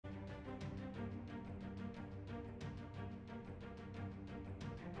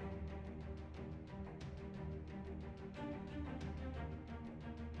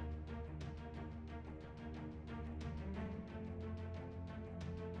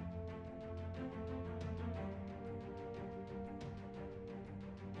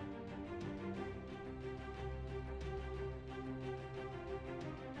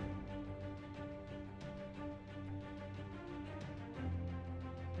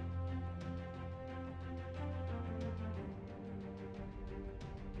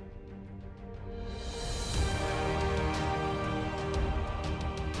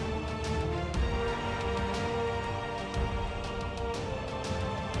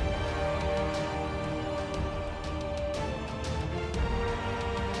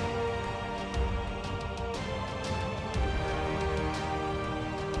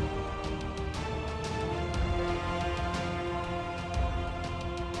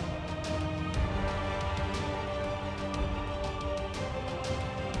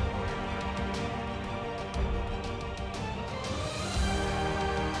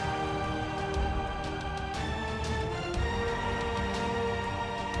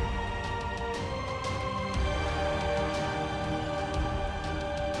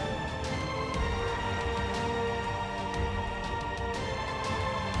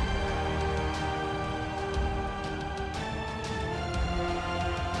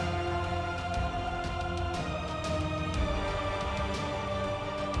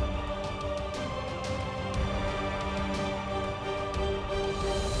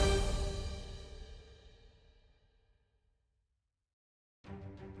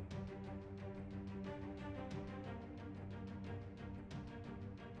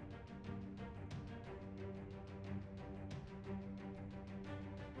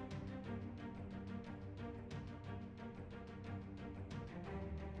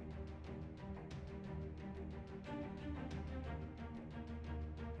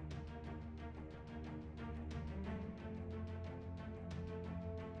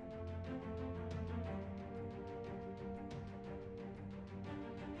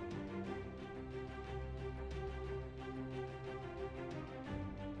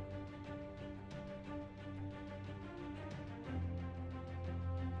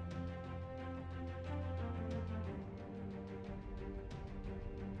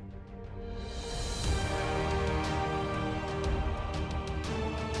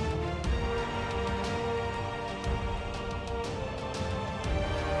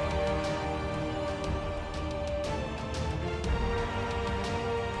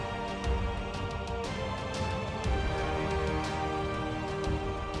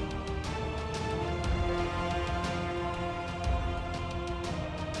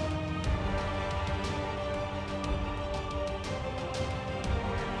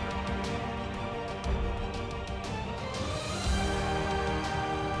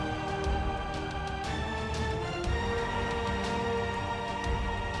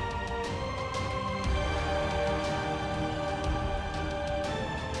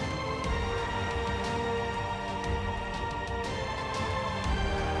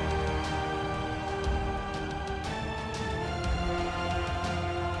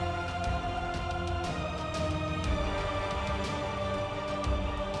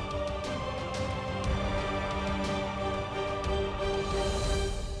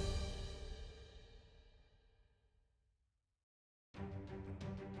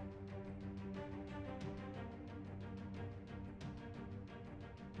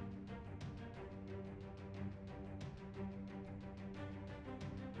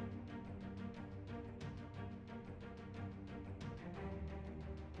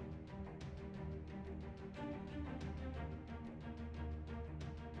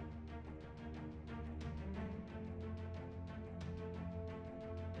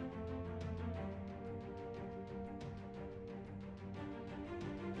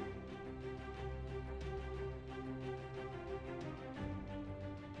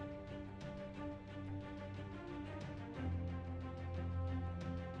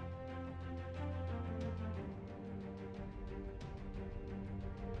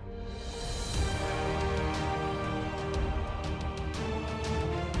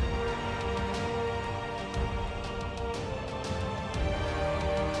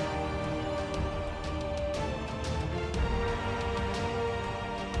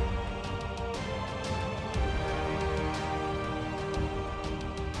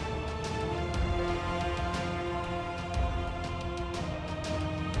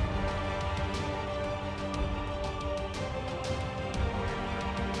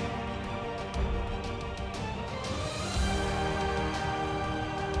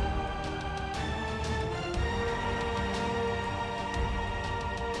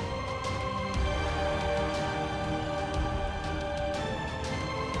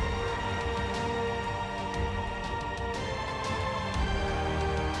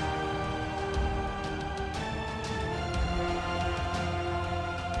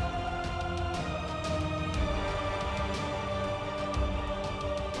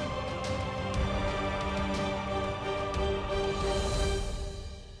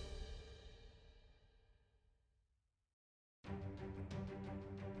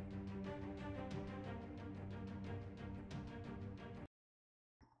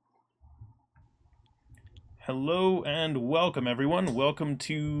Hello and welcome, everyone. Welcome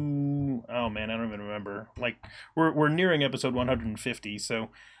to, oh man, I don't even remember. Like, we're nearing episode 150, so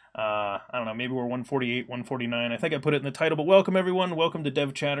I don't know, maybe we're 148, 149. I think I put it in the title, but welcome, everyone. Welcome to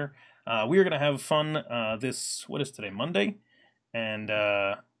DevChatter. We are going to have fun what is today, Monday? And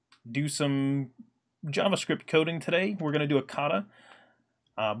do some JavaScript coding today. We're going to do a Kata.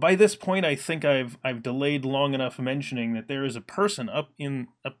 By this point, I think I've delayed long enough mentioning that there is a person up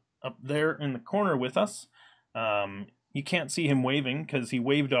there in the corner with us. You can't see him waving because he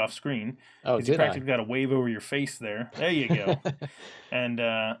waved off screen. Oh, Because you did practically got a wave over your face there. There you go. And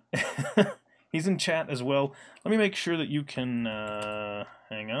he's in chat as well. Let me make sure that you can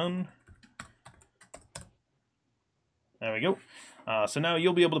hang on. There we go. So now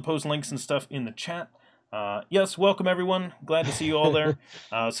you'll be able to post links and stuff in the chat. Yes, welcome everyone. Glad to see you all there.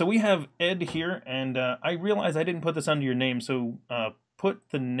 So we have Ed here, and I realize I didn't put this under your name, so put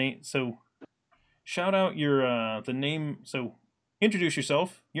the name. So shout out your the name. So introduce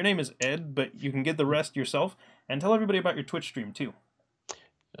yourself. Your name is Ed, but you can get the rest yourself, and tell everybody about your Twitch stream too.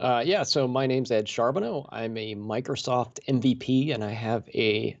 Yeah, so my name's Ed Charbeneau. I'm a Microsoft MVP, and I have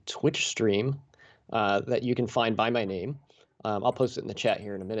a Twitch stream that you can find by my name. I'll post it in the chat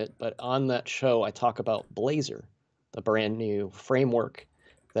here in a minute. But on that show, I talk about Blazor, the brand new framework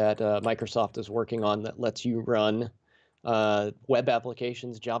that Microsoft is working on that lets you run web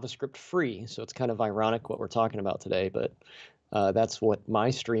applications JavaScript free. So it's kind of ironic what we're talking about today, but that's what my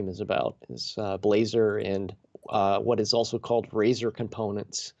stream is about, is Blazor and what is also called Razor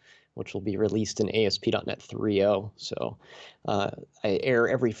components, which will be released in ASP.NET 3.0. So I air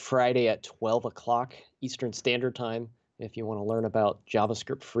every Friday at 12 o'clock Eastern Standard Time. If you want to learn about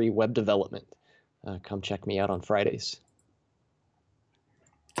JavaScript-free web development, come check me out on Fridays.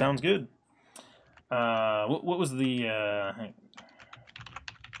 Sounds good. What was the?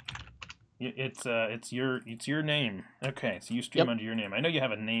 It's your name. Okay, so you stream under your name. I know you have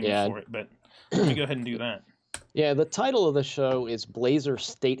a name for it, but let me go ahead and do that. Yeah, the title of the show is Blazor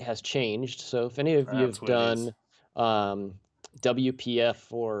State Has Changed. So if any of you have done WPF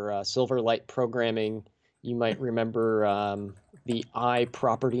or Silverlight programming, you might remember the I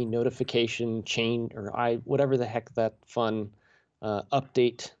property notification chain, or whatever the heck that fun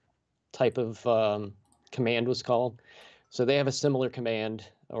update type of command was called. So they have a similar command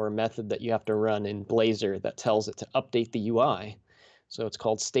or method that you have to run in Blazor that tells it to update the UI. So it's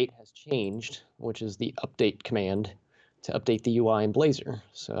called state has changed, which is the update command to update the UI in Blazor.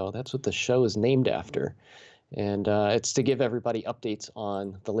 So that's what the show is named after. And it's to give everybody updates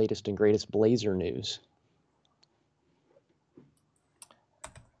on the latest and greatest Blazor news.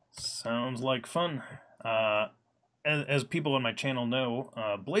 Sounds like fun. As people on my channel know,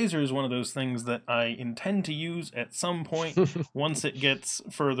 Blazor is one of those things that I intend to use at some point once it gets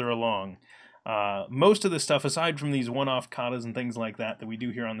further along. Most of the stuff, aside from these one-off katas and things like that we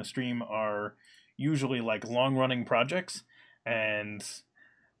do here on the stream, are usually like long-running projects, and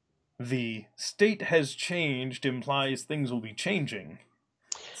the state has changed implies things will be changing.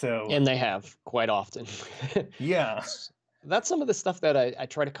 And they have quite often. Yeah. That's some of the stuff that I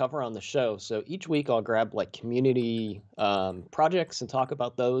try to cover on the show. So each week I'll grab like community projects and talk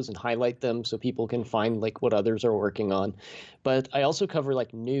about those and highlight them so people can find like what others are working on. But I also cover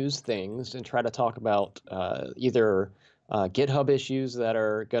like news things and try to talk about either GitHub issues that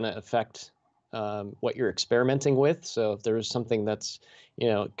are going to affect what you're experimenting with. So if there's something that's,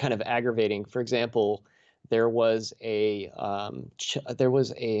 kind of aggravating, for example, there was an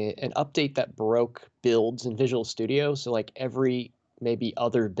update that broke builds in Visual Studio. So like every maybe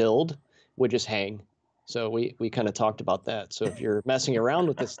other build would just hang. So we kind of talked about that. So if you're messing around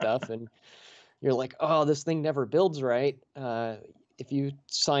with this stuff and you're like, oh, this thing never builds right, if you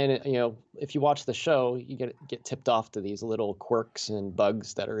sign it, if you watch the show, you get tipped off to these little quirks and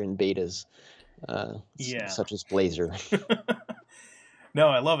bugs that are in betas, such as Blazor. No,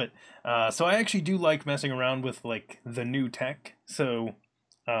 I love it. So I actually do like messing around with like the new tech. So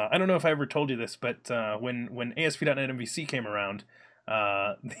I don't know if I ever told you this, but when ASP.NET MVC came around,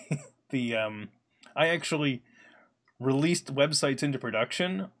 I actually released websites into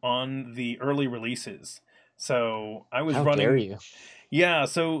production on the early releases. So I was running. How dare you? Yeah.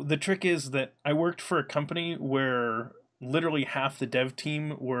 So the trick is that I worked for a company where literally half the dev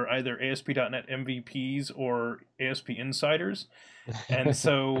team were either ASP.NET MVPs or ASP insiders. And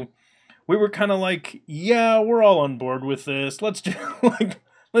so we were kind of like, yeah, we're all on board with this. Let's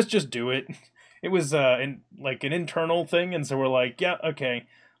just do it. It was an internal thing, and so we're like, yeah, okay.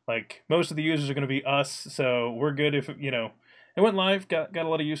 Like most of the users are going to be us, so we're good if it went live, got a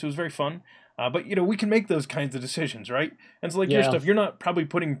lot of use. It was very fun. But we can make those kinds of decisions, right? And so like your stuff, you're not probably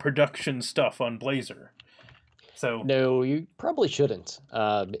putting production stuff on Blazor. So No, you probably shouldn't.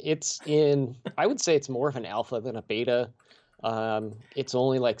 It's in, I would say it's more of an alpha than a beta. It's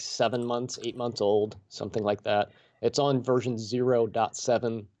only like 7 months, 8 months old, something like that. It's on version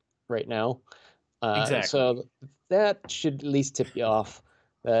 0.7 right now. exactly. So that should at least tip you off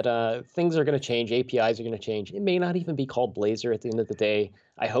that things are going to change. APIs are going to change. It may not even be called Blazor at the end of the day.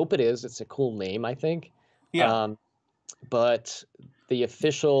 I hope it is. It's a cool name, I think. Yeah. Um, but the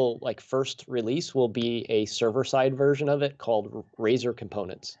official like first release will be a server-side version of it called Razor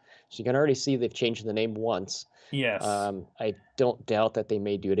Components. So you can already see they've changed the name once. Yes. I don't doubt that they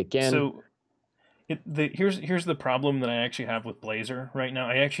may do it again. So here's the problem that I actually have with Blazor right now.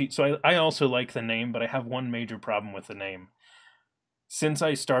 I also like the name, but I have one major problem with the name. Since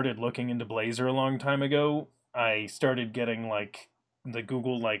I started looking into Blazor a long time ago, I started getting like the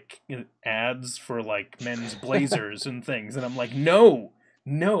Google like ads for like men's blazers and things, and I'm like, no,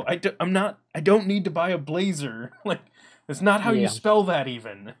 no, I don't need to buy a blazer. Like, it's not how you Yeah, spell that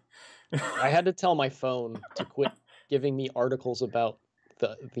even. I had to tell my phone to quit giving me articles about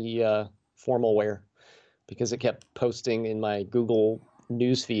the formal wear because it kept posting in my Google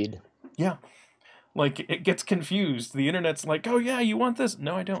news feed. Yeah, like it gets confused. The internet's like, oh yeah, you want this?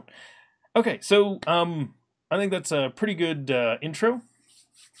 No, I don't. Okay, so I think that's a pretty good intro.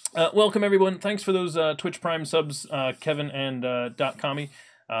 Welcome everyone. Thanks for those Twitch Prime subs, Kevin and .commie.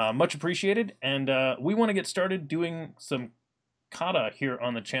 Much appreciated. And we want to get started doing some kata here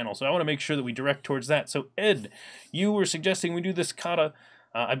on the channel. So I want to make sure that we direct towards that. So Ed, you were suggesting we do this kata.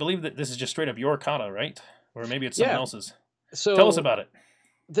 I believe that this is just straight up your kata, right? Or maybe it's someone Yeah, else's. Tell us so about it.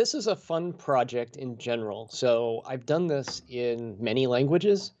 this is a fun project in general. So I've done this in many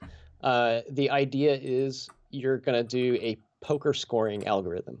languages. The idea is you're going to do a poker scoring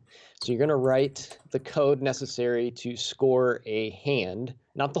algorithm. So you're going to write the code necessary to score a hand,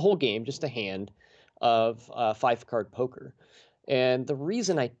 not the whole game, just a hand of 5-card poker. And the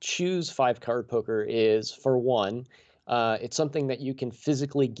reason I choose 5-card poker is, for one, it's something that you can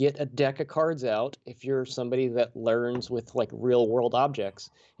physically get a deck of cards out if you're somebody that learns with like real world objects.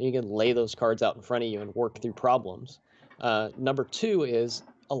 And you can lay those cards out in front of you and work through problems. Number two is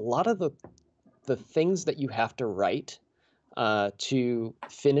a lot of the things that you have to write to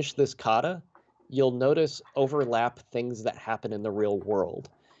finish this kata, you'll notice overlap things that happen in the real world.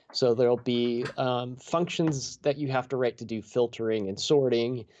 So there'll be functions that you have to write to do filtering and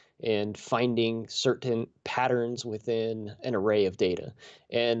sorting and finding certain patterns within an array of data.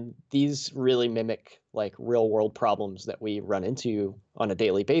 And these really mimic like real world problems that we run into on a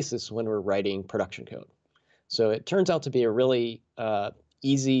daily basis when we're writing production code. So it turns out to be a really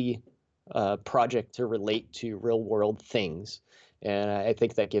easy project to relate to real world things. And I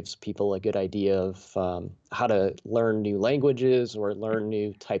think that gives people a good idea of how to learn new languages or learn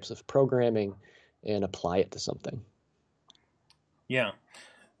new types of programming and apply it to something. Yeah.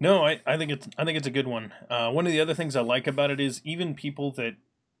 No, I think it's a good one. One of the other things I like about it is even people that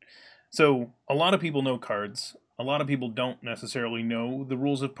so a lot of people know cards. A lot of people don't necessarily know the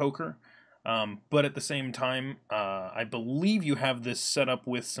rules of poker. But at the same time, I believe you have this set up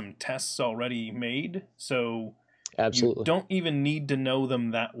with some tests already made, so you Absolutely. don't even need to know them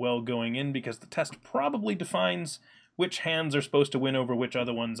that well going in because the test probably defines which hands are supposed to win over which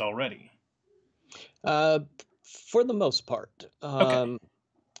other ones already. Uh, for the most part. Okay.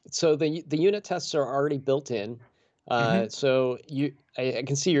 So the unit tests are already built in. Mm-hmm. So I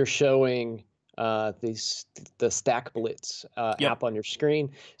can see you're showing the Stack Blitz Yep. app on your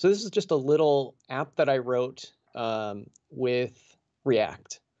screen. So this is just a little app that I wrote with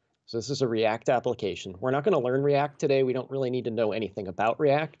React. So this is a React application. We're not going to learn React today. We don't really need to know anything about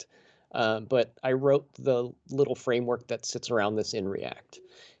React. But I wrote the little framework that sits around this in React.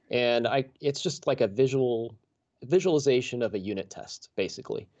 And it's just like a visualization of a unit test,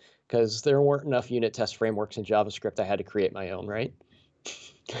 basically, because there weren't enough unit test frameworks in JavaScript. I had to create my own, right?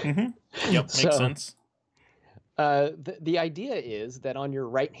 Mm-hmm. Yep. Makes So sense. the idea is that on your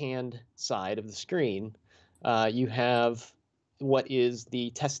right-hand side of the screen, you have what is the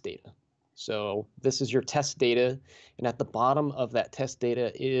test data. So this is your test data, and at the bottom of that test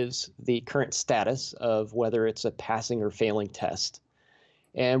data is the current status of whether it's a passing or failing test.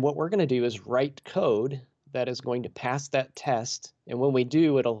 And what we're going to do is write code that is going to pass that test. And when we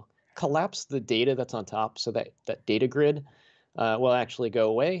do, it'll collapse the data that's on top so that that data grid will actually go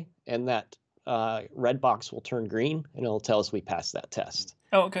away. And that red box will turn green, and it'll tell us we passed that test.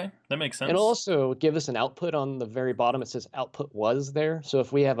 Oh, okay. That makes It'll sense. also give us an output on the very bottom. It says output was there. So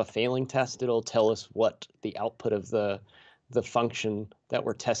if we have a failing test, it'll tell us what the output of the function that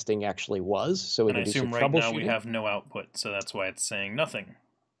we're testing actually was, so we And I can do some assume right now we troubleshooting. have no output, so that's why it's saying nothing.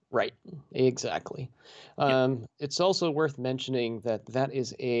 Right, exactly. Yep. It's also worth mentioning that that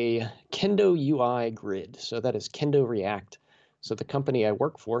is a Kendo UI grid. So that is Kendo React. So the company I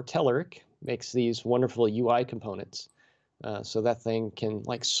work for, Telerik, makes these wonderful UI components. So that thing can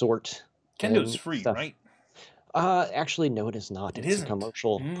like sort Kendo's and free, stuff. right? Actually, no, it is not. It It's a isn't.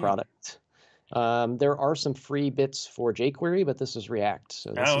 commercial Mm. product. There are some free bits for jQuery, but this is React.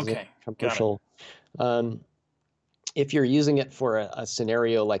 So this Oh, is a okay. Got it. commercial. Um, if you're using it for a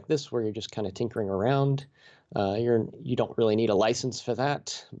scenario like this where you're just kind of tinkering around, you don't really need a license for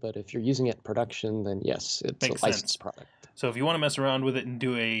that. But if you're using it in production, then yes, it's a Makes licensed sense. product. So if you want to mess around with it and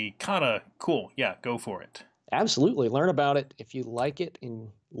do a kata, cool. Yeah, go for it. Absolutely, learn about it. If you like it and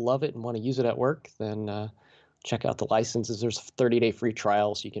love it and want to use it at work, then check out the licenses. There's 30-day free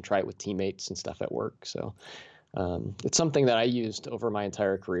trial, so you can try it with teammates and stuff at work. So it's something that I used over my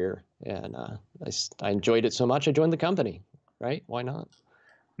entire career, and I enjoyed it so much I joined the company. Right? Why not?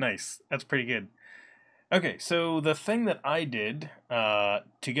 Nice. That's pretty good. Okay, so the thing that I did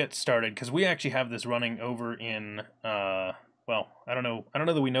to get started, because we actually have this running over in, well, I don't know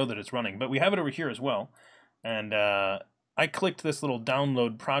that we know that it's running, but we have it over here as well. And I clicked this little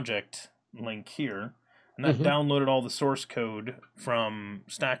download project link here, and that Hmm. downloaded all the source code from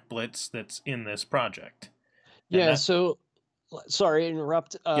StackBlitz that's in this project. And Yeah. that, So sorry to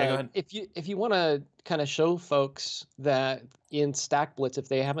interrupt. yeah, go ahead. If you want to kind of show folks that in StackBlitz, if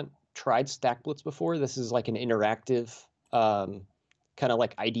they haven't tried StackBlitz before, this is like an interactive kind of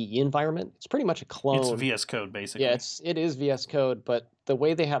like IDE environment. It's pretty much a It's clone. VS Code, Yeah, basically. it is VS Code, but the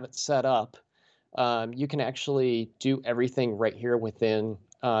way they have it set up, you can actually do everything right here within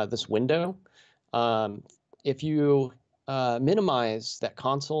this window. Um, if you minimize that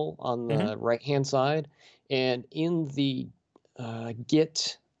console on Mm-hmm. the right-hand side, and in the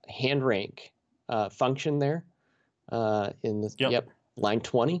get hand rank function there, in the, Yep. yep, line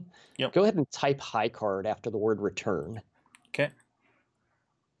 20, Yep. go ahead and type high card after the word return, Okay.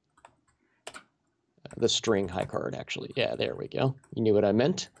 the string high card, actually. Yeah, there we go. You knew what I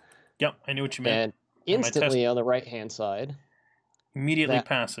meant. Yep. I knew what you meant. And And my test instantly on the right-hand side, immediately that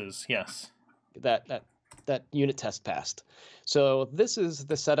passes. Yes. that that that unit test passed. So this is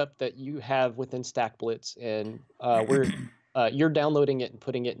the setup that you have within StackBlitz, and you're downloading it and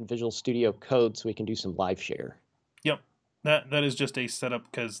putting it in Visual Studio Code so we can do some live share. Yep. That is just a setup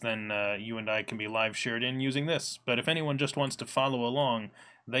because then you and I can be live shared in using this. But if anyone just wants to follow along,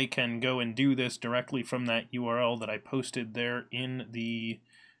 they can go and do this directly from that URL that I posted there in the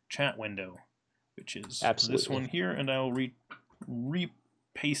chat window, which is this Absolutely. one here, and I'll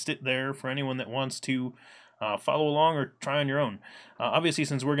repaste it there for anyone that wants to follow along or try on your own. Obviously,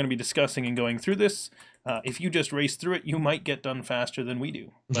 since we're going to be discussing and going through this, if you just race through it, you might get done faster than we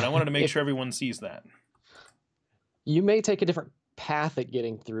do. But I wanted to make If sure everyone sees that. you may take a different path at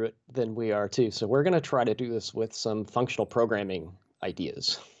getting through it than we are too. So we're going to try to do this with some functional programming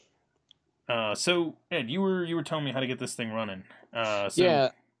ideas. So Ed, you were telling me how to get this thing running. So Yeah.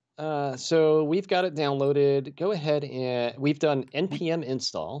 So we've got it downloaded. Go ahead and we've done we npm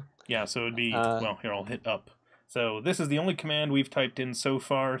install. yeah, so it'd be Uh, well here I'll hit up. So this is the only command we've typed in so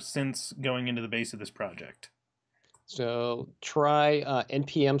far since going into the base of this project. So try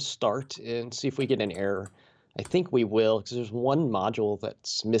npm start and see if we get an error. I think we will because there's one module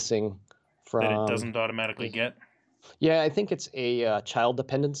that's missing That it from. doesn't automatically get. Yeah, I think it's a child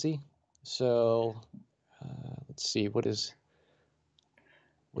dependency. So let's see. Would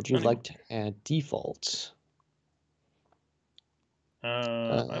you Running. like to add defaults?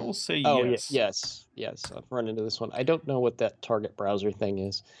 I will say Oh yeah, yes. yes. I've run into this one. I don't know what that target browser thing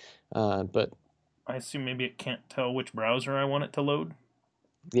is, but I assume maybe it can't tell which browser I want it to load.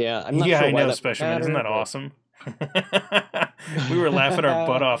 yeah, I'm not Yeah, sure I why know, that would Specialman. Isn't matter, that but awesome? We were laughing our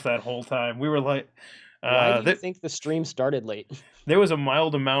butt off that whole time. We were like, why do you that think the stream started late? there was a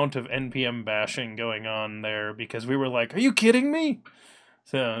mild amount of NPM bashing going on there because we were like, "Are you kidding me?"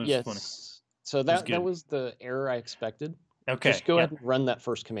 So it was funny. Yes. So It was that good. was the error I expected. Okay. Just go Yeah. ahead and run that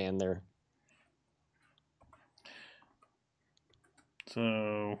first command there.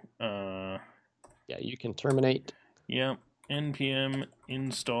 So Yeah, you can terminate. yeah. npm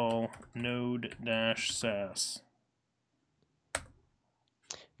install node -sas.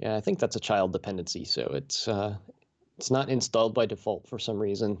 Yeah, I think that's a child dependency, so it's not installed by default for some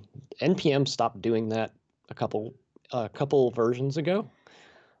reason. npm stopped doing that a couple versions ago.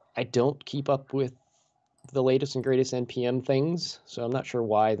 I don't keep up with the latest and greatest npm things, so I'm not sure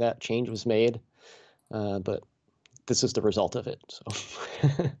why that change was made, but this is the result of it. So,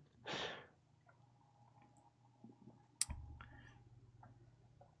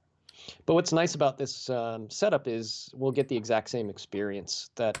 But what's nice about this setup is we'll get the exact same experience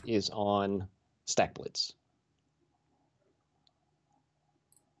that is on StackBlitz.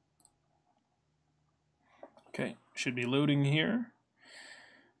 Okay, should be loading here.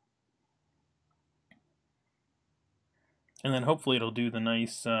 And then hopefully it'll do the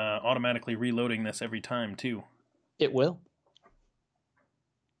nice automatically reloading this every time too. It will.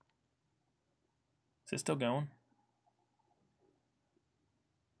 Is it still going?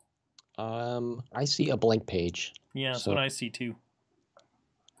 I see a blank page. Yeah, that's what I see too.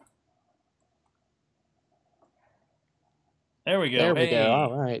 There we go. There we go.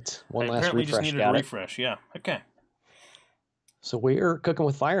 All right. One last apparently refresh. just needed a refresh. Yeah. Okay. So we're cooking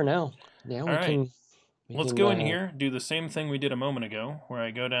with fire now. Now we can. Let's go in here, do the same thing we did a moment ago, where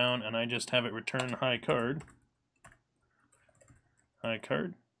I go down and I just have it return high card. High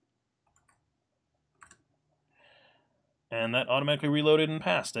card. And that automatically reloaded and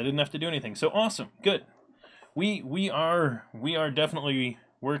passed. I didn't have to do anything. So awesome. Good. We are definitely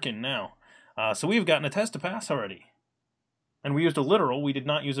working now. So we've gotten a test to pass already. And we used a literal, we did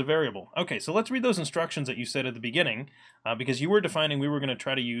not use a variable. Okay, so let's read those instructions that you said at the beginning, because you were defining we were going to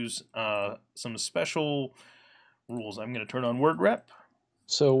try to use some special rules. I'm going to turn on word rep.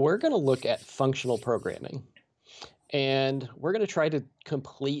 So we're going to look at functional programming. And we're going to try to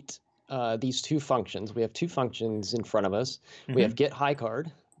complete these two functions. We have two functions in front of us. We have get high card,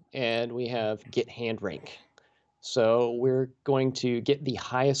 and we have get hand rank. So we're going to get the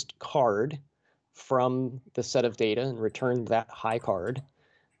highest card from the set of data and return that high card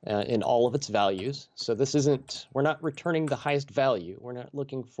in all of its values. So this isn't, we're not returning the highest value. We're not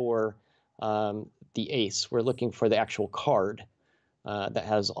looking for the ace. We're looking for the actual card that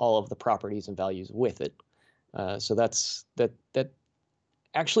has all of the properties and values with it. So that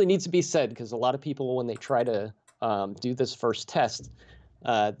actually needs to be said, because a lot of people, when they try to do this first test,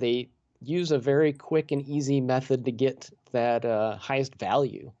 they use a very quick and easy method to get that highest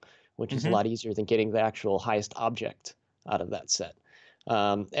value, which is a lot easier than getting the actual highest object out of that set.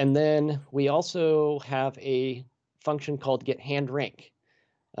 And then we also have a function called get hand rank.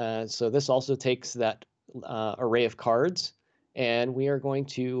 So this also takes that array of cards, and we are going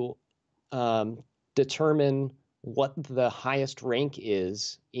to determine what the highest rank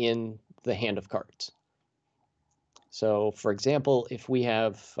is in the hand of cards. So, for example, if we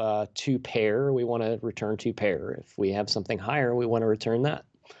have 2 pair, we want to return 2 pair. If we have something higher, we want to return that.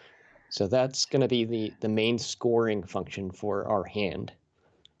 So that's going to be the main scoring function for our hand.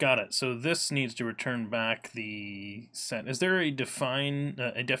 Got it. So this needs to return back the set. Is there a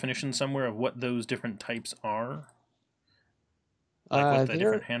definition somewhere of what those different types are? Like what the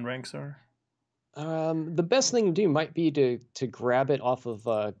different hand ranks are? The best thing to do might be to grab it off of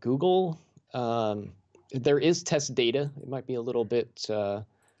Google. There is test data. It might be a little bit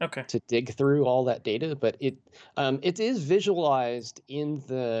okay to dig through all that data, but it is visualized in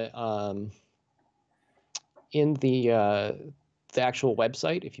the actual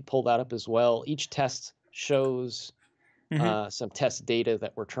website. If you pull that up as well, each test shows some test data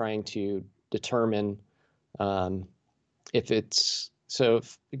that we're trying to determine if it's. So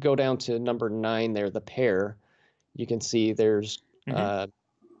if you go down to number 9 there, the pair, you can see there's data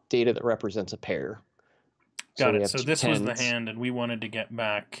that represents a pair. Got it. So this was the hand, and we wanted to get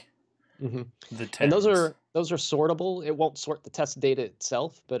back the tens. And those are sortable. It won't sort the test data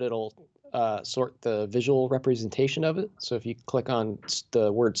itself, but it'll sort the visual representation of it. So if you click on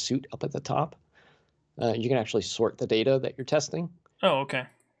the word suit up at the top, you can actually sort the data that you're testing. Oh, okay.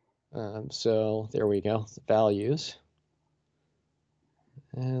 So there we go, the values.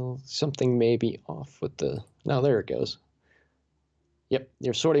 Something may be off with the... No, there it goes. Yep,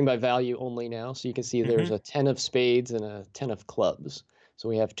 you're sorting by value only now, so you can see there's a 10 of spades and a 10 of clubs. So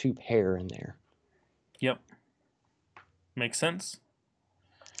we have 2 pair in there. Yep. Makes sense.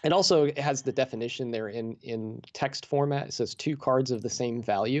 And also it has the definition there in text format. It says 2 cards of the same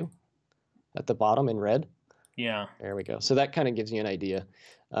value at the bottom in red. Yeah. There we go. So that kind of gives you an idea.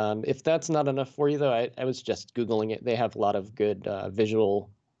 If that's not enough for you, though, I was just Googling it. They have a lot of good visual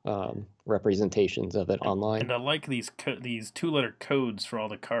representations of it online. And I like these 2-letter codes for all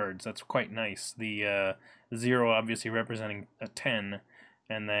the cards. That's quite nice. The 0 obviously representing a 10,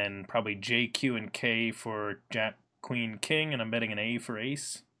 and then probably J, Q, and K for Jack, Queen, King, and I'm betting an A for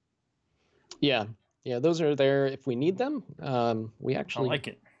Ace. Yeah, those are there if we need them. We actually I like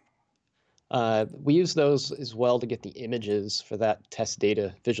it. We use those as well to get the images for that test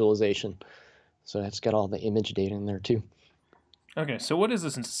data visualization. So it's got all the image data in there too. Okay, so what is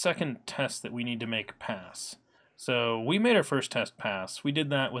this second test that we need to make pass? So we made our first test pass. We did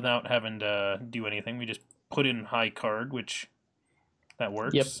that without having to do anything. We just put in high card, which that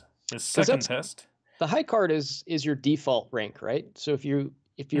works. Yep. This Because second test. the high card is your default rank, right? So if you're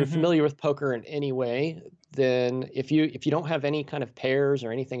Mhm. familiar with poker in any way, then if you don't have any kind of pairs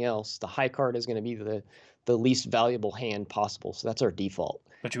or anything else, the high card is going to be the least valuable hand possible. So that's our default.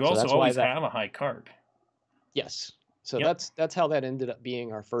 But you So also that's why always that have a high card. yes. So Yep. that's how that ended up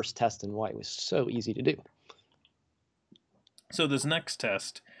being our first test and why it was so easy to do. So this next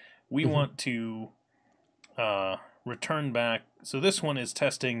test, we want to return back. So this one is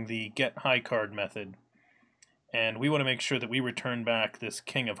testing the get high card method, and we want to make sure that we return back this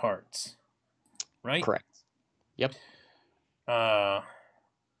King of Hearts, right? Correct. Yep.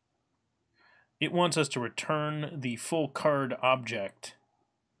 It wants us to return the full card object,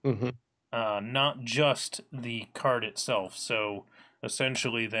 not just the card itself. So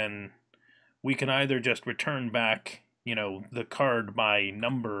essentially, then we can either just return back, the card by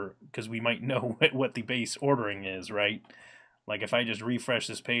number, because we might know what the base ordering is, right? Like if I just refresh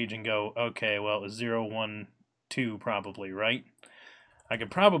this page and go, okay, well, it was 0, 1, 2 probably, right? I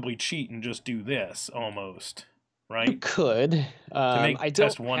could probably cheat and just do this almost, right? You could. To make I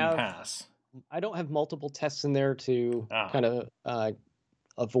test don't 1 have, pass. I don't have multiple tests in there to kind of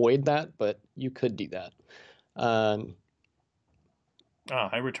avoid that, but you could do that. I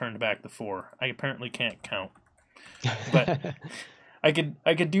returned back the 4. I apparently can't count. But I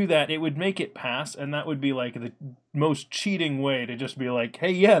could do that. It would make it pass, and that would be like the most cheating way to just be like,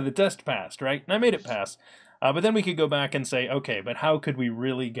 hey, yeah, the test passed, right? And I made it pass. But then we could go back and say, okay, but how could we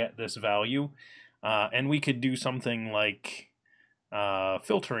really get this value? And we could do something like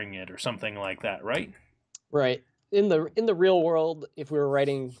filtering it or something like that, right? Right. In the real world, if we were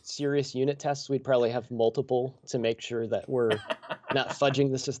writing serious unit tests, we'd probably have multiple to make sure that we're not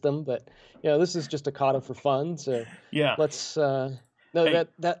fudging the system. But this is just a Kata for fun. So yeah, let's hey.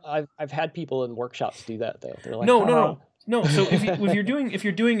 that I've had people in workshops do that though. They're like, no. So if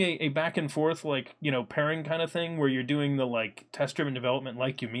you're doing a back and forth like pairing kind of thing where you're doing the like test driven development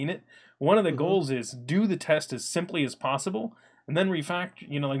like you mean it, one of the goals is do the test as simply as possible and then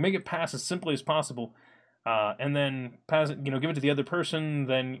refactor, like make it pass as simply as possible. And then pass it, give it to the other person,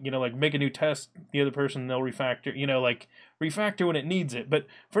 then, like make a new test, the other person, they'll refactor, like refactor when it needs it. But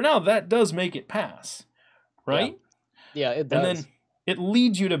for now, that does make it pass, right? Yeah, it does. And then it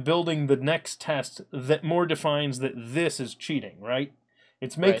leads you to building the next test that more defines that this is cheating, right?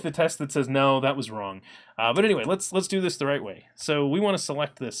 It's make the test that says, no, that was wrong. But anyway, let's do this the right way. So we want to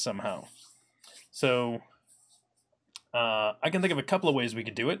select this somehow. So I can think of a couple of ways we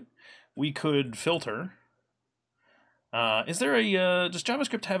could do it. We could filter. Is there does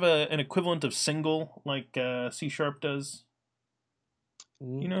JavaScript have an equivalent of single like C# does?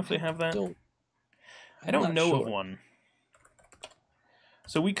 You know if they have that? I don't know of one.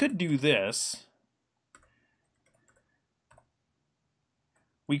 So we could do this.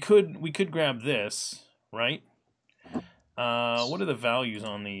 We could grab this, right? What are the values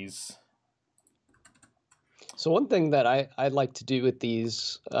on these? So one thing that I'd like to do with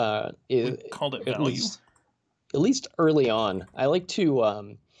these is we called it value. At least early on, I like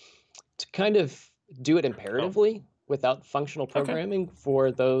to kind of do it imperatively without functional programming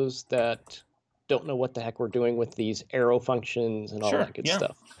for those that don't know what the heck we're doing with these arrow functions and all that good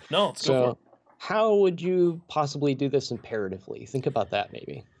stuff. No, let's go for it. How would you possibly do this imperatively? Think about that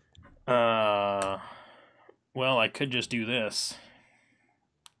maybe. Well, I could just do this.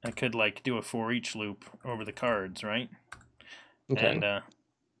 I could like do a for each loop over the cards, right? Okay. And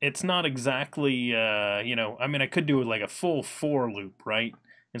it's not exactly, I mean, I could do like a full for loop, right?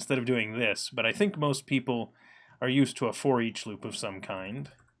 Instead of doing this, but I think most people are used to a for each loop of some kind.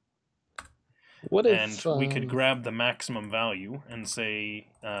 What if... And we could grab the maximum value and say,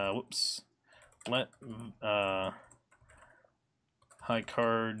 let high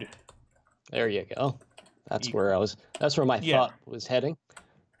card... There you go. That's where my thought was heading.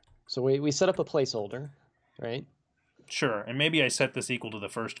 So we set up a placeholder, right? Sure, and maybe I set this equal to the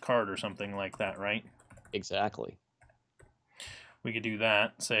first card or something like that, right? Exactly. We could do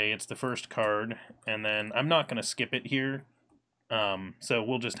that, say it's the first card, and then I'm not going to skip it here, so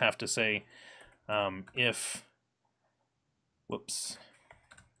we'll just have to say if,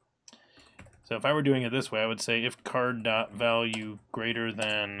 so if I were doing it this way, I would say if card.value greater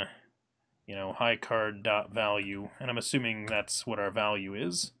than, high card.value, and I'm assuming that's what our value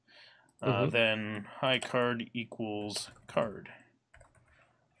is, then high card equals card.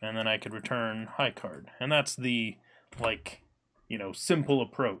 And then I could return high card. And that's the, simple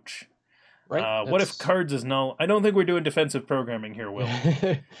approach. Right. What if cards is null? I don't think we're doing defensive programming here, Will.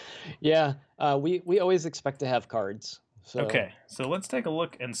 Yeah, we always expect to have cards. So. Okay, so let's take a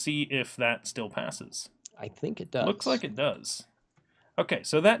look and see if that still passes. I think it does. Looks like it does. Okay,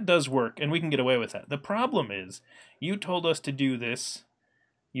 so that does work, and we can get away with that. The problem is, you told us to do this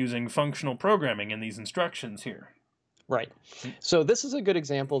using functional programming in these instructions here. Right. So this is a good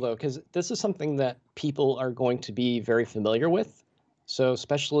example, though, because this is something that people are going to be very familiar with. So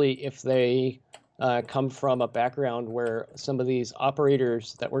especially if they come from a background where some of these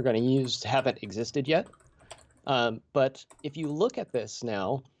operators that we're going to use haven't existed yet. But if you look at this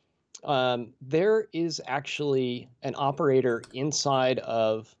now, there is actually an operator inside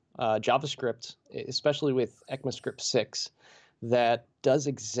of JavaScript, especially with ECMAScript 6, that does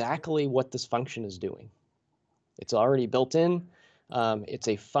exactly what this function is doing. It's already built in. It's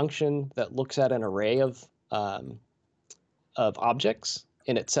a function that looks at an array of objects,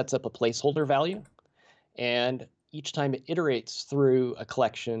 and it sets up a placeholder value. And each time it iterates through a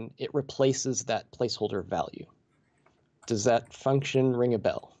collection, it replaces that placeholder value. Does that function ring a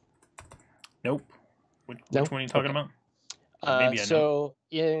bell? Nope. Which No? one are you talking Okay. about? Maybe I know.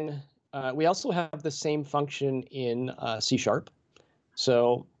 So we also have the same function in C#.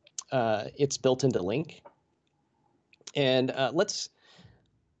 So it's built into link. And let's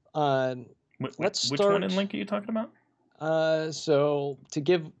start. Which one in link are you talking about? So to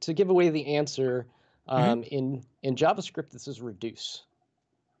give away the answer, in JavaScript this is reduce.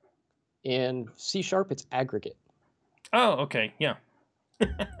 In C# it's aggregate. Oh, okay, yeah.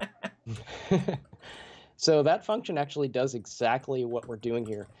 So that function actually does exactly what we're doing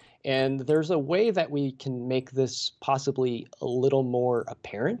here. And there's a way that we can make this possibly a little more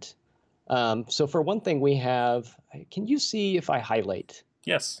apparent. So for one thing, we have, can you see if I highlight?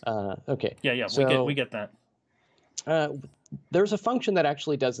 Yes. Okay. Yeah, so, we get that. There's a function that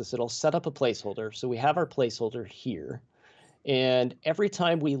actually does this. It'll set up a placeholder. So we have our placeholder here. And every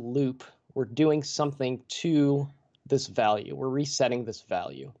time we loop, we're doing something to this value. We're resetting this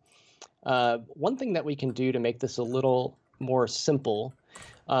value. One thing that we can do to make this a little more simple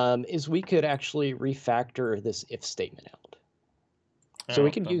is we could actually refactor this if statement out. So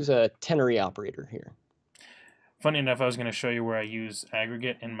we could use a ternary operator here. Funny enough, I was going to show you where I use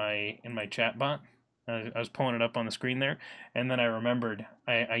aggregate in my chat bot. I was pulling it up on the screen there, and then I remembered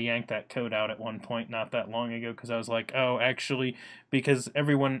I yanked that code out at one point not that long ago because I was like, oh, actually, because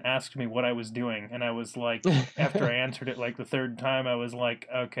everyone asked me what I was doing, and I was like, after I answered it like the third time, I was like,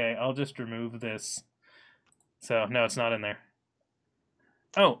 okay, I'll just remove this. So, no, it's not in there.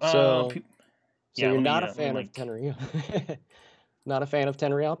 Oh, so yeah, you're not a fan of ternary, not a fan of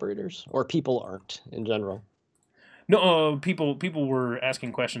ternary operators, or people aren't in general? No, people were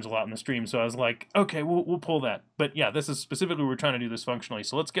asking questions a lot in the stream, so I was like, okay, we'll pull that. But yeah, this is specifically we're trying to do this functionally.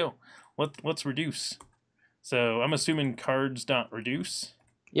 So let's go. Let's reduce. So I'm assuming cards.reduce.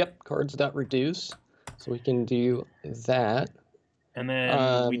 Yep, cards.reduce. So we can do that. And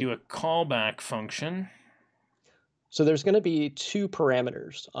then we do a callback function. So there's going to be two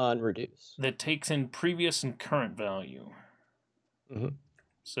parameters on reduce. That takes in previous and current value. Mm-hmm.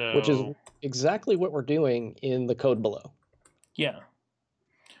 So, which is exactly what we're doing in the code below. Yeah.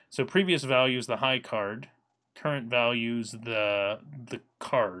 So previous value is the high card, current value is the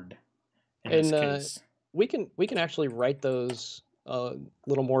card in this case. We can actually write those a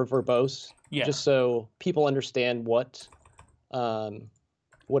little more verbose, just so people understand what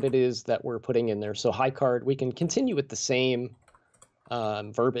it is that we're putting in there. So high card, we can continue with the same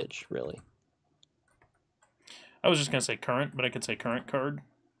verbiage, really. I was just going to say current, but I could say current card.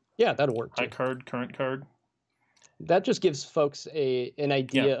 Yeah, that'll work too. High card, current card. That just gives folks an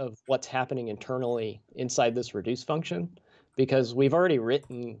idea of what's happening internally inside this reduce function, because we've already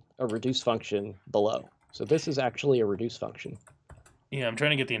written a reduce function below. So this is actually a reduce function. Yeah, I'm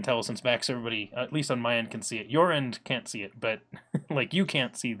trying to get the IntelliSense back so everybody, at least on my end, can see it. Your end can't see it, but like you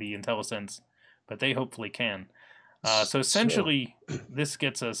can't see the IntelliSense, but they hopefully can. So essentially, this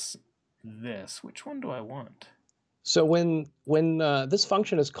gets us this. Which one do I want? So when this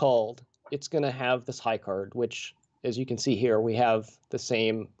function is called, it's going to have this high card, which, as you can see here, we have the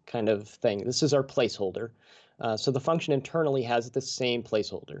same kind of thing. This is our placeholder. So the function internally has the same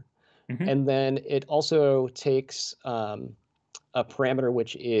placeholder. Mm-hmm. And then it also takes a parameter,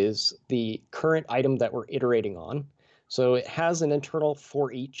 which is the current item that we're iterating on. So it has an internal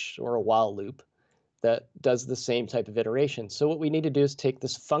for each or a while loop that does the same type of iteration. So what we need to do is take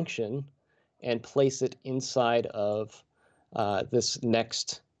this function and place it inside of this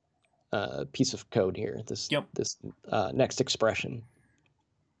next piece of code here, this next expression.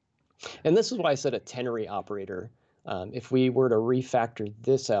 And this is why I said a ternary operator. If we were to refactor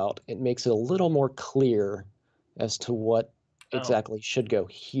this out, it makes it a little more clear as to what exactly should go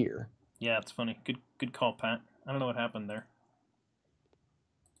here. Yeah, it's funny. Good call, Pat. I don't know what happened there.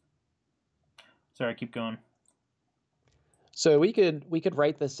 Sorry, keep going. So we could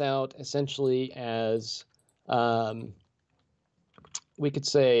write this out essentially as we could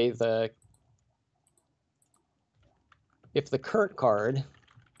say if the current card,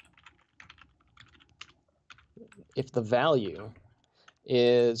 if the value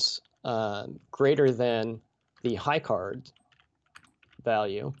is greater than the high card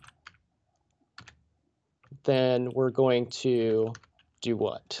value, then we're going to do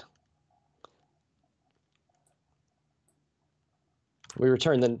what? We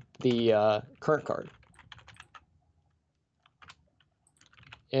return the current card.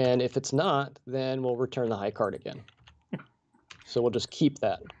 And if it's not, then we'll return the high card again. So we'll just keep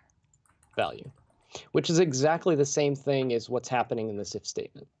that value, which is exactly the same thing as what's happening in this if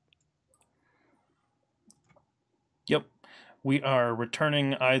statement. Yep. We are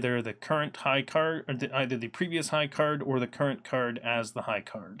returning either the current high card, or either the previous high card or the current card as the high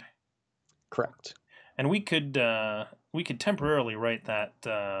card. Correct. And we could temporarily write that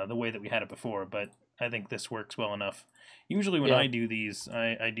the way that we had it before, but I think this works well enough. Usually when I do these,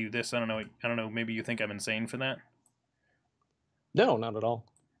 I do this. I don't know. Maybe you think I'm insane for that? No, not at all.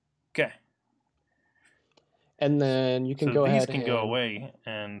 Okay. And then you can go ahead. These can go away,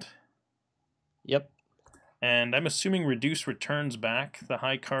 and yep. And I'm assuming reduce returns back the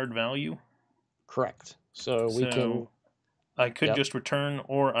high card value. Correct. So we can. I could just return,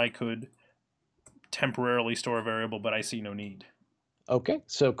 or I could temporarily store a variable, but I see no need. Okay.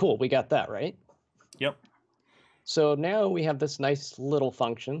 So cool. We got that right. Yep. So now we have this nice little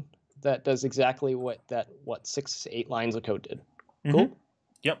function that does exactly what 6-8 lines of code did. Cool. Mm-hmm.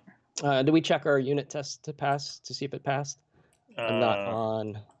 Yep. Do we check our unit test to see if it passed? I'm not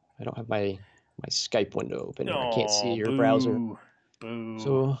on. I don't have my Skype window open. I can't see your browser. Boo.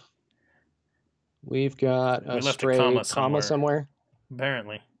 So we've got a stray comma somewhere.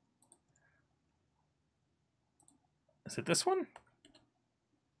 Apparently. Is it this one?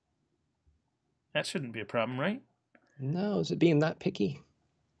 That shouldn't be a problem, right? No, is it being that picky?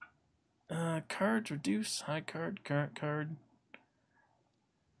 Cards reduce, high card, current card.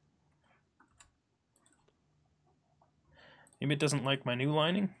 Maybe it doesn't like my new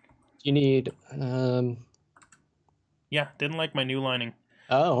lining. You need. Yeah, didn't like my new lining.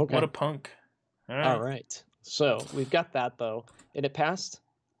 Oh, okay. What a punk. All right. So we've got that though. And it passed?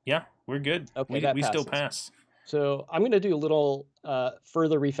 Yeah, we're good. Okay, we still pass. So I'm going to do a little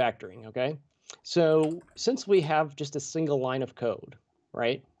further refactoring, okay? So since we have just a single line of code,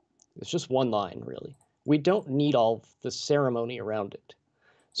 right? It's just one line, really. We don't need all the ceremony around it.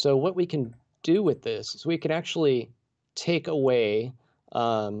 So what we can do with this is we can actually take away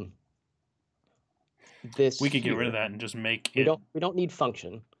this. We could get rid of that and just make it. We don't need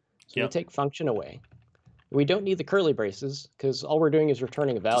function. So we take function away. We don't need the curly braces because all we're doing is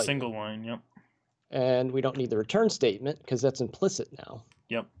returning a value. It's a single line, yep. And we don't need the return statement because that's implicit now.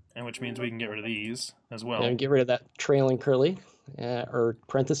 Yep, and which means we can get rid of these as well. And get rid of that trailing curly or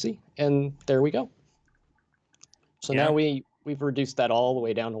parenthesis, and there we go. So now we've reduced that all the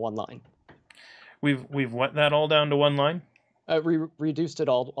way down to one line. We've what that all down to one line? Reduced it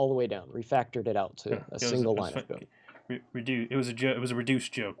all the way down, refactored it out to a single line of code. It was a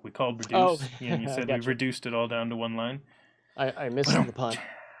reduced joke. We called reduce. Oh, and you said we've reduced it all down to one line. I missed the pun.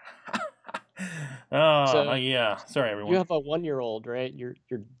 Yeah. Sorry, everyone. You have a 1-year-old, right?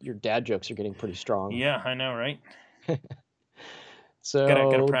 Your dad jokes are getting pretty strong. Yeah, I know, right? So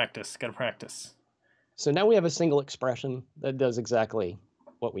gotta practice. So now we have a single expression that does exactly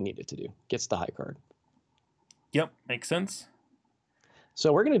what we need it to do. Gets the high card. Yep, makes sense.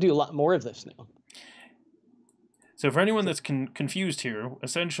 So we're going to do a lot more of this now. So for anyone that's confused here,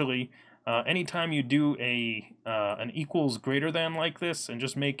 essentially, anytime you do an equals greater than like this and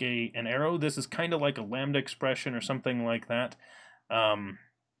just make an arrow, this is kind of like a lambda expression or something like that,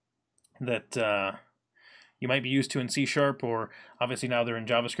 that you might be used to in C#, or obviously now they're in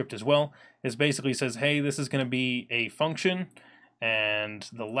JavaScript as well. It basically says, hey, this is going to be a function, and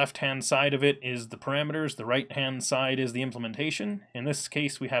the left-hand side of it is the parameters, the right-hand side is the implementation. In this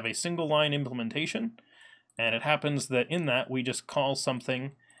case, we have a single line implementation, and it happens that in that we just call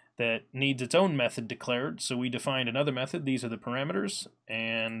something that needs its own method declared. So we defined another method. These are the parameters,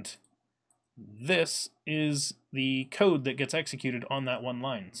 and this is the code that gets executed on that one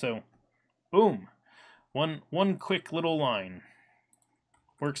line. So, boom, one quick little line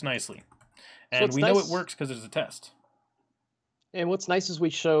works nicely, and we know it works because there's a test. And what's nice is we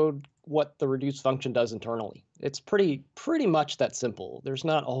showed what the reduce function does internally. It's pretty much that simple. There's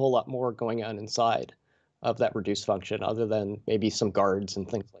not a whole lot more going on inside of that reduce function other than maybe some guards and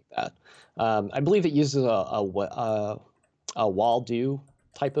things like that. I believe it uses a while do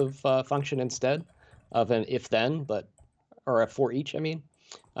type of function instead of an if then, but or a for each, I mean.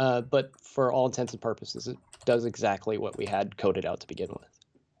 But for all intents and purposes, it does exactly what we had coded out to begin with.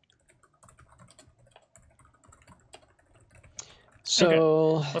 So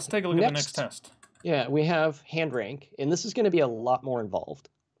okay. Let's take a look at the next test. Yeah, we have hand rank, and this is going to be a lot more involved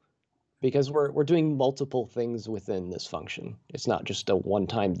because we're doing multiple things within this function. It's not just a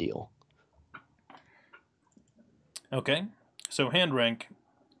one-time deal. Okay, so hand rank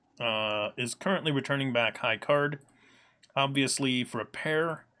is currently returning back high card. Obviously, for a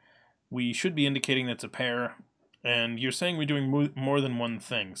pair, we should be indicating that's a pair, and you're saying we're doing more than one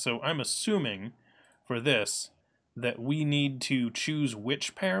thing. So I'm assuming for this that we need to choose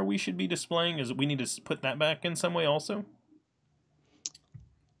which pair we should be displaying. Is it we need to put that back in some way also?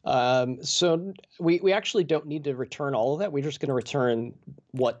 So we actually don't need to return all of that. We're just going to return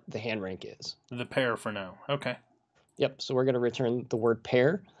what the hand rank is. The pair for now. Okay. Yep, so we're going to return the word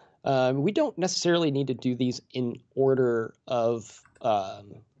pair. We don't necessarily need to do these in order of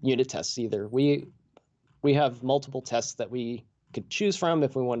unit tests either. We have multiple tests that we could choose from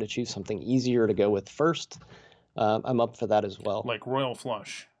if we wanted to choose something easier to go with first. I'm up for that as well. Like royal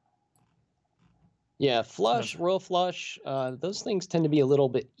flush. Yeah, flush, royal flush, those things tend to be a little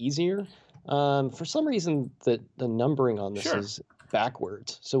bit easier. For some reason, the numbering on this is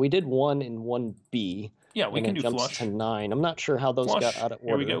backwards. So we did 1 and 1B. Yeah, we can do jumps flush. to 9. I'm not sure how those got out of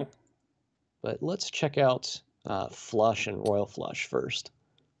order. Here we go. But let's check out flush and royal flush first.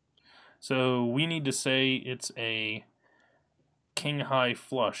 So we need to say it's a king high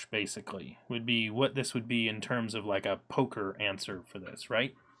flush, basically, would be what this would be in terms of like a poker answer for this,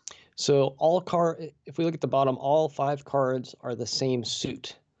 right? So if we look at the bottom, all 5 cards are the same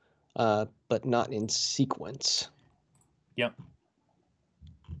suit, but not in sequence. Yep.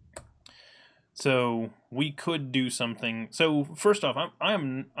 So we could do something. So first off, I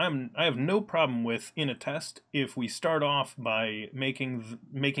have no problem with in a test if we start off by making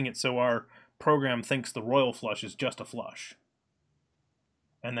it so our program thinks the royal flush is just a flush,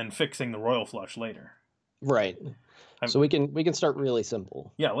 and then fixing the royal flush later. Right. So we can start really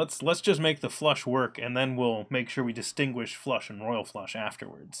simple. Yeah, let's just make the flush work, and then we'll make sure we distinguish flush and royal flush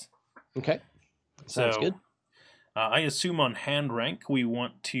afterwards. Okay. Sounds good. I assume on hand rank we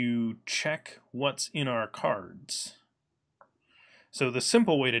want to check what's in our cards. So the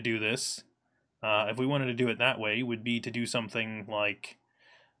simple way to do this, if we wanted to do it that way, would be to do something like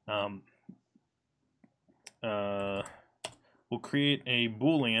we'll create a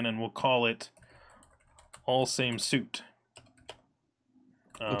boolean and we'll call it all same suit.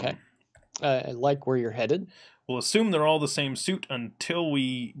 Okay. I like where you're headed. We'll assume they're all the same suit until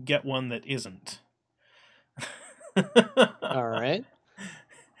we get one that isn't. All right.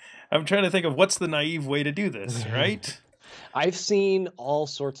 I'm trying to think of what's the naive way to do this, right? I've seen all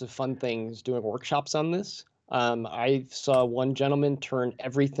sorts of fun things doing workshops on this. I saw one gentleman turn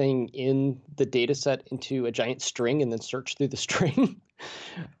everything in the data set into a giant string and then search through the string.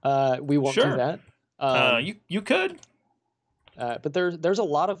 We won't do that. You could. But there's a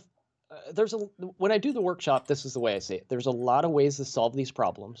lot of when I do the workshop, this is the way I say it. There's a lot of ways to solve these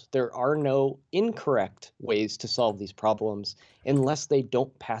problems. There are no incorrect ways to solve these problems unless they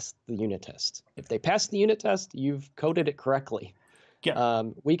don't pass the unit test. If they pass the unit test, you've coded it correctly. Yeah.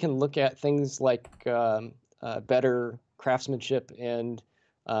 We can look at things like better craftsmanship and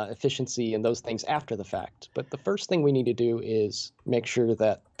efficiency and those things after the fact. But the first thing we need to do is make sure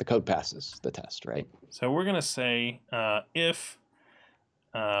that the code passes the test, right? So we're going to say if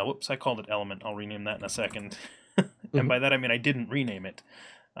whoops, I called it element. I'll rename that in a second. And by that I mean I didn't rename it.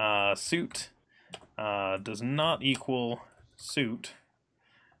 Suit does not equal suit,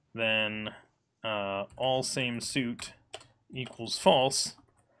 then all same suit equals false.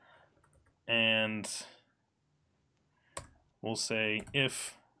 And we'll say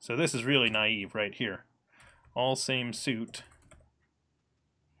if, so this is really naive right here. All same suit.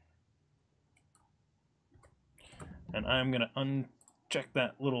 And I'm going to uncheck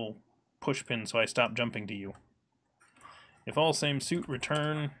that little push pin so I stop jumping to you. If all same suit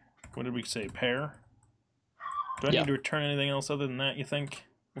return, what did we say, pair? Do I need to return anything else other than that, you think?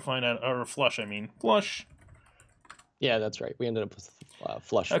 We'll find out, or flush, I mean. Flush! Yeah, that's right. We ended up with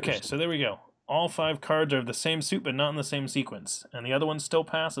flush. Okay, so there we go. All 5 cards are of the same suit, but not in the same sequence. And the other ones still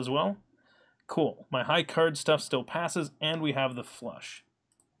pass as well? Cool. My high card stuff still passes, and we have the flush.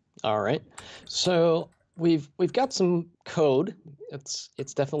 All right. So we've got some code. It's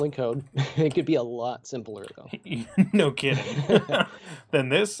definitely code. It could be a lot simpler though. No kidding. Than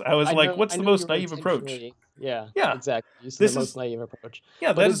this, I was like, "What's the most naive approach?" Yeah, exactly. This is the most naive approach.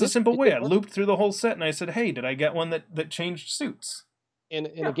 Yeah, that is the simple way. I looped through the whole set and I said, "Hey, did I get one that changed suits?" And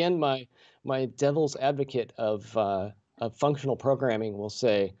again, my devil's advocate of of functional programming will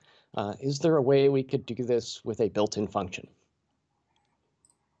say, is there a way we could do this with a built-in function?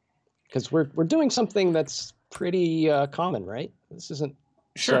 Because we're doing something that's pretty common, right? This isn't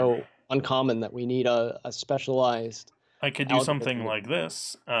so uncommon that we need a specialized. I could do something like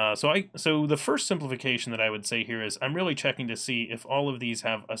this. So the first simplification that I would say here is I'm really checking to see if all of these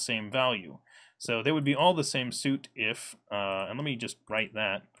have a same value. So they would be all the same suit if, and let me just write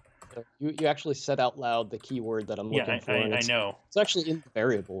that. You actually said out loud the keyword that I'm looking for. I know. It's actually in the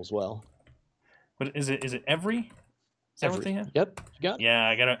variable as well. But is it every? Is that what they have? Yep, you got it.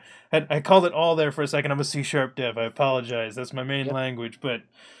 Yeah, I called it all there for a second. I'm a C# dev. I apologize. That's my main language, but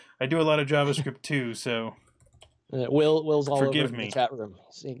I do a lot of JavaScript too, so. Will's all forgive over me. the chat room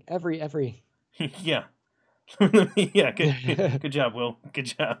saying every. Yeah. Yeah, good job, Will. Good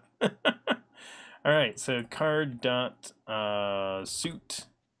job. All right, so card dot suit.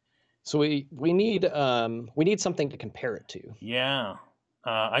 So we need something to compare it to. Yeah.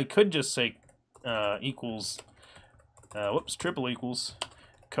 I could just say equals triple equals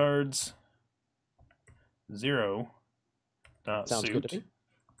cards 0 dot Sounds suit. good to me.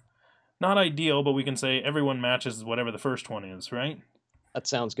 Not ideal, but we can say everyone matches whatever the first one is, right? That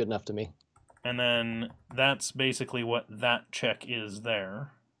sounds good enough to me. And then that's basically what that check is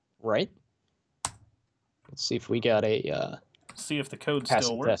there. Right. Let's see if we got a see if the code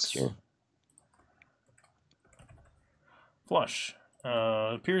still works. Test here. Flush.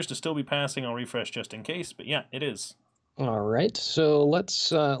 Appears to still be passing. I'll refresh just in case, but yeah, it is. All right, so let's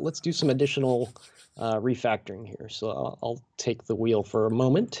do some additional refactoring here. So I'll take the wheel for a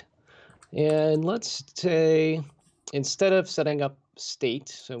moment, and let's say instead of setting up state,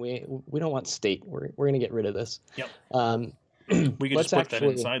 so we don't want state. We're going to get rid of this. Yep. We could just put that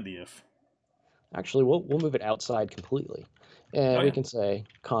inside the if. Actually, we'll move it outside completely, and we can say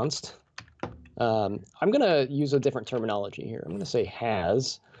const. I'm going to use a different terminology here. I'm going to say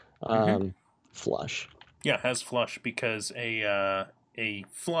has flush. Yeah, has flush because a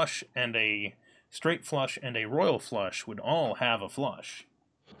flush and a straight flush and a royal flush would all have a flush.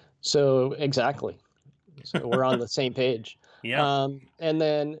 So exactly. So we're on the same page. Yeah. And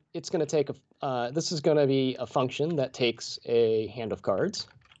then it's going to take this is going to be a function that takes a hand of cards.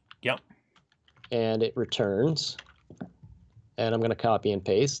 Yep. And it returns. And I'm going to copy and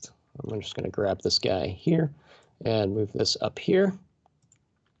paste. I'm just going to grab this guy here and move this up here.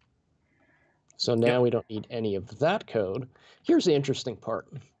 So now we don't need any of that code. Here's the interesting part.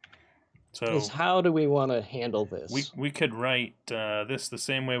 So is how do we want to handle this? We could write this the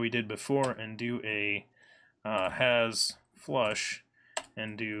same way we did before and do a has flush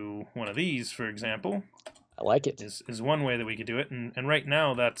and do one of these, for example. I like it. Is one way that we could do it. And right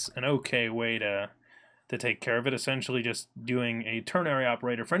now that's an okay way to take care of it, essentially just doing a ternary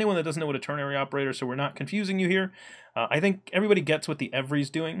operator. For anyone that doesn't know what a ternary operator, so we're not confusing you here, I think everybody gets what the every's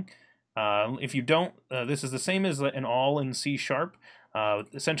doing. If you don't, this is the same as an all in C#.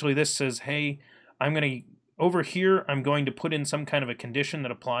 Essentially this says, hey, over here, I'm going to put in some kind of a condition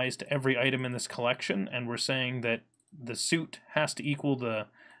that applies to every item in this collection, and we're saying that the suit has to equal the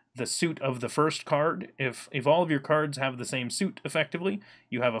suit of the first card. If all of your cards have the same suit, effectively,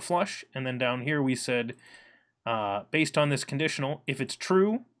 you have a flush. And then down here we said, based on this conditional, if it's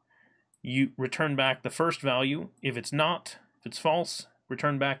true, you return back the first value. If it's not, if it's false,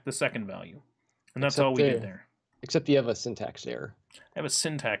 return back the second value. And that's all we did there. Except you have a syntax error. I have a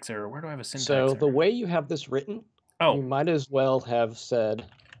syntax error. Where do I have a syntax error? So the way you have this written, you might as well have said...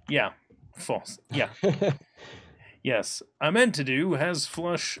 Yeah, false. Yeah. Yes, I meant to do has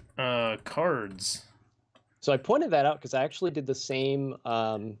flush cards. So I pointed that out because I actually did the same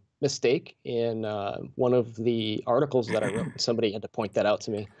mistake in one of the articles that I wrote. Somebody had to point that out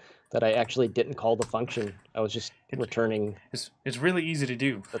to me, that I actually didn't call the function. I was just returning. It's really easy to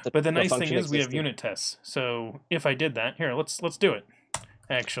do. But the nice thing is we have unit tests. So if I did that, here, let's do it.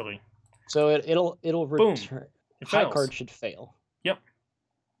 Actually. So it'll return. High card should fail. Yep.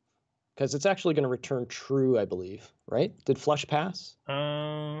 Because it's actually going to return true, I believe. Right? Did flush pass?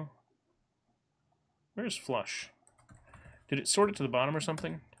 Where's flush? Did it sort it to the bottom or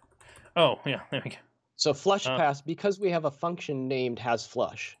something? Oh, yeah, there we go. So flush pass, because we have a function named has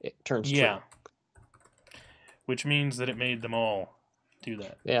flush, it turns true. Yeah. Which means that it made them all do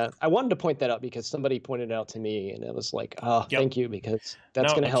that. Yeah, I wanted to point that out because somebody pointed it out to me, and it was like, oh, thank you, because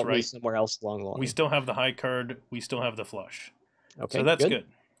that's going to help me somewhere else along the line. We still have the high card. We still have the flush. Okay, so that's good.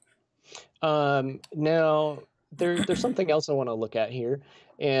 Now, there's something else I want to look at here,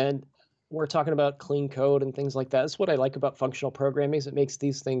 and we're talking about clean code and things like that. That's what I like about functional programming, is it makes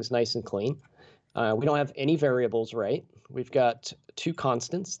these things nice and clean. We don't have any variables, right? We've got two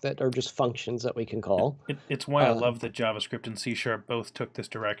constants that are just functions that we can call. It's why I love that JavaScript and C# both took this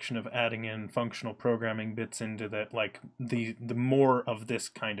direction of adding in functional programming bits into that, like the more of this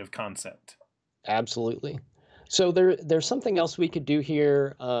kind of concept. Absolutely. So there's something else we could do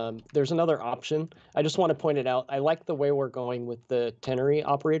here. There's another option. I just want to point it out. I like the way we're going with the ternary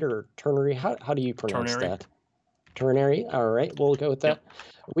operator, or ternary. How do you pronounce Ternary. that? Ternary. All right, we'll go with that. Yep.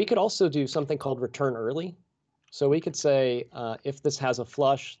 We could also do something called return early. So we could say if this has a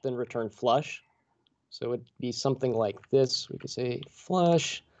flush, then return flush. So it would be something like this. We could say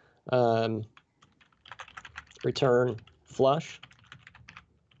flush, return flush.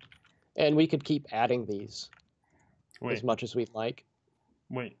 And we could keep adding these as much as we'd like.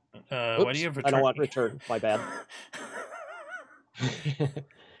 Wait, Oops, why do you have return? I don't want return. My bad.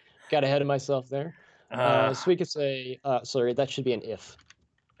 Got ahead of myself there. So we could say, sorry, that should be an if.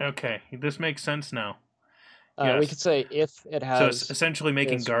 Okay, this makes sense now. Yes. We could say if it has. So it's essentially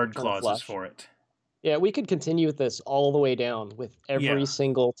making guard clauses flush. For it. Yeah, we could continue with this all the way down with every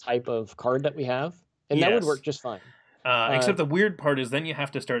single type of card that we have, and that would work just fine. Except the weird part is then you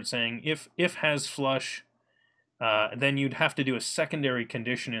have to start saying if has flush, then you'd have to do a secondary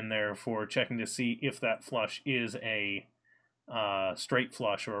condition in there for checking to see if that flush is a straight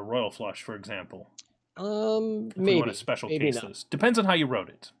flush or a royal flush, for example. Maybe. We want a special case list. Depends on how you wrote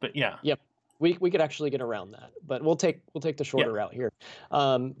it, but yeah. Yep. We could actually get around that, but we'll take the shorter route here.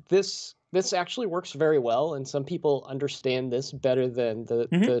 This actually works very well, and some people understand this better than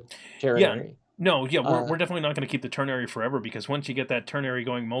the ternary. Yeah. No, yeah, we're definitely not going to keep the ternary forever, because once you get that ternary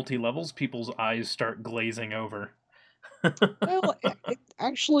going multi-levels, people's eyes start glazing over. Well,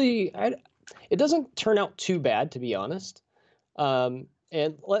 it doesn't turn out too bad, to be honest. And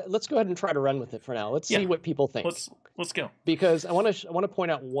let's go ahead and try to run with it for now. Let's see what people think. Let's go. Because I want to point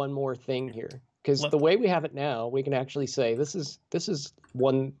out one more thing here, because the way we have it now, we can actually say this is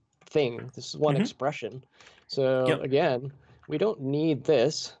one thing. This is one expression. So again, we don't need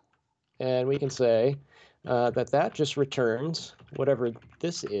this, and we can say that just returns whatever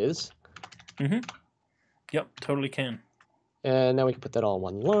this is. Yep, totally can. And now we can put that all in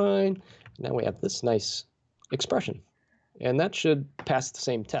one line. Now we have this nice expression, and that should pass the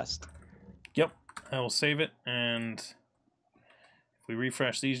same test. Yep, I will save it, and if we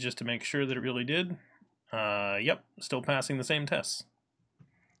refresh these just to make sure that it really did, yep, still passing the same tests.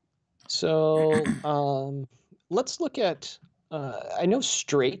 So let's look at, I know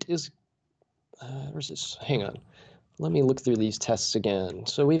straight is, where's this? Hang on. Let me look through these tests again.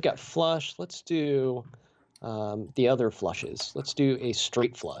 So we've got flush. Let's do the other flushes. Let's do a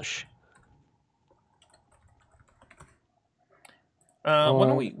straight flush. Why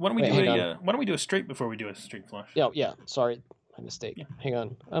don't we do a straight before we do a straight flush? Yeah. Sorry, my mistake. Yeah. Hang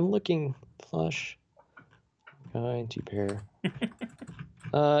on. I'm looking flush. Going to pair.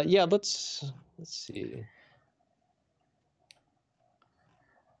 Yeah. Let's see.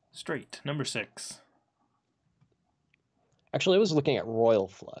 Straight number 6. Actually, I was looking at royal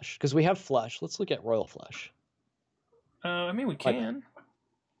flush because we have flush. Let's look at royal flush. I mean, we can.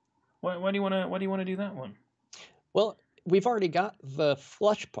 Why do you want to do that one? Well, we've already got the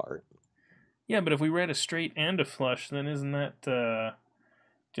flush part. Yeah, but if we read a straight and a flush, then isn't that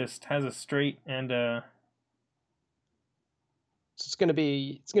just has a straight and a? So it's gonna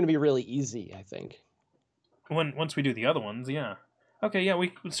be really easy, I think. Once we do the other ones, yeah. Okay, yeah,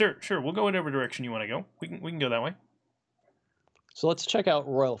 sure, we'll go whatever direction you want to go. We can go that way. So let's check out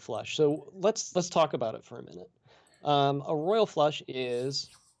royal flush. So let's talk about it for a minute. A royal flush is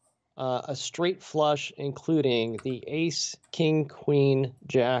a straight flush including the ace, king, queen,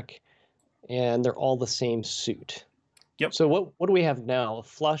 jack, and they're all the same suit. Yep. So what do we have now? A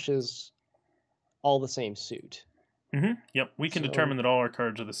flush is all the same suit. Yep, we can determine that all our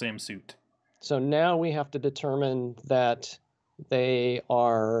cards are the same suit. So now we have to determine that they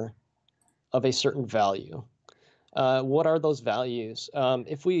are of a certain value. What are those values?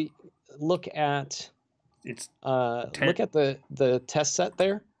 If we look at look at the test set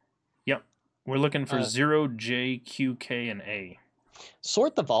there. Yep, we're looking for 0, J, Q, K, and A.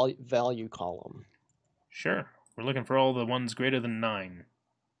 Sort the value column. Sure, we're looking for all the ones greater than 9.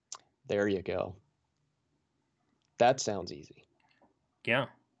 There you go. That sounds easy. Yeah.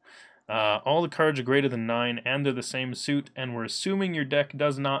 All the cards are greater than 9, and they're the same suit, and we're assuming your deck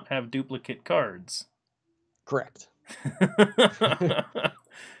does not have duplicate cards. Correct.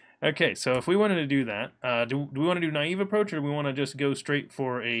 Okay, so if we wanted to do that, do we want to do naive approach, or do we want to just go straight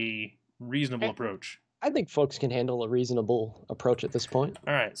for a reasonable approach? I think folks can handle a reasonable approach at this point.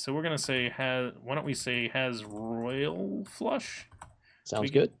 All right, so we're going to say why don't we say has royal flush? Sounds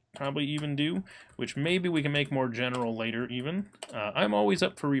good. probably even do, which maybe we can make more general later even. I'm always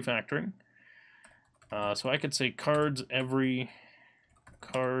up for refactoring. So I could say cards every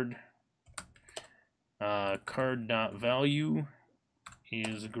card card.value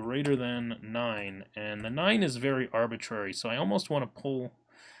is greater than 9, and the 9 is very arbitrary, so I almost want to pull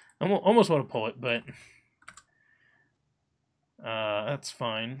it, but that's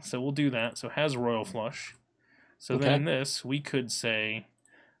fine. So we'll do that. So has royal flush. So then in this, we could say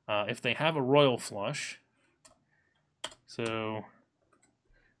if they have a royal flush, so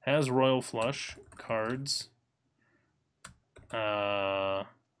has royal flush cards.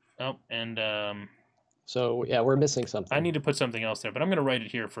 So yeah, we're missing something. I need to put something else there, but I'm going to write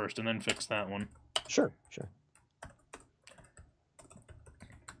it here first and then fix that one. Sure.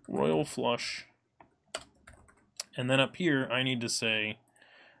 Royal flush. And then up here, I need to say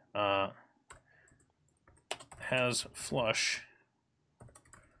has flush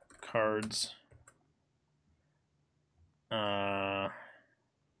cards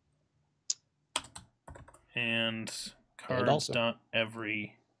and cards dot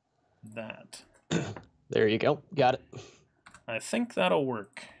every that. There you go. Got it. I think that'll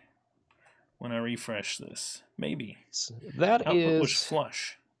work when I refresh this. Maybe. That output was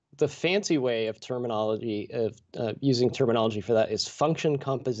flush. The fancy way of terminology of using terminology for that is function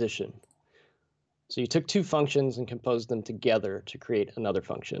composition. So you took two functions and composed them together to create another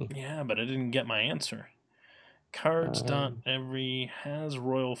function. Yeah, but I didn't get my answer. Cards dot every has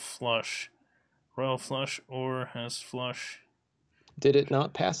royal flush or has flush. Did it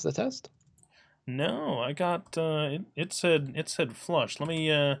not pass the test? No, I got it said flush. Let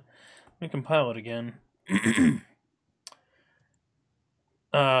me compile it again.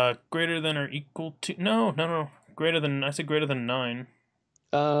 Greater than or equal to no. Greater than, I said greater than 9.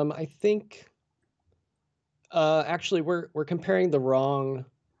 I think actually we're comparing the wrong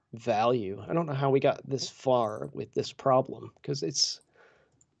value. I don't know how we got this far with this problem, because it's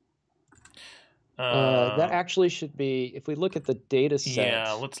that actually should be, if we look at the data set.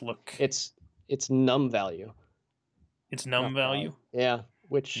 Yeah, let's look. It's num value. It's num value? Yeah,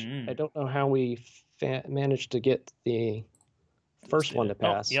 which I don't know how we managed to get the first one to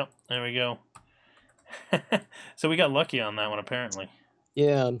pass. Oh, yep, there we go. So we got lucky on that one, apparently.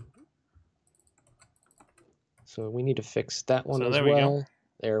 Yeah. So we need to fix that one as well. Go.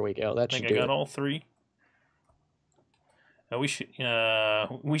 There we go. That should do it. I think I got all three. We should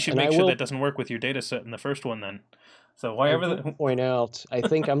make sure that doesn't work with your data set in the first one then. So point out, I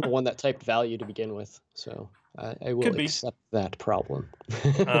think I'm the one that typed value to begin with, so I will accept that problem.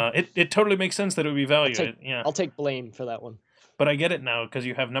 It totally makes sense that it would be value. I'll take blame for that one. But I get it now because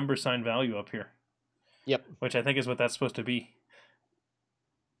you have number sign value up here. Yep. Which I think is what that's supposed to be.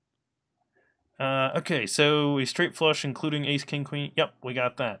 Okay, so a straight flush including ace, king, queen. Yep, we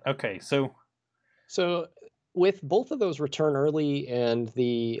got that. Okay, so with both of those return early and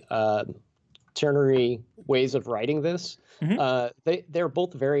the ternary ways of writing this, they're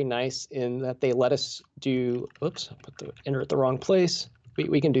both very nice in that they let us do. Oops, I put the enter at the wrong place.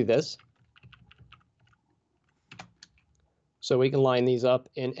 We can do this. So we can line these up,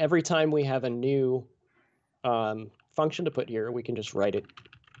 and every time we have a new function to put here, we can just write it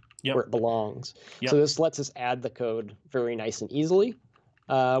where it belongs. So this lets us add the code very nice and easily.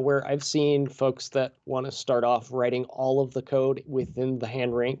 Where I've seen folks that want to start off writing all of the code within the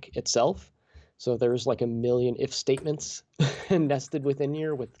hand rank itself. So there's like a million if statements nested within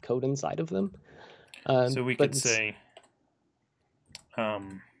here with code inside of them. So we could say,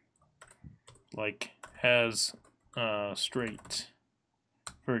 like has straight,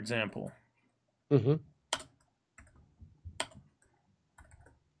 for example. Mm-hmm.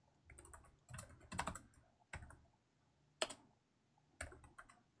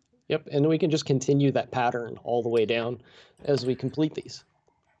 Yep, and we can just continue that pattern all the way down as we complete these.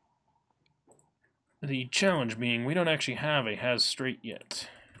 The challenge being we don't actually have a has straight yet.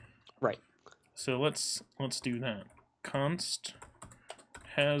 Right. So let's do that. Const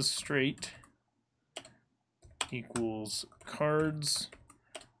has straight equals cards,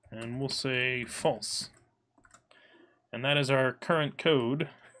 and we'll say false. And that is our current code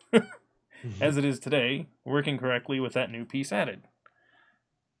as it is today, working correctly with that new piece added.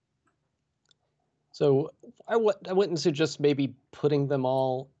 So I wouldn't suggest maybe putting them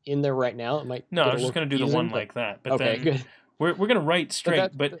all in there right now. It might. No, I was just going to do the one like that. But okay, then good. We're going to write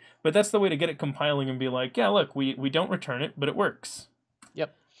straight, but that's the way to get it compiling and be like, yeah, look, we don't return it, but it works.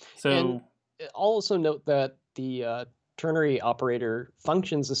 Yep. So and I'll also note that the ternary operator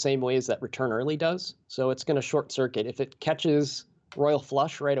functions the same way as that return early does. So it's going to short circuit. If it catches royal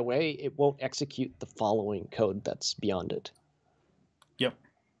flush right away, it won't execute the following code that's beyond it. Yep.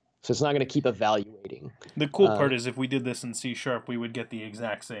 So it's not going to keep evaluating. The cool part is if we did this in C#, we would get the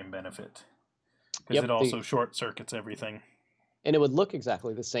exact same benefit. Because it also short circuits everything. And it would look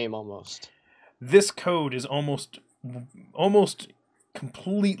exactly the same almost. This code is almost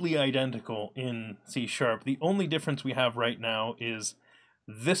completely identical in C#. The only difference we have right now is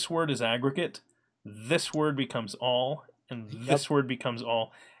this word is aggregate, this word becomes all, and this word becomes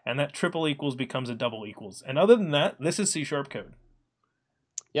all, and that triple equals becomes a double equals. And other than that, this is C# code.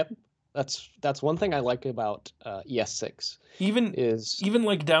 Yep. That's one thing I like about ES6. Even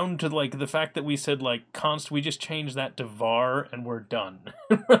like down to like the fact that we said like const, we just changed that to var and we're done.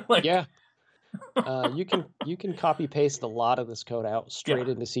 Like, yeah. You can copy paste a lot of this code out straight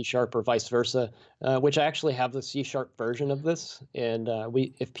into C# or vice versa, which I actually have the C# version of this, and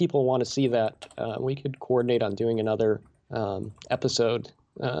if people want to see that, we could coordinate on doing another episode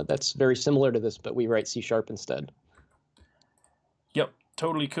that's very similar to this, but we write C# instead. Yep,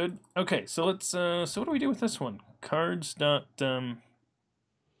 totally could. Okay, so let's so what do we do with this one? Cards dot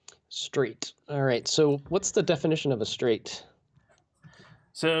straight. All right, so what's the definition of a straight?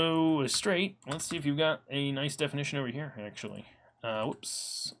 So, straight, let's see if you've got a nice definition over here, actually.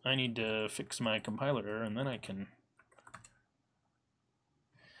 Whoops, I need to fix my compiler error, and then I can...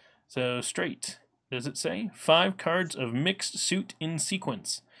 So, straight, does it say? 5 cards of mixed suit in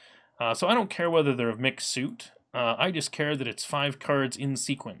sequence. So I don't care whether they're of mixed suit. I just care that it's 5 cards in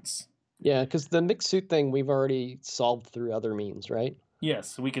sequence. Yeah, because the mixed suit thing we've already solved through other means, right?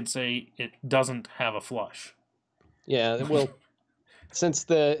 Yes, we could say it doesn't have a flush. Yeah, well... Since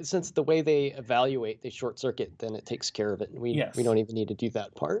the way they evaluate, they short circuit, then it takes care of it. We don't even need to do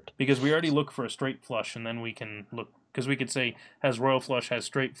that part. Because we already look for a straight flush, and then we can look, because we could say has royal flush, has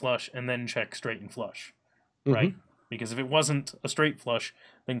straight flush, and then check straight and flush, right? Because if it wasn't a straight flush,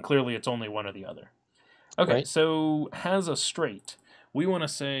 then clearly it's only one or the other. Okay, so has a straight. We want to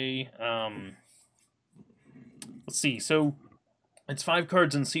say, let's see, so it's 5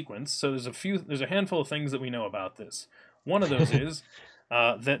 cards in sequence, so there's a handful of things that we know about this. One of those is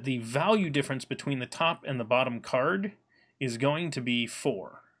that the value difference between the top and the bottom card is going to be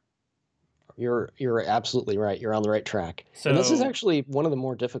 4. You're absolutely right. You're on the right track. So, and this is actually one of the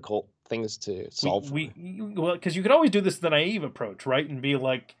more difficult things to solve. Well, because you could always do this the naive approach, right? And be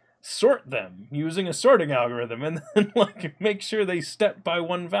like, sort them using a sorting algorithm, and then like make sure they step by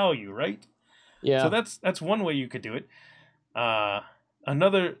one value, right? Yeah. So that's one way you could do it.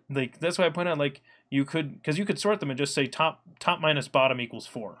 Another, like, that's why I point out, like, you could sort them and just say top minus bottom equals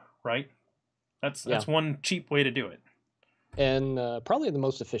 4, right? That's one cheap way to do it. And probably the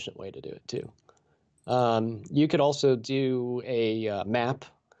most efficient way to do it too. You could also do a map.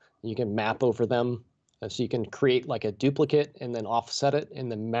 You can map over them, so you can create like a duplicate and then offset it in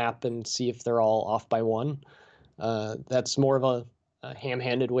the map and see if they're all off by 1. That's more of a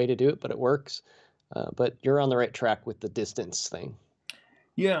ham-handed way to do it, but it works. But you're on the right track with the distance thing.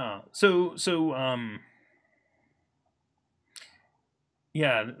 Yeah. So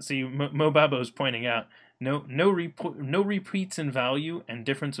yeah. See, Mobabo's pointing out no repeats in value and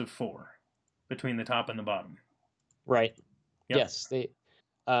difference of 4 between the top and the bottom. Right. Yep. Yes.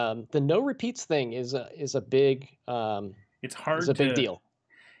 The no repeats thing is a big. It's hard. It's a big deal.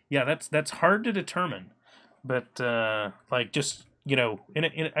 Yeah, that's hard to determine, but like just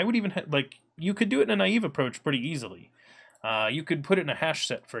I would even like you could do it in a naive approach pretty easily. You could put it in a hash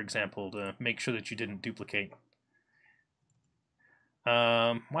set, for example, to make sure that you didn't duplicate.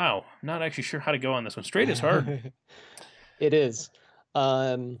 Wow, not actually sure how to go on this one. Straight is hard. It is.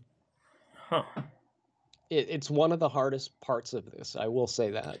 It's one of the hardest parts of this. I will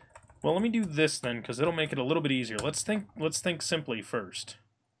say that. Well, let me do this then, because it'll make it a little bit easier. Let's think simply first.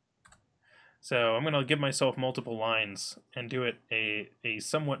 So I'm going to give myself multiple lines and do it a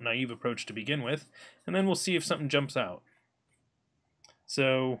somewhat naive approach to begin with, and then we'll see if something jumps out.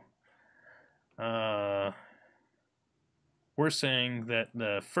 So we're saying that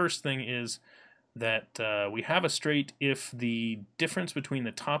the first thing is that we have a straight if the difference between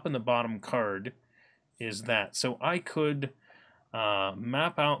the top and the bottom card is that. So I could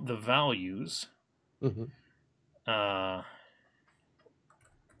map out the values.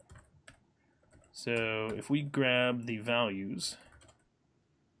 So if we grab the values,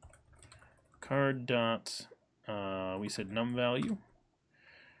 card dot, we said num value.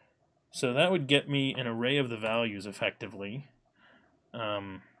 So that would get me an array of the values effectively.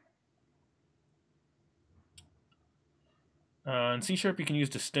 In C# you can use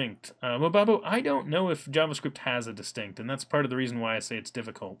distinct. Mobabo, I don't know if JavaScript has a distinct, and that's part of the reason why I say it's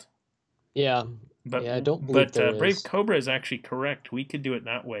difficult. Yeah, but I don't believe there Brave is. Cobra is actually correct. We could do it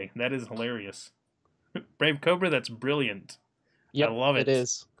that way. That is hilarious. Brave Cobra, that's brilliant. Yep, I love it. It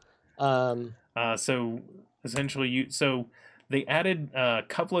is. So essentially, they added a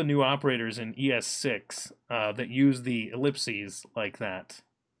couple of new operators in ES6 that use the ellipses like that.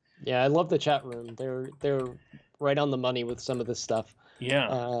 Yeah, I love the chat room. They're right on the money with some of this stuff.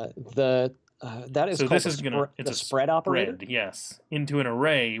 Yeah. That is So called this is it's a spread operator. spread, yes. Into an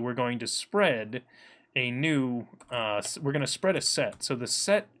array, we're going to spread a new, we're going to spread a set. So the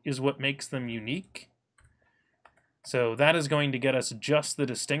set is what makes them unique. So that is going to get us just the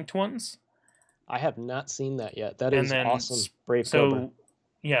distinct ones. I have not seen that yet. That is awesome, Brave Cobra.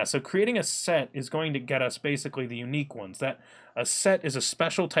 Yeah, so creating a set is going to get us basically the unique ones. That a set is a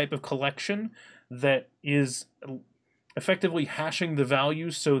special type of collection that is effectively hashing the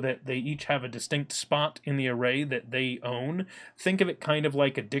values so that they each have a distinct spot in the array that they own. Think of it kind of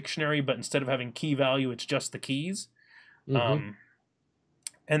like a dictionary, but instead of having key value, it's just the keys. Mm-hmm.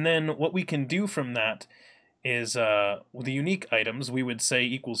 And then what we can do from that is the unique items we would say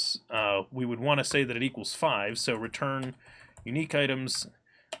equals, we would want to say that it equals 5, so return unique items,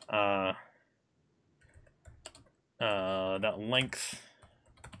 that length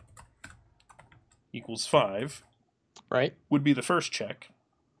equals 5. Right. Would be the first check.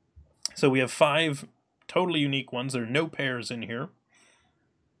 So we have 5 totally unique ones. There are no pairs in here.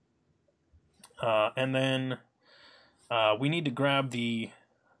 And then we need to grab the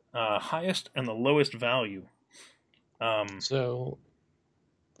highest and the lowest value. So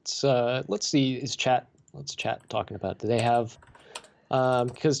let's see. Let's chat talking about. Do they have?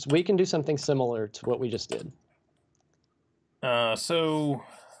 Because we can do something similar to what we just did. So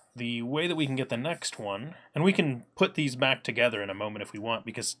the way that we can get the next one, and we can put these back together in a moment if we want,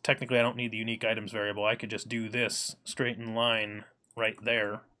 because technically I don't need the unique items variable. I could just do this straight in line right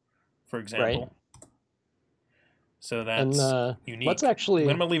there, for example. Right. So that's unique. Let's actually. I'm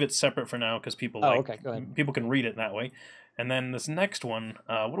going to leave it separate for now because people okay, go ahead. People can read it that way. And then this next one,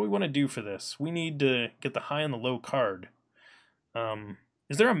 what do we want to do for this? We need to get the high and the low card.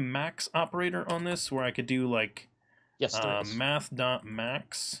 Is there a max operator on this where I could do like yes,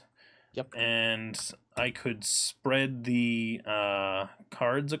 math.max? Yep. And I could spread the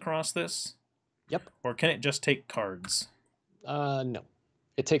cards across this? Yep. Or can it just take cards? No.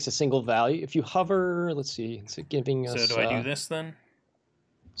 It takes a single value. If you hover, let's see, is it giving us... So do I do this then?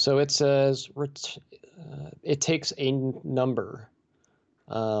 So it says it takes a number.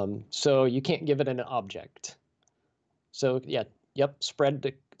 So you can't give it an object. So yeah, yep, spread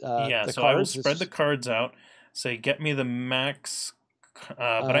the cards. I will spread the cards out. Say, get me the max,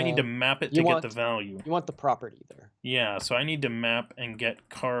 but I need to map it to get the value. You want the property there. Yeah, so I need to map and get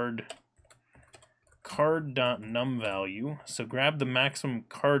card.num value. So grab the maximum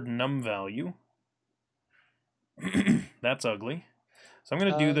card num value. That's ugly. So I'm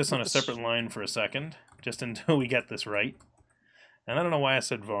going to do this on a separate line for a second, just until we get this right. And I don't know why I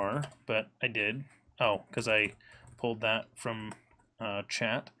said var, but I did. Oh, because I pulled that from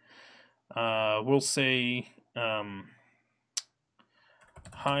chat. We'll say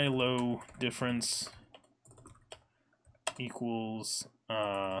high-low difference equals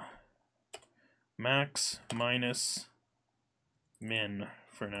max minus min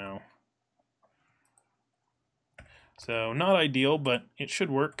for now. So not ideal, but it should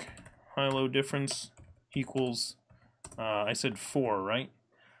work. High-low difference equals, I said 4, right?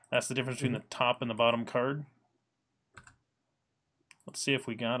 That's the difference between the top and the bottom card. Let's see if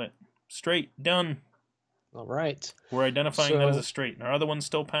we got it. Straight, done. All right. We're identifying that as a straight. And our other ones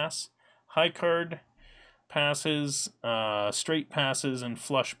still pass. High card passes, straight passes, and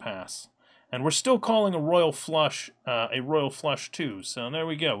flush pass. And we're still calling a royal flush too. So there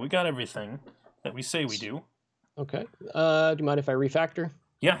we go. We got everything that we say we do. Okay. Do you mind if I refactor?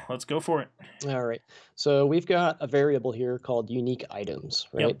 Yeah, let's go for it. All right. So we've got a variable here called unique items,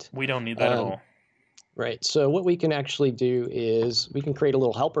 right? Yep, we don't need that at all. Right. So what we can actually do is we can create a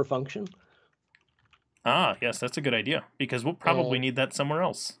little helper function. Ah, yes, that's a good idea, because we'll probably need that somewhere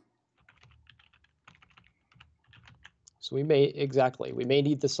else. So we may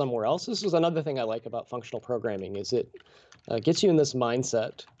need this somewhere else. This is another thing I like about functional programming, is it gets you in this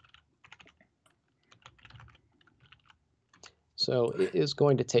mindset. So it is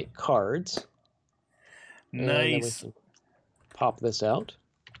going to take cards. Nice. And pop this out.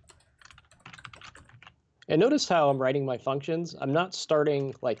 And notice how I'm writing my functions. I'm not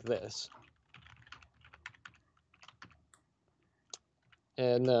starting like this.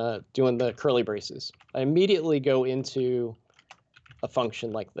 And doing the curly braces. I immediately go into a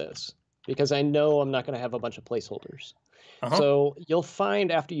function like this, because I know I'm not going to have a bunch of placeholders. So you'll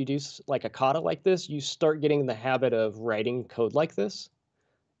find after you do like a kata like this, you start getting the habit of writing code like this.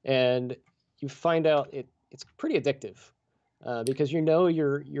 And you find out it's pretty addictive. because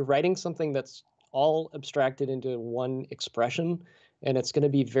you're writing something that's all abstracted into one expression, and it's going to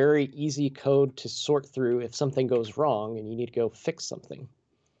be very easy code to sort through if something goes wrong and you need to go fix something.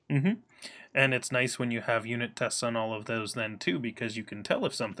 Mm-hmm. And it's nice when you have unit tests on all of those then too, because you can tell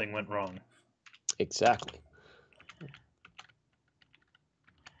if something went wrong. Exactly.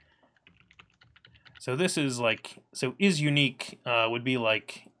 So this is like, so is unique would be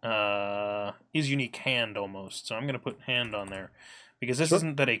like is unique hand almost. So I'm going to put hand on there because this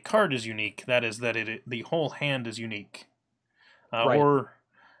isn't that a card is unique. That is that the whole hand is unique. Right. Or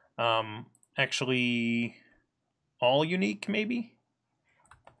actually all unique maybe.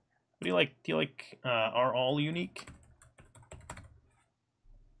 What do you like? Do you like are all unique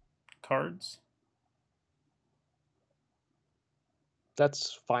cards?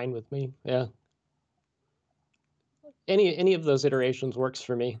 That's fine with me. Yeah. Any of those iterations works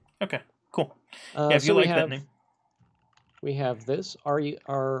for me. Okay, cool. Yeah, if you like that name. We have this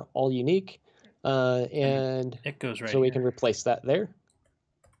are all unique, and it goes right so we here. can replace that there.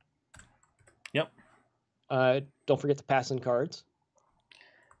 Yep. Don't forget to pass in cards.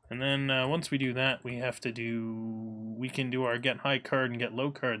 And then once we do that, we can do our get high card and get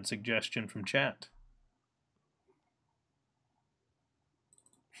low card suggestion from chat.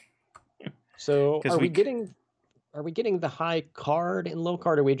 So are we getting the high card and low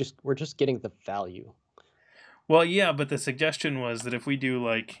card, or we're just getting the value? Well, yeah, but the suggestion was that if we do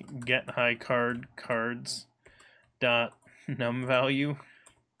like get high card cards dot num value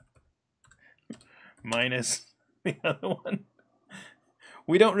minus the other one,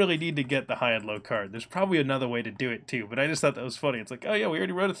 we don't really need to get the high and low card. There's probably another way to do it too, but I just thought that was funny. It's like, oh yeah, we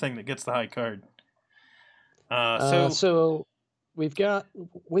already wrote a thing that gets the high card. So we've got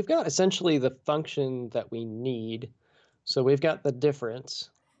essentially the function that we need. So we've got the difference.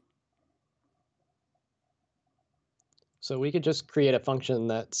 So we could just create a function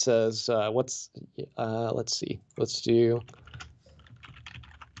that says let's see, let's do.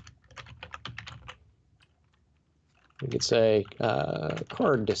 We could say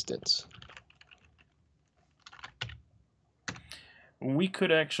card distance. We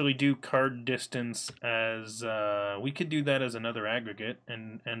could actually do card distance as we could do that as another aggregate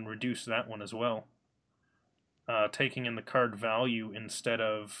and reduce that one as well. Taking in the card value instead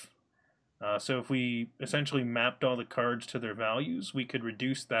of so if we essentially mapped all the cards to their values, we could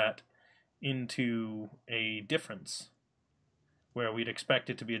reduce that into a difference where we'd expect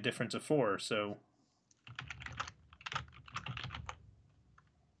it to be a difference of 4. So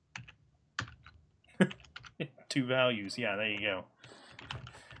two values. Yeah, there you go.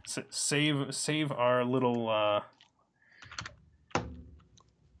 So save our little.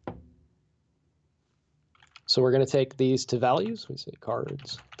 So we're going to take these to values. We say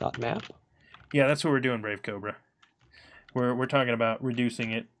cards.map. Yeah, that's what we're doing, Brave Cobra. We're talking about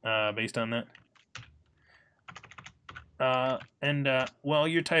reducing it based on that. While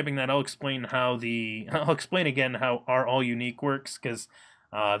you're typing that, I'll explain again how our all unique works, because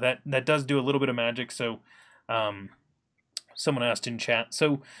that does do a little bit of magic. So someone asked in chat.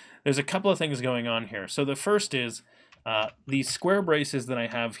 So there's a couple of things going on here. So the first is these square braces that I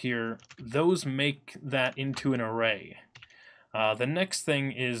have here, those make that into an array. The next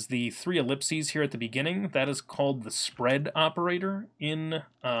thing is the 3 ellipses here at the beginning. That is called the spread operator in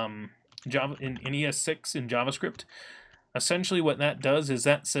Java in ES6 in JavaScript. Essentially what that does is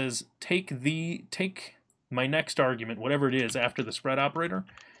that says take my next argument, whatever it is, after the spread operator,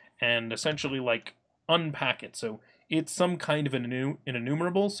 and essentially like unpack it. So it's some kind of an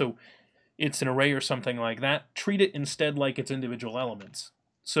enumerable, so it's an array or something like that. Treat it instead like it's individual elements.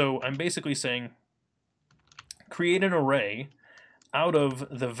 So I'm basically saying create an array out of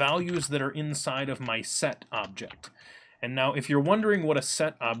the values that are inside of my set object. And now if you're wondering what a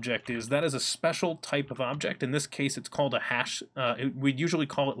set object is, that is a special type of object. In this case, it's called a hash. We'd usually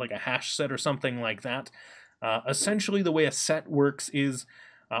call it like a hash set or something like that. Essentially, the way a set works is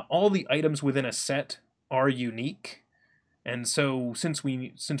all the items within a set are unique. And so since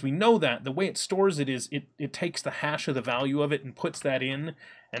we know that, the way it stores it is it takes the hash of the value of it and puts that in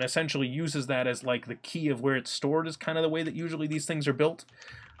and essentially uses that as like the key of where it's stored is kind of the way that usually these things are built.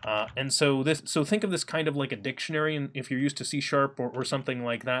 And so think of this kind of like a dictionary, and if you're used to C# or something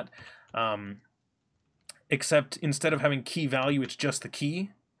like that, except instead of having key value, it's just the key.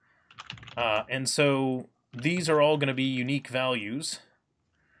 And so these are all going to be unique values.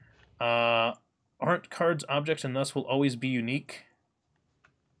 Aren't cards objects and thus will always be unique?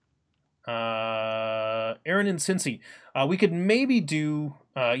 Aaron and Cincy, we could maybe do,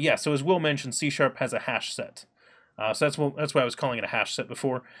 yeah, so as Will mentioned, C# has a hash set. So that's why I was calling it a hash set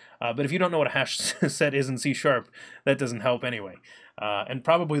before. But if you don't know what a hash set is in C#, that doesn't help anyway. And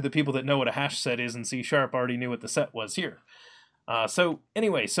probably the people that know what a hash set is in C# already knew what the set was here. So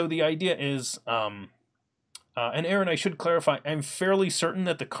anyway, so the idea is, and Aaron, I should clarify, I'm fairly certain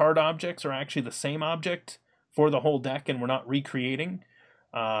that the card objects are actually the same object for the whole deck, and we're not recreating.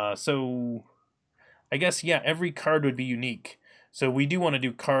 So I guess, yeah, every card would be unique. So we do want to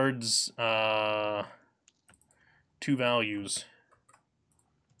do cards, 2 values.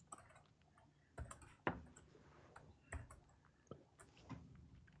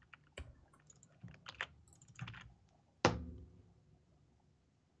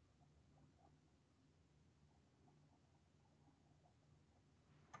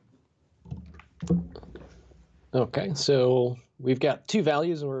 Okay, so we've got 2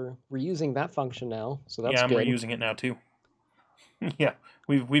 values. We're using that function now, so that's yeah, I'm good. reusing it now too. Yeah,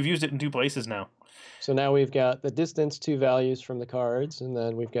 we've used it in 2 places now. So now we've got the distance 2 values from the cards, and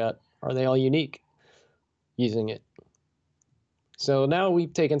then we've got, are they all unique, using it. So now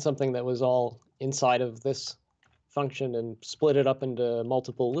we've taken something that was all inside of this function and split it up into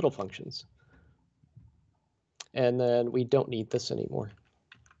multiple little functions. And then we don't need this anymore,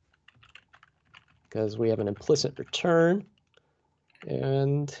 because we have an implicit return,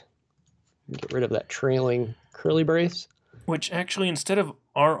 and get rid of that trailing curly brace. Which actually, instead of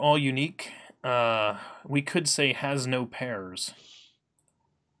are all unique, we could say has no pairs.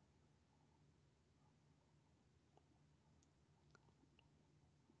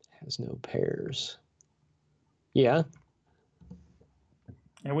 Has no pairs. Yeah.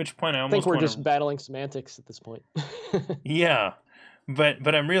 At which point I almost think we're just battling semantics at this point. Yeah,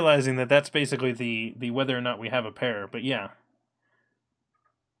 but I'm realizing that that's basically the whether or not we have a pair. But yeah.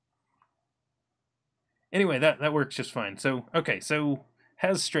 Anyway, that works just fine. So okay, so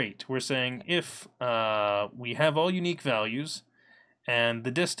has straight. We're saying if we have all unique values, and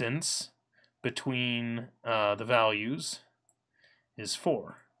the distance between the values is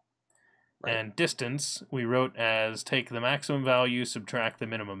 4. Right. And distance we wrote as take the maximum value, subtract the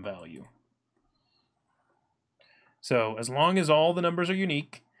minimum value. So as long as all the numbers are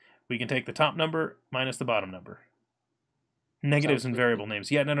unique, we can take the top number minus the bottom number. Negatives and variable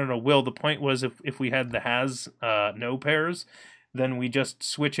names. Yeah, no. Will, the point was if we had the has no pairs, then we just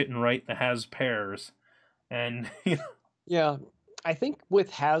switch it and write the has pairs. And yeah, I think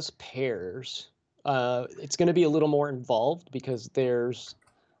with has pairs, it's going to be a little more involved, because there's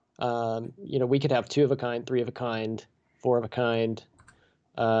we could have 2 of a kind, 3 of a kind, 4 of a kind.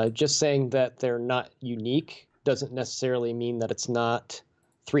 Just saying that they're not unique doesn't necessarily mean that it's not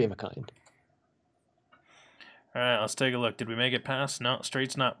 3 of a kind. All right, let's take a look. Did we make it pass? No,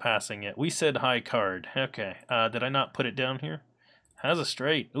 straight's not passing yet. We said high card. Okay. Did I not put it down here? Has a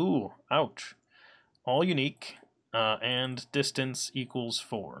straight. Ooh, ouch. All unique, and distance equals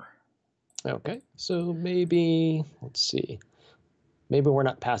 4. Okay, so maybe, let's see. Maybe we're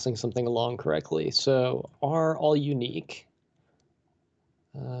not passing something along correctly. So are all unique.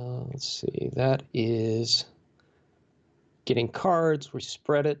 Let's see. That is getting cards. We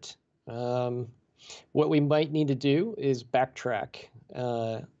spread it. What we might need to do is backtrack.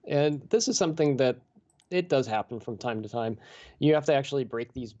 And this is something that it does happen from time to time. You have to actually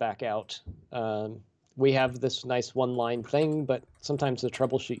break these back out. We have this nice 1-line thing, but sometimes to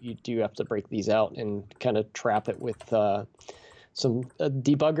troubleshoot, you do have to break these out and kind of trap it with some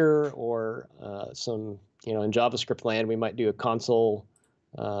debugger or some, in JavaScript land, we might do a console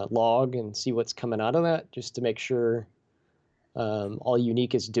log and see what's coming out of that, just to make sure all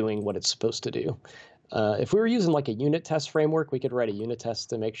unique is doing what it's supposed to do. If we were using like a unit test framework, we could write a unit test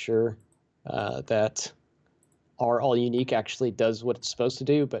to make sure that our all unique actually does what it's supposed to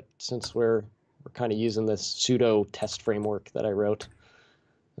do. But since we're kind of using this pseudo test framework that I wrote,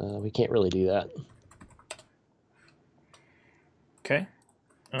 we can't really do that. Okay.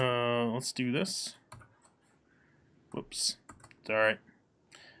 Let's do this. Whoops. It's all right.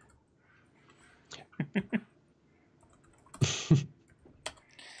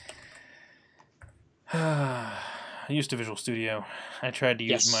 I used Visual Studio. I tried to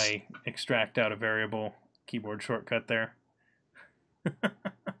use my extract out a variable keyboard shortcut there.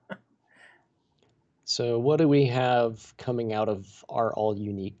 So what do we have coming out of our all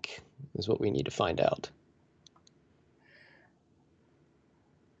unique is what we need to find out.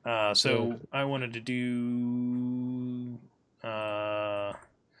 So I wanted to do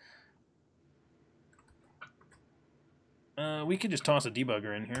we could just toss a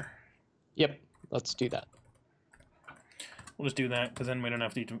debugger in here. Yep, let's do that. We'll just do that, because then we don't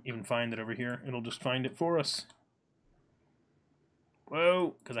have to even find it over here. It'll just find it for us.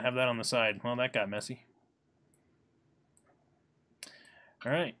 Whoa, because I have that on the side. Well, that got messy.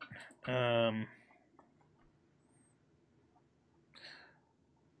 All right. Well,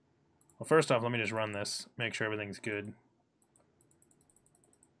 first off, let me just run this, make sure everything's good.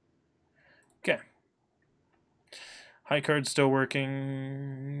 Okay. High card's still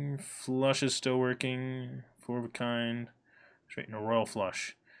working. Flush is still working. Four of a kind. Straight in a royal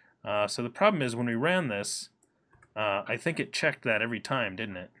flush. So the problem is when we ran this, I think it checked that every time,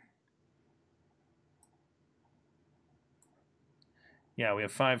 didn't it? Yeah, we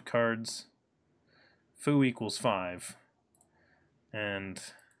have 5 cards. Foo equals 5. And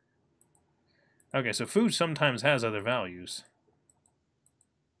okay, so foo sometimes has other values.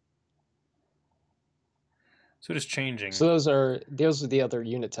 So just changing. So those are the other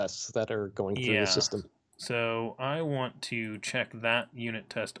unit tests that are going through the system. So I want to check that unit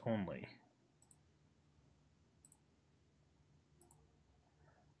test only.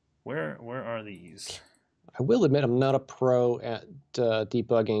 Where are these? I will admit I'm not a pro at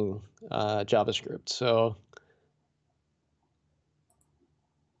debugging JavaScript, so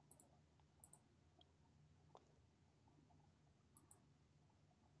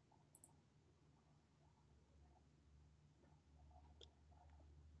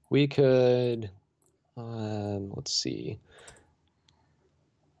we could, let's see.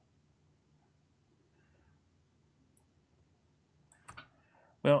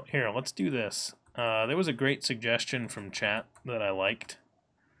 Well, here, let's do this. There was a great suggestion from chat that I liked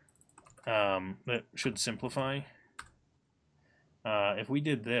that should simplify. If we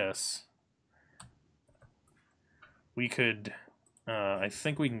did this, we could, I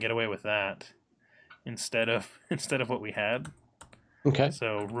think we can get away with that instead of what we had. Okay.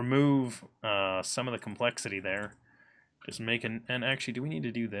 So remove some of the complexity there. Just make and actually, do we need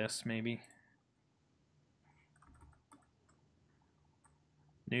to do this maybe?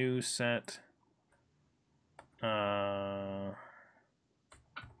 New set. I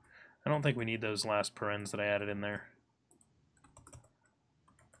don't think we need those last parens that I added in there.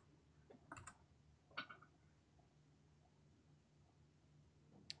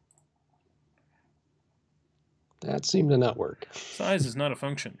 That seemed to not work. Size is not a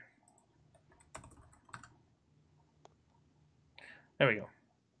function. There we go.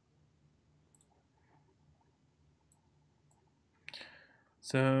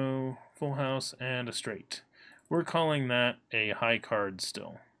 So, full house and a straight. We're calling that a high card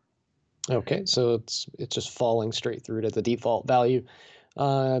still. Okay, so it's just falling straight through to the default value.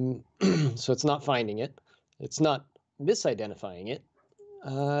 So it's not finding it. It's not misidentifying it.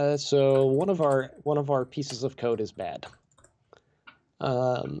 So one of our pieces of code is bad.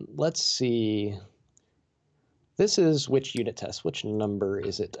 Let's see. This is which unit test? Which number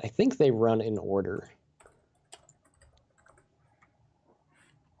is it? I think they run in order.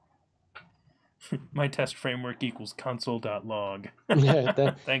 My test framework equals console.log.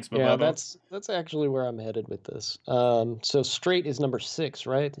 Yeah, Thanks, yeah, Mabobo. that's actually where I'm headed with this. So straight is number 6,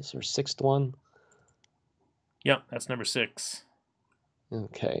 right? This is our 6th one. Yep, that's number 6.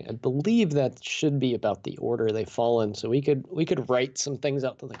 Okay, I believe that should be about the order they fall in. So we could write some things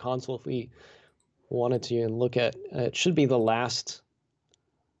out to the console if we wanted to and look at. It should be the last.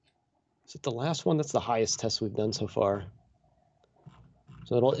 Is it the last one? That's the highest test we've done so far.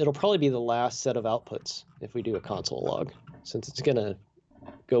 So it'll probably be the last set of outputs if we do a console log, since it's gonna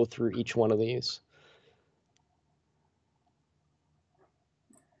go through each one of these.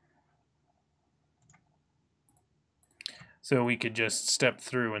 So we could just step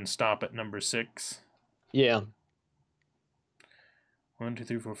through and stop at number 6. Yeah. 1, 2,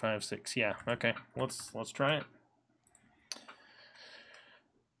 3, 4, 5, 6. Yeah. Okay. Let's try it.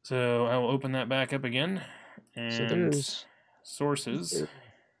 So I will open that back up again, and So there's sources.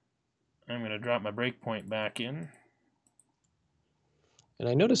 I'm going to drop my breakpoint back in. And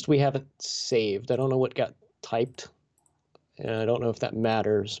I noticed we haven't saved. I don't know what got typed, and I don't know if that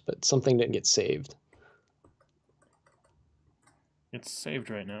matters, but something didn't get saved. It's saved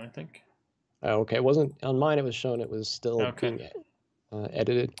right now, I think. Oh, okay. It wasn't on mine. It was shown it was still being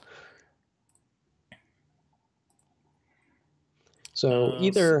edited. So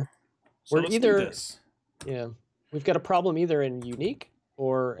either let's do this. Yeah, we've got a problem either in unique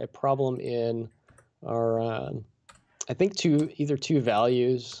or a problem in our I think either two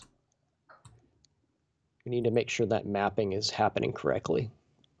values. We need to make sure that mapping is happening correctly.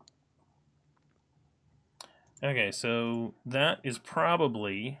 Okay, so that is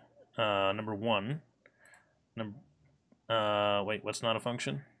probably number 1. Wait, what's not a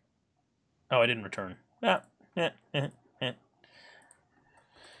function? Oh, I didn't return.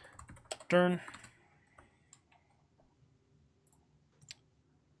 Return.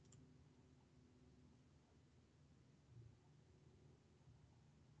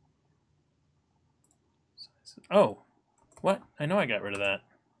 Oh, what? I know I got rid of that.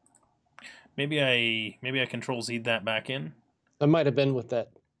 Maybe I Control Z'd that back in. That might have been what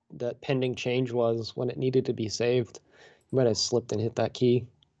that pending change was when it needed to be saved. You might have slipped and hit that key.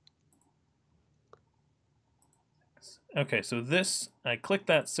 Okay, so this, I clicked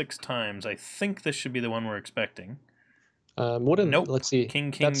that 6 times. I think this should be the one we're expecting. Nope. Let's see.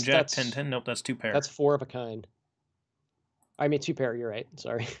 King, Jack, 10, 10. Nope, that's 2 pair. That's 4 of a kind. I mean 2 pair. You're right.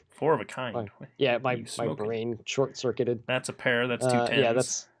 Sorry. 4 of a kind. Yeah, my brain short circuited. That's a pair. That's 2 tens. Yeah,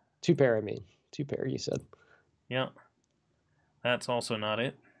 that's 2 pair. I mean 2 pair. You said. Yeah. That's also not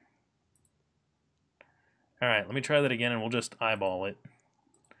it. All right, let me try that again, and we'll just eyeball it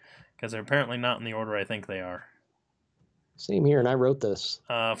because they're apparently not in the order I think they are. Same here, and I wrote this.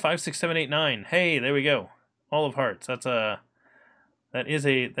 5, 6, 7, 8, 9. Hey, there we go. All of hearts. That is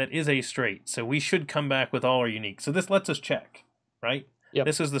a straight. So we should come back with all our unique. So this lets us check, right? Yep.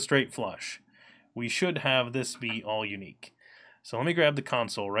 This is the straight flush. We should have this be all unique. So let me grab the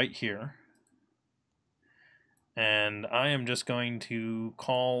console right here. And I am just going to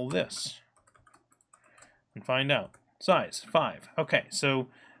call this and find out. Size, 5. Okay, so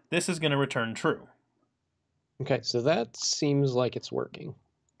this is going to return true. Okay, so that seems like it's working.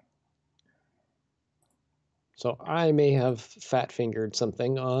 So I may have fat-fingered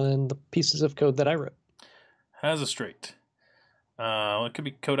something on the pieces of code that I wrote. Has a straight. Well, it could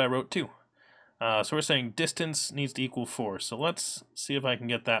be code I wrote too. So we're saying distance needs to equal 4. So let's see if I can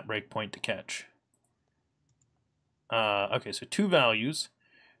get that breakpoint to catch. Okay, so 2 values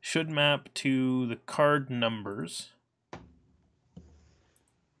should map to the card numbers.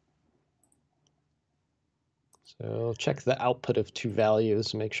 So check the output of 2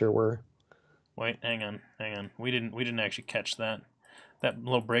 values, make sure we're... Wait, hang on. We didn't actually catch that. That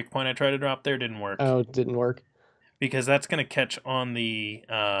little breakpoint I tried to drop there didn't work. Oh, it didn't work. Because that's going to catch on the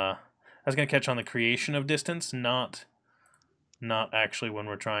creation of distance, not actually when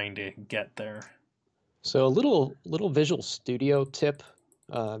we're trying to get there. So a little Visual Studio tip.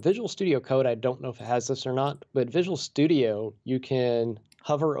 Visual Studio Code, I don't know if it has this or not, but Visual Studio, you can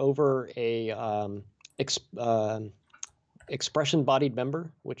hover over a expression-bodied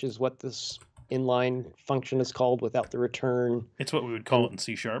member, which is what this inline function is called without the return. It's what we would call it in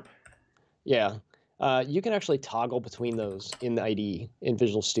C#. Yeah. You can actually toggle between those in the IDE in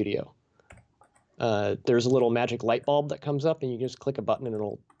Visual Studio. There's a little magic light bulb that comes up, and you just click a button,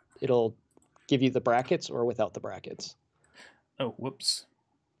 and it'll give you the brackets or without the brackets. Oh, whoops.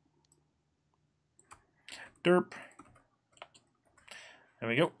 Derp. There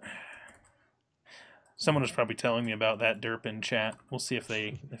we go. Someone was probably telling me about that derp in chat. We'll see if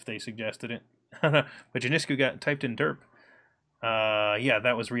they suggested it. But Janisku got typed in derp. Yeah,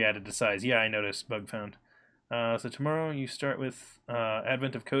 that was re-added to size. Yeah, I noticed. Bug found. So tomorrow you start with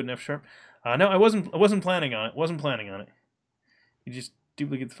Advent of Code in F#. No, I wasn't planning on it. You just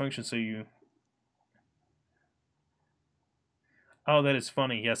duplicate the function so you. Oh, that is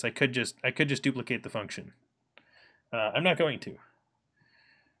funny. Yes, I could just duplicate the function. I'm not going to.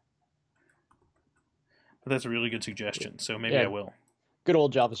 But that's a really good suggestion, so maybe I will. Good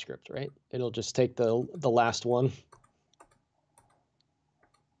old JavaScript, right? It'll just take the last one.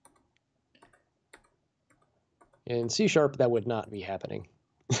 In C#, that would not be happening.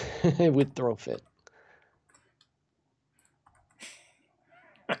 It would throw a fit.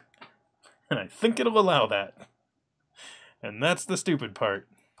 And I think it'll allow that. And that's the stupid part.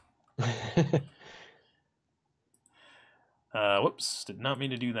 Whoops, did not mean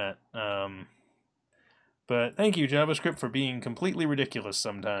to do that. But thank you, JavaScript, for being completely ridiculous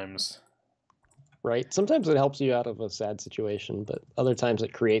sometimes. Right. Sometimes it helps you out of a sad situation, but other times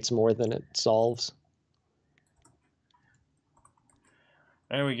it creates more than it solves.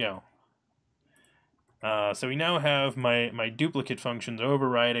 There we go. So we now have my duplicate functions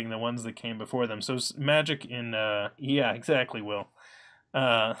overriding the ones that came before them. So magic in, yeah, exactly, Will.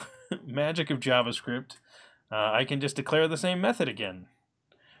 Magic of JavaScript. I can just declare the same method again.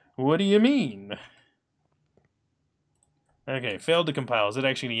 What do you mean? Okay, failed to compile. Is it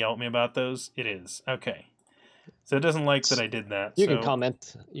actually going to yell at me about those? It is. Okay. So it doesn't like that I did that. You can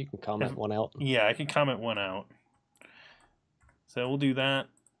comment one out. Yeah, I can comment one out. So we'll do that.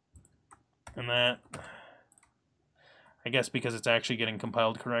 And that. I guess because it's actually getting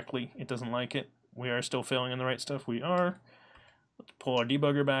compiled correctly, it doesn't like it. We are still failing on the right stuff. We are. Let's pull our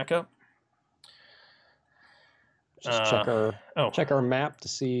debugger back up. Just check our map to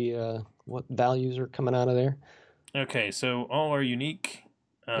see what values are coming out of there. Okay, so all are unique.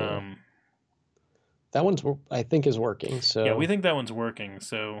 That one's, I think, is working. So yeah, we think that one's working.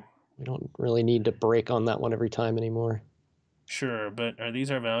 So we don't really need to break on that one every time anymore. Sure, but are these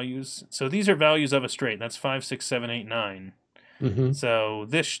our values? So these are values of a straight. That's 5, 6, 7, 8, 9. Mm-hmm. So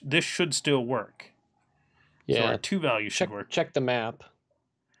this should still work. Yeah. So our two values should work. Check the map.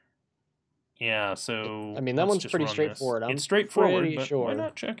 Yeah, so I mean, that one's pretty straightforward. It's straightforward, pretty but sure. why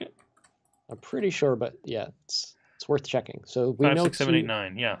not check it? I'm pretty sure, but yeah, it's worth checking. So we 5, know 6, 7, 8,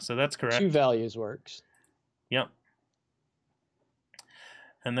 9. Yeah, so that's correct. 2 values works. Yep.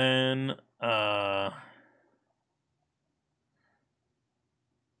 And then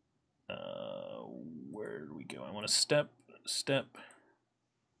where do we go? I want to step.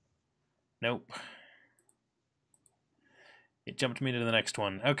 Nope. It jumped me to the next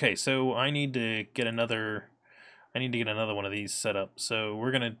one. Okay, so I need to get another one of these set up. So we're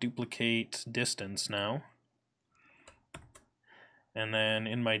going to duplicate distance now. And then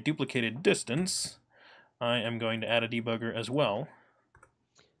in my duplicated distance, I am going to add a debugger as well.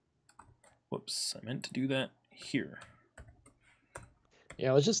 Whoops, I meant to do that here.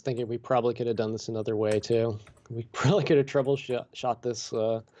 Yeah, I was just thinking we probably could have done this another way too. We probably could have troubleshot this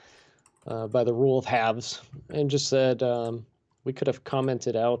by the rule of halves and just said we could have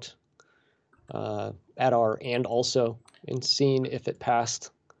commented out at our and also and seen if it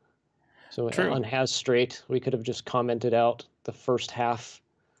passed. So True. on has straight, we could have just commented out the first half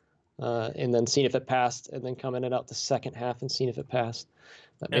and then seen if it passed, and then commented out the second half and seen if it passed.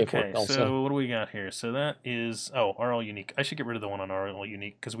 That may have worked also. So what do we got here? So that is, oh, RL unique. I should get rid of the one on RL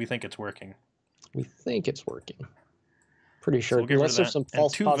unique because we think it's working. We think it's working. Pretty sure. So we'll get rid of that. There's some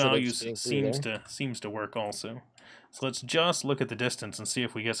false and 2 positives values seems to work also. So let's just look at the distance and see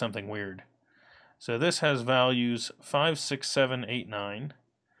if we get something weird. So this has values 5, 6, 7, 8, 9.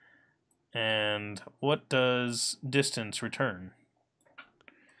 And what does distance return?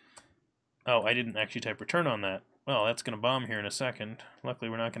 Oh, I didn't actually type return on that. Well, that's going to bomb here in a second. Luckily,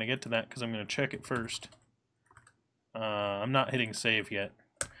 we're not going to get to that because I'm going to check it first. I'm not hitting save yet,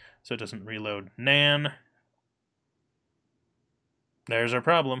 so it doesn't reload. Nan. There's our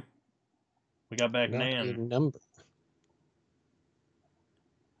problem. We got back Nan. A number.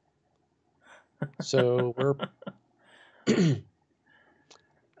 So we're...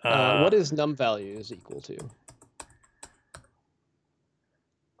 what is num values equal to?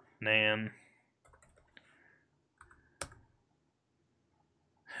 Nan.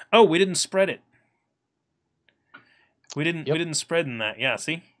 Oh, we didn't spread it. We didn't spread in that. Yeah,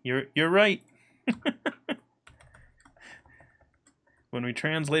 see? You're right. When we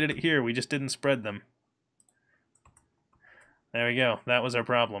translated it here, we just didn't spread them. There we go. That was our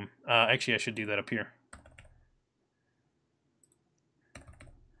problem. Actually, I should do that up here.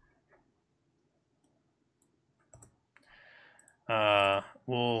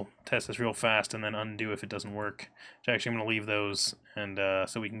 We'll test this real fast and then undo if it doesn't work. So actually, I'm going to leave those, and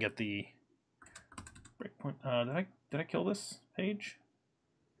so we can get the breakpoint. Did I kill this page?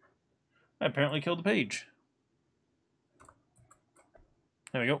 I apparently killed the page.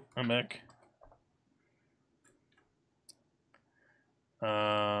 There we go. I'm back.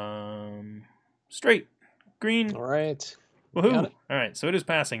 Straight. Green. All right. Woohoo! All right, so it is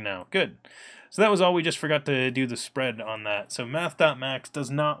passing now. Good. So that was all. We just forgot to do the spread on that. So math.max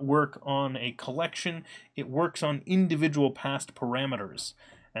does not work on a collection. It works on individual passed parameters.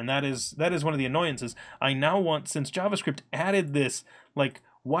 And that is one of the annoyances. I now want, since JavaScript added this, like,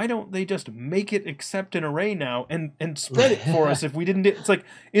 why don't they just make it accept an array now and spread it for us if we didn't? It's like,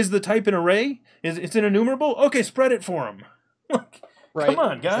 is the type an array? It's an enumerable? Okay, spread it for them. Like, right, come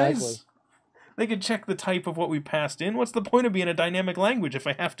on, guys. Exactly. They could check the type of what we passed in. What's the point of being a dynamic language if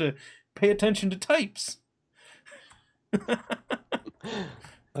I have to pay attention to types? If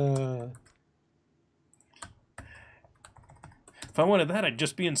I wanted that, I'd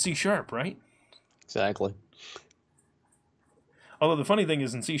just be in C#, right? Exactly. Although the funny thing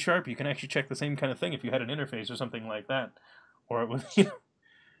is, in C#, you can actually check the same kind of thing if you had an interface or something like that. Or it was,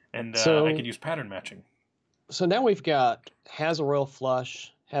 and I could use pattern matching. So now we've got has a royal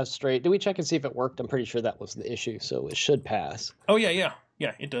flush, has straight. Did we check and see if it worked? I'm pretty sure that was the issue, so it should pass. Oh, yeah,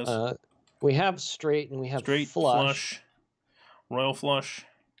 it does. We have straight and we have straight, flush, royal flush.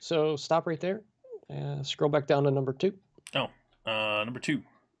 So stop right there. Scroll back down to number 2. Oh, number 2.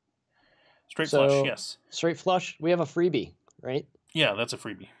 Straight flush, yes. Straight flush, we have a freebie, right? Yeah, that's a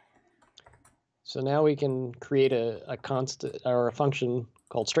freebie. So now we can create a constant or a function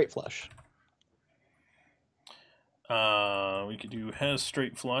called straight flush. We could do has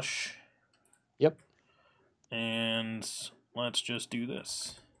straight flush. Yep. And let's just do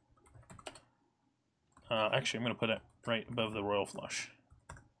this. Actually, I'm going to put it right above the royal flush.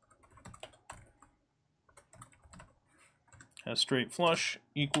 Has straight flush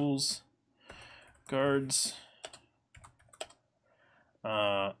equals guards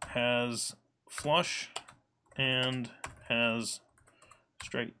has flush and has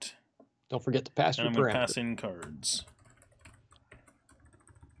straight. Don't forget to pass and your I'm going to parameter. pass in cards.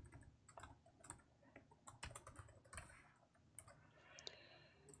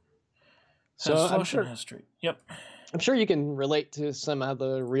 So has I'm flush sure, and has straight. Yep. I'm sure you can relate to some of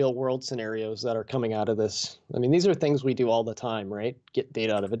the real world scenarios that are coming out of this. I mean, these are things we do all the time, right? Get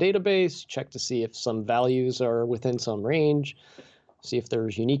data out of a database, check to see if some values are within some range, see if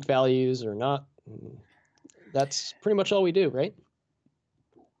there's unique values or not. That's pretty much all we do, right?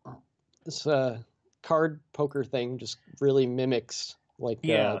 This card poker thing just really mimics like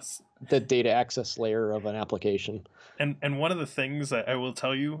Yes. the data access layer of an application. And one of the things I will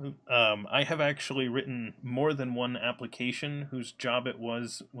tell you, I have actually written more than one application whose job it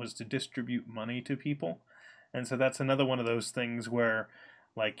was to distribute money to people. And so that's another one of those things where,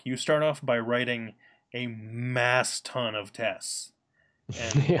 like, you start off by writing a mass ton of tests.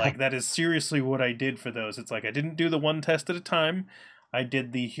 And, Yeah. like, that is seriously what I did for those. It's like I didn't do the one test at a time. I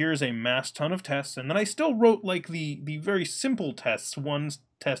did the here's a mass ton of tests. And then I still wrote, like, the very simple tests, one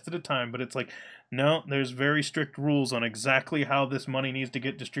test at a time. But it's like, no, there's very strict rules on exactly how this money needs to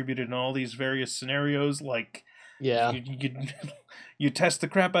get distributed in all these various scenarios. Like, Yeah. you test the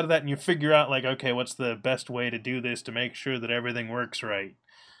crap out of that and you figure out, like, okay, what's the best way to do this to make sure that everything works right.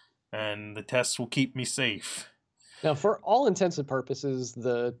 And the tests will keep me safe. Now, for all intents and purposes,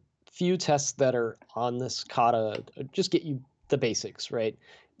 the few tests that are on this Kata just get you the basics, right?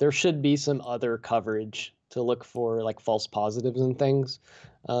 There should be some other coverage to look for, like false positives and things.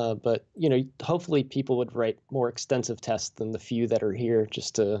 But, you know, hopefully people would write more extensive tests than the few that are here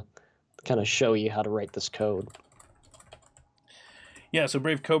just to kind of show you how to write this code. Yeah, so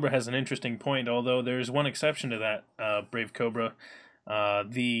Brave Cobra has an interesting point, although there's one exception to that, Brave Cobra.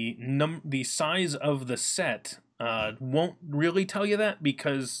 The size of the set won't really tell you that,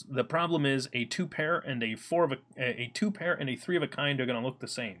 because the problem is a 2-pair and a 2-pair and a 3 of a kind are going to look the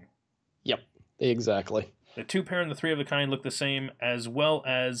same. Yep, exactly. The 2-pair and the 3 of a kind look the same, as well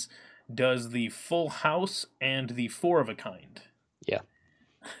as does the full house and the 4 of a kind. Yeah.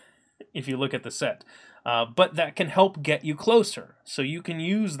 If you look at the set. But that can help get you closer. So you can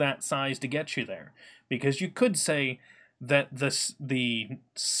use that size to get you there. Because you could say that the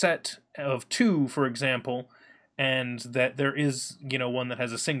set of 2, for example, and that there is, you know, one that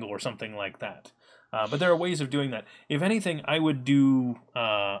has a single or something like that. But there are ways of doing that. If anything, I would do.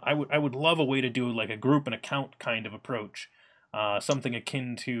 I would love a way to do like a group and account kind of approach, something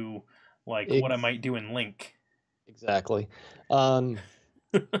akin to like what I might do in Link. Exactly.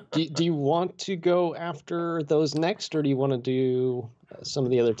 Do you want to go after those next, or do you want to do some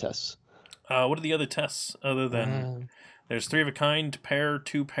of the other tests? What are the other tests other than there's 3 of a kind, pair,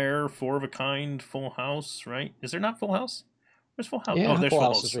 2-pair, 4 of a kind, full house, right? Is there not full house? Where's full house? Yeah, oh, there's full full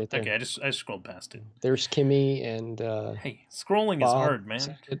house house. is right there. Okay, I scrolled past it. There's Kimmy and hey, scrolling Bob, is hard,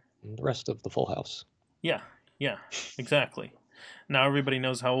 man. And the rest of the full house. Yeah, exactly. Now everybody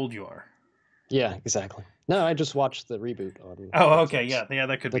knows how old you are. Yeah, exactly. No, I just watched the reboot on. Oh, okay, yeah,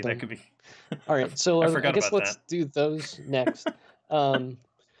 that could be. That could be. All right, so I guess let's that. do those next.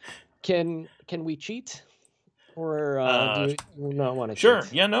 Can we cheat, or do you not want to? Sure.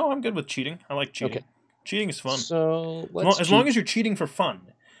 Cheat? Yeah. No, I'm good with cheating. I like cheating. Okay. Cheating is fun. So as long as you're cheating for fun.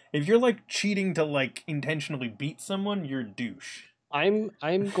 If you're like cheating to like intentionally beat someone, you're a douche. I'm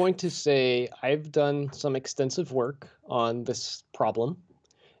going to say I've done some extensive work on this problem,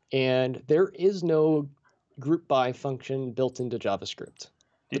 and there is no group by function built into JavaScript.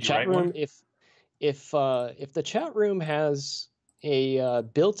 Did you write one? If the chat room has a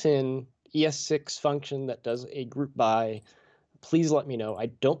built-in ES6 function that does a group by, please let me know. I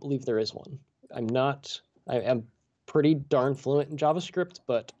don't believe there is one. I am pretty darn fluent in JavaScript,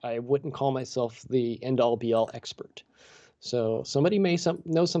 but I wouldn't call myself the end-all be-all expert. So somebody may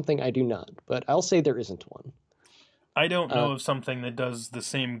know something I do not, but I'll say there isn't one. I don't know of something that does the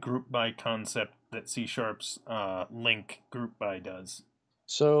same group by concept that C#'s Link group by does.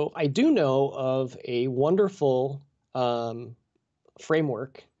 So I do know of a wonderful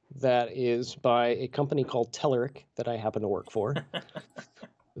framework that is by a company called Telerik that I happen to work for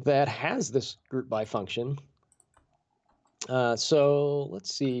that has this group by function. So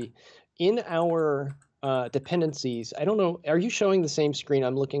let's see. In our dependencies, I don't know. Are you showing the same screen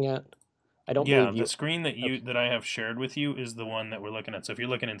I'm looking at? I don't believe you. Yeah, the screen that I have shared with you is the one that we're looking at. So if you're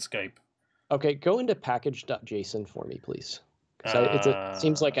looking in Skype. Okay, go into package.json for me, please. Because it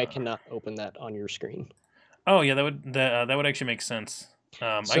seems like I cannot open that on your screen. Oh yeah, that would actually make sense.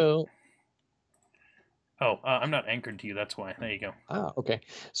 I'm not anchored to you. That's why. There you go. Okay.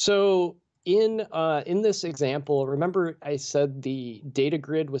 So In this example, remember I said the data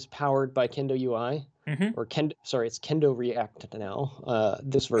grid was powered by Kendo UI, Mm-hmm. or sorry, it's Kendo React now.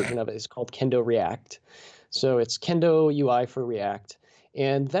 This version of it is called Kendo React. So it's Kendo UI for React,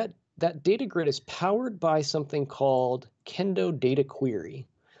 and that data grid is powered by something called Kendo Data Query.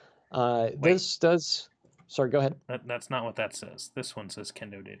 Wait, This does. Sorry, go ahead. that's not what that says. This one says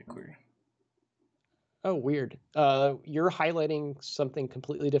Kendo Data Query. Oh, weird. You're highlighting something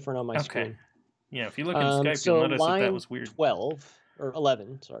completely different on my screen. Yeah, if you look in Skype, you'll So notice that was line weird. 12 or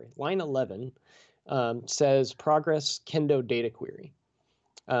 11, sorry, line 11 says progress Kendo data query.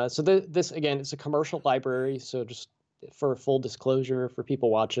 So this again, it's a commercial library. So just for full disclosure for people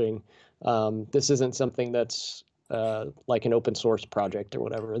watching, this isn't something that's like an open source project or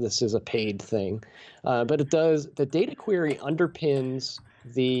whatever. This is a paid thing, but the data query underpins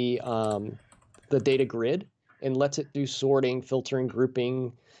the data grid and lets it do sorting, filtering,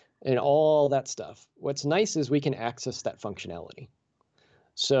 grouping, and all that stuff. What's nice is we can access that functionality.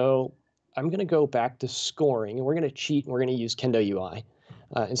 So I'm going to go back to scoring, and we're going to cheat, and we're going to use Kendo UI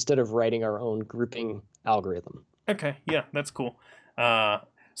instead of writing our own grouping algorithm. Okay, yeah, that's cool.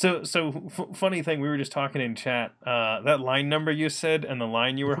 Funny thing, we were just talking in chat. That line number you said and the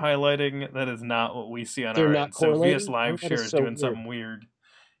line you were highlighting, that is not what we see on They're our not end. So VS correlating? Live That Share is is so doing weird. something weird.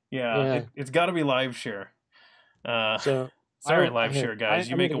 Yeah, Yeah. it's got to be Live Share. So Sorry, Live Share guys,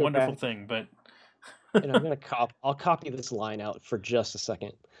 you I'm make gonna a go wonderful back, thing, but and I'm gonna I'll copy this line out for just a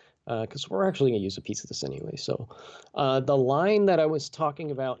second, because we're actually gonna use a piece of this anyway. So, the line that I was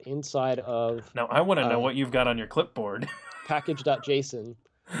talking about inside of now I want to know what you've got on your clipboard. package.json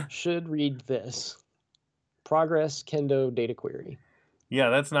should read this: progress Kendo data query. Yeah,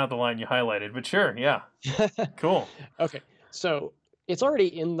 that's not the line you highlighted, but sure, yeah, cool. Okay, so it's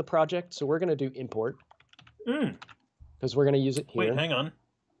already in the project, so we're gonna do import because we're gonna use it here. Wait, hang on.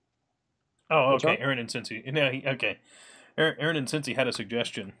 Oh, What's okay. wrong? Aaron and Cincy. No, okay. Aaron and Cincy had a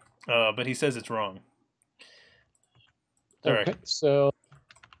suggestion, but he says it's wrong. Sorry. Okay, so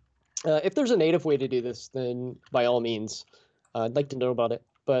if there's a native way to do this, then by all means, I'd like to know about it.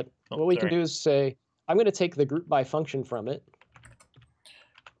 But what we can do is say, I'm going to take the group by function from it.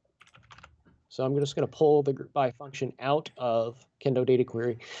 So I'm just going to pull the group by function out of Kendo data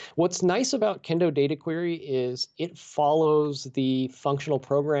query. What's nice about Kendo data query is it follows the functional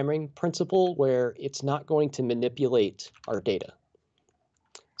programming principle where it's not going to manipulate our data.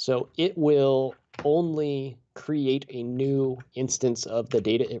 So it will only create a new instance of the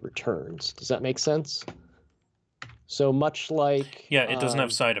data it returns. Does that make sense? So much like... Yeah, it doesn't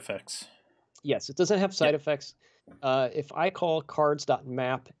have side effects. Yes, it doesn't have side effects. If I call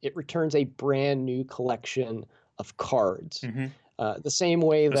cards.map, it returns a brand new collection of cards. The same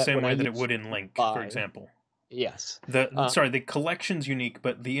way that it would in Link, for example. Yes. The collection's unique,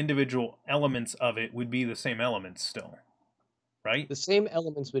 but the individual elements of it would be the same elements still, right? The same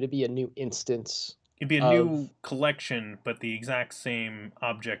elements, but it'd be a new instance. It'd be a new collection, but the exact same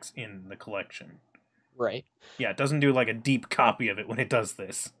objects in the collection. Right. Yeah, it doesn't do like a deep copy of it when it does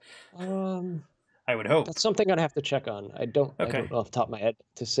this. I would hope. That's something I'd have to check on. I don't know off the top of my head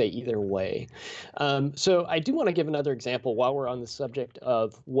to say either way. So I do want to give another example while we're on the subject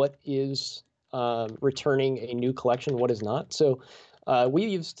of what is returning a new collection, what is not. So we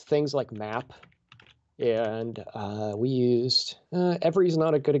used things like map, and we used every is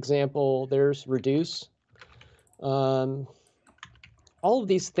not a good example. There's reduce. All of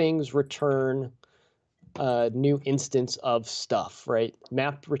these things return a new instance of stuff, right?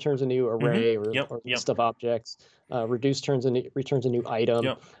 Map returns a new array or list of objects. Reduce returns a new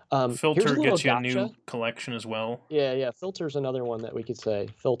item. Filter gets you a new collection as well. Yeah. Filter's another one that we could say.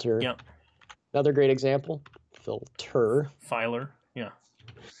 Filter. Yeah. Another great example. Filter. Filer. Yeah.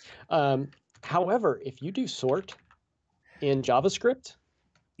 However, if you do sort in JavaScript,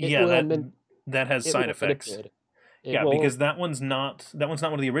 that has side effects. Because that one's not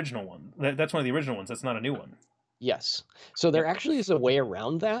one of the original ones. That's one of the original ones. That's not a new one. Yes. So there actually is a way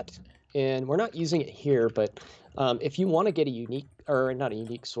around that, and we're not using it here. But if you want to get a unique, or not a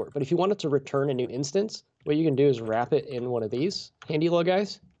unique sort, but if you want it to return a new instance, what you can do is wrap it in one of these handy little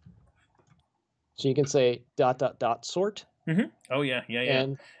guys. So you can say ... sort. Oh yeah.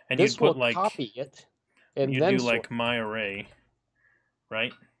 And this you'd put will copy it, and you then do like my array,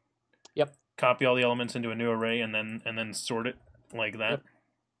 right? Yep. Copy all the elements into a new array and then sort it like that. Yep.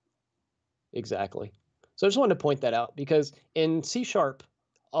 Exactly. So I just wanted to point that out because in C#,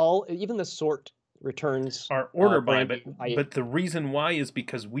 even the sort returns our order by, but the reason why is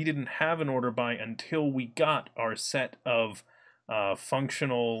because we didn't have an order by until we got our set of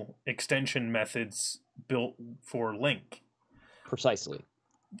functional extension methods built for Link. Precisely.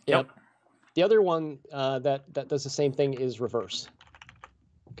 Yep. The other one that does the same thing is reverse.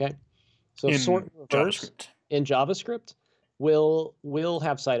 Okay, so sort and reverse JavaScript. in JavaScript will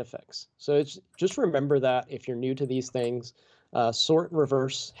have side effects. So it's just remember that if you're new to these things, sort and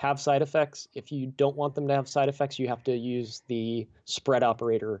reverse have side effects. If you don't want them to have side effects, you have to use the spread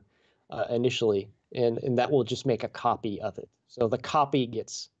operator initially, and that will just make a copy of it. So the copy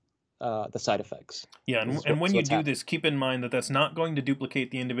gets the side effects. Yeah, and when you do this, keep in mind that that's not going to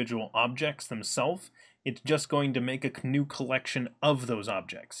duplicate the individual objects themselves. It's just going to make a new collection of those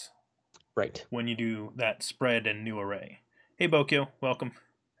objects. Right. When you do that spread and new array. Hey, Bokyo, welcome.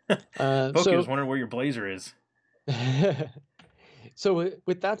 Bokyo's wondering where your Blazor is. So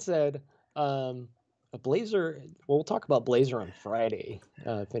with that said, a Blazor, we'll talk about Blazor on Friday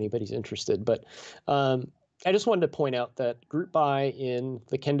if anybody's interested. But I just wanted to point out that group by in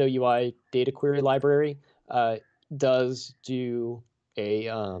the Kendo UI data query library does do a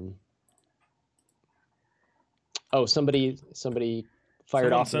somebody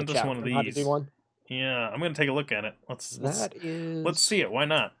fired off in the chat room how to do one. Yeah, I'm going to take a look at it. Let's see it. Why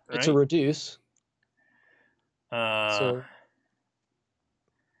not? Right? It's a reduce. So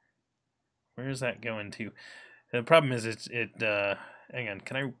where is that going to? The problem is hang on,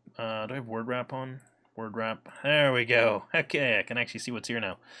 can I do I have word wrap on? Word wrap. There we go. Okay, I can actually see what's here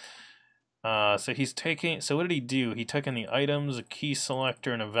now. So he's taking, so what did he do? He took in the items, a key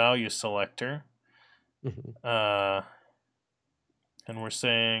selector, and a value selector. And we're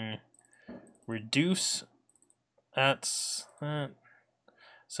saying reduce that's that.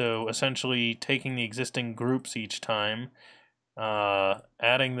 So essentially taking the existing groups each time,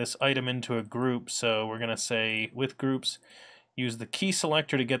 adding this item into a group. So we're going to say with groups, use the key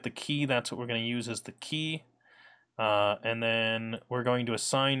selector to get the key. That's what we're going to use as the key. And then we're going to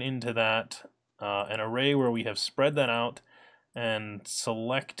assign into that an array where we have spread that out and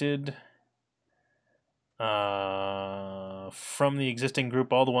selected from the existing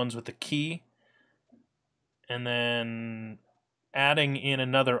group all the ones with the key. And then adding in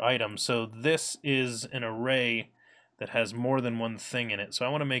another item. So this is an array that has more than one thing in it. So I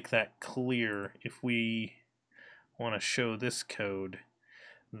want to make that clear. If we want to show this code,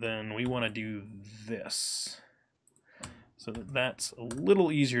 then we want to do this. So that's a little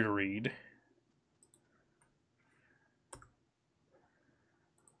easier to read.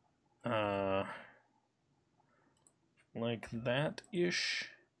 Like that-ish,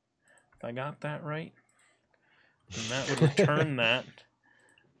 if I got that right. And that would return that.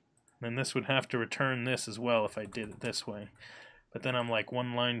 Then this would have to return this as well if I did it this way. But then I'm like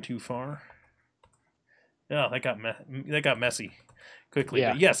one line too far. Oh, that got messy quickly.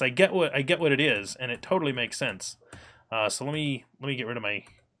 Yeah. But yes, I get what it is, and it totally makes sense. So let me get rid of my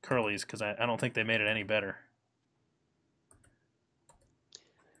curlies because I don't think they made it any better.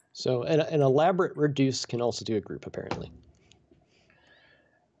 So an elaborate reduce can also do a group apparently.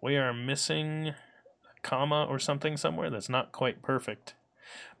 We are missing a comma or something somewhere that's not quite perfect.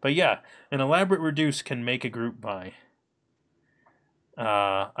 But yeah, an elaborate reduce can make a group by.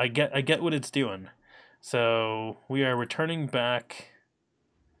 I get what it's doing. So we are returning back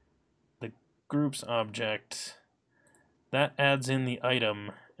the groups object. That adds in the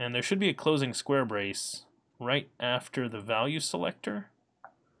item, and there should be a closing square brace right after the value selector.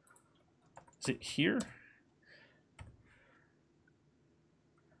 Is it here?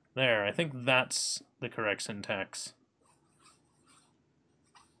 There, I think that's the correct syntax.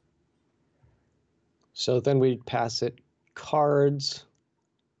 So then we'd pass it cards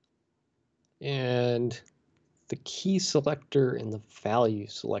and the key selector and the value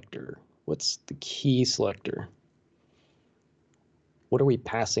selector. What's the key selector? What are we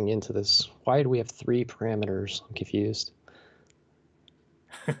passing into this? Why do we have 3 parameters? I'm confused.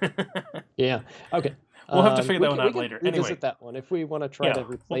 Yeah, okay. We'll have to figure that one out later. Revisit anyway, that one if we want to try to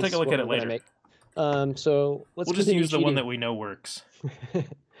replace. We'll take a look at it later. So let's just use the one that we know works.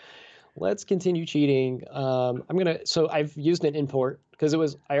 Let's continue cheating. So I've used an import because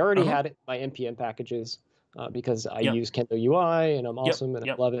I already had it in my npm packages because I use Kendo UI and I'm awesome and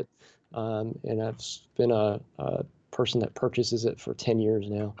I love it. And I've been a person that purchases it for 10 years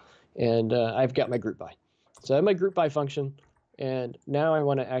now, and I've got my group by. So I have my group by function. And now I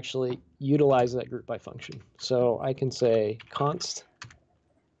want to actually utilize that group by function. So I can say const.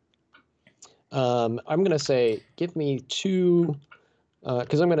 I'm going to say, give me 2,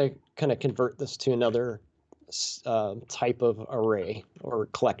 because I'm going to kind of convert this to another type of array or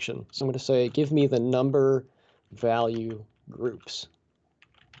collection. So I'm going to say, give me the number value groups.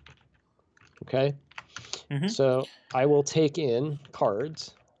 Okay. So I will take in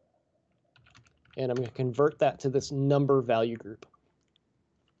cards. And I'm going to convert that to this number value group.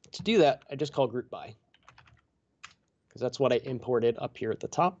 to do that, I just call group by, because that's what I imported up here at the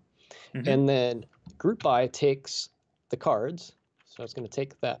top. Mm-hmm. And then group by takes the cards. So it's going to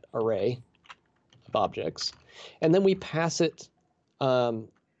take that array of objects. And then we pass it an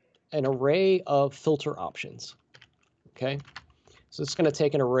array of filter options. Okay. So it's going to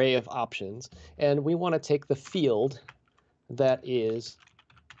take an array of options. And we want to take the field that is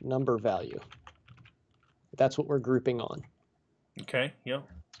number value. That's what we're grouping on. Okay, yep.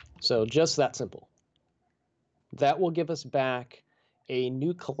 So just that simple. That will give us back a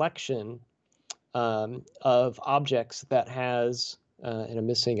new collection of objects that has, and I'm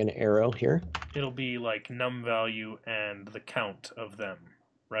missing an arrow here. It'll be like num value and the count of them,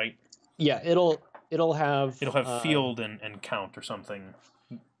 right? Yeah, it'll have field and count or something.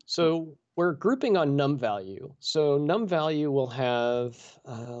 So we're grouping on num value. So num value will have,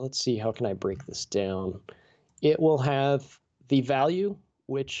 let's see, how can I break this down? It will have the value,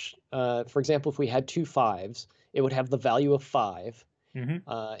 which, for example, if we had 2 5s, it would have the value of 5,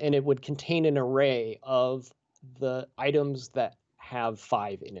 and it would contain an array of the items that have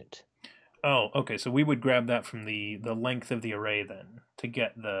 5 in it. Oh, okay. So we would grab that from the length of the array then to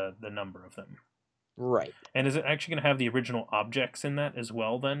get the number of them. Right. And is it actually going to have the original objects in that as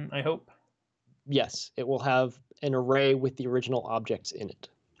well then, I hope? Yes, it will have an array with the original objects in it.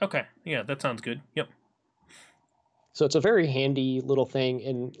 Okay. Yeah, that sounds good. Yep. So it's a very handy little thing.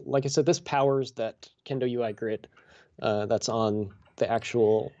 And like I said, this powers that Kendo UI grid that's on the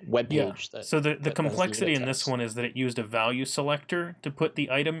actual web page. Yeah. So the complexity in this one is that it used a value selector to put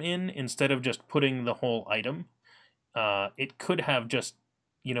the item in instead of just putting the whole item. It could have just,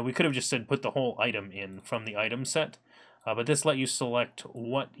 we could have just said put the whole item in from the item set, but this let you select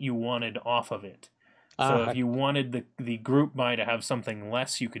what you wanted off of it. So if you wanted the group by to have something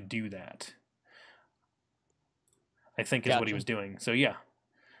less, you could do that. I think is what he was doing. So yeah.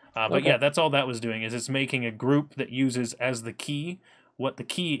 But yeah, that's all that was doing, is it's making a group that uses as the key what the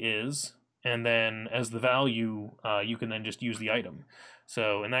key is, and then as the value, you can then just use the item.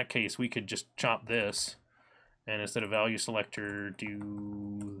 So in that case, we could just chop this, and instead of value selector,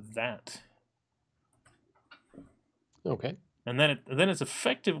 do that. Okay. And then it's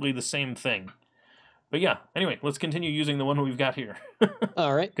effectively the same thing. But yeah, anyway, let's continue using the one we've got here.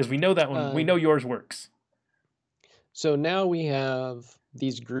 All right. Because we know that one, we know yours works. So now we have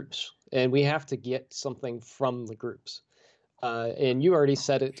these groups, and we have to get something from the groups. And you already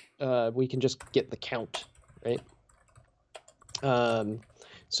said it, we can just get the count, right?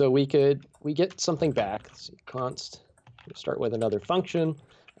 So we get something back. Let's see, const, we'll start with another function.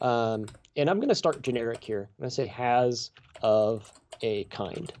 And I'm going to start generic here. I'm going to say has of a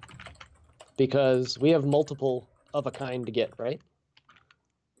kind, because we have multiple of a kind to get, right?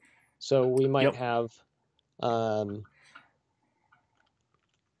 So we might have, well,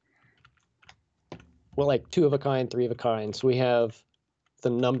 like 2 of a kind, 3 of a kind. So we have the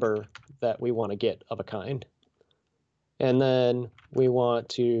number that we want to get of a kind. And then we want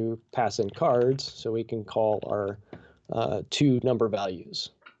to pass in cards, so we can call our 2 number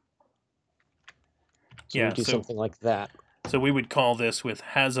values. So we do something like that. So we would call this with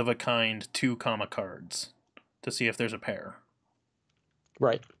has of a kind 2 comma cards to see if there's a pair.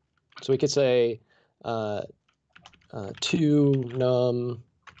 Right. So we could say 2 num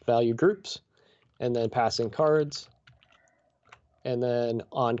value groups, and then pass in cards. And then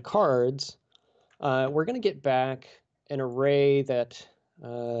on cards, we're going to get back an array that,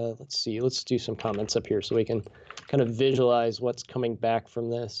 let's see, let's do some comments up here so we can kind of visualize what's coming back from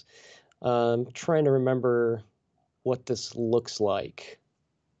this. Trying to remember what this looks like.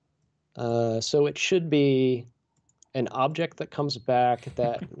 So it should be an object that comes back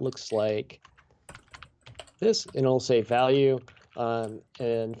that looks like this, and it'll say value.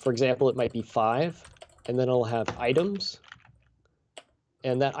 And for example, it might be 5, and then it'll have items.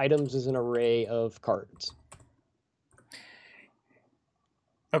 And that items is an array of cards.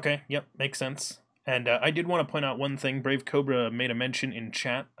 Okay, yep, makes sense. And I did want to point out one thing. Brave Cobra made a mention in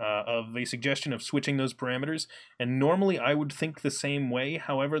chat of a suggestion of switching those parameters. And normally I would think the same way.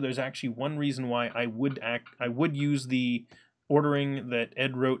 However, there's actually one reason why I would use the ordering that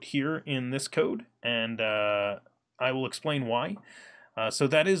Ed wrote here in this code, and I will explain why. So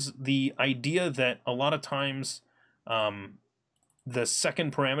that is the idea that a lot of times the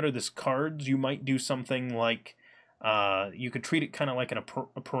second parameter, this cards, you might do something like you could treat it kind of like a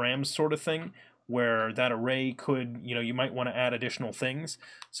param sort of thing, where that array could, you might want to add additional things.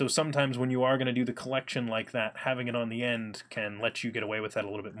 So sometimes when you are going to do the collection like that, having it on the end can let you get away with that a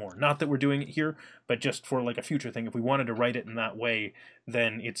little bit more. Not that we're doing it here, but just for like a future thing. If we wanted to write it in that way,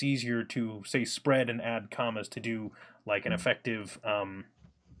 then it's easier to, say, spread and add commas to do like an effective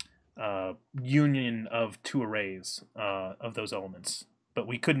union of two arrays of those elements. But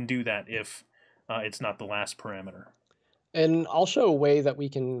we couldn't do that if it's not the last parameter. And I'll show a way that we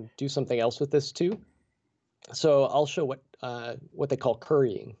can do something else with this too. So I'll show what they call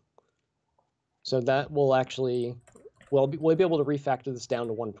currying. So that will actually, we'll be able to refactor this down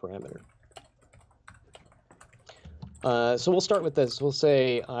to one parameter. So we'll start with this. We'll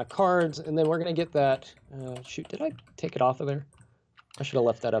say cards, and then we're going to get that. Shoot, did I take it off of there? I should have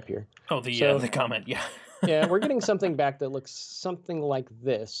left that up here. Oh, the comment, yeah. Yeah, we're getting something back that looks something like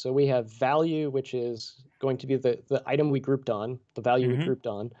this. So we have value, which is going to be the item we grouped on, the value we grouped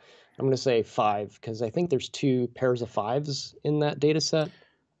on. I'm going to say 5 because I think there's 2 pairs of 5s in that data set.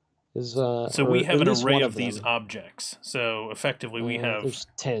 So we have an array of these objects. So effectively we have... There's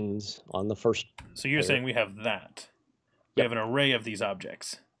 10s on the first So you're saying we have that. We have an array of these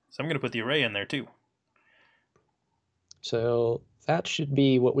objects. So I'm going to put the array in there too. So that should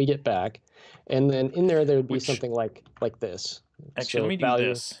be what we get back. And then in there would be something like this. Actually, so let me do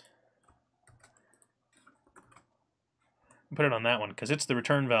this. Put it on that one because it's the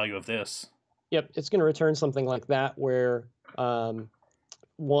return value of this. Yep, it's going to return something like that where one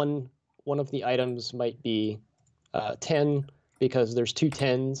of the items might be 10 because there's 2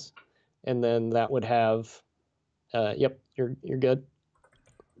 10s, and then that would have yep, you're good.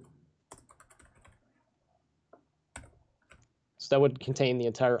 So that would contain the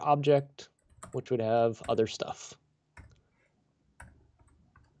entire object, which would have other stuff.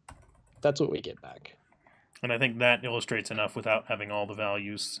 That's what we get back. And I think that illustrates enough without having all the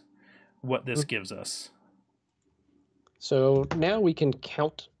values what this gives us. So now we can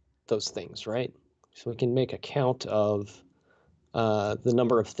count those things, right? So we can make a count of the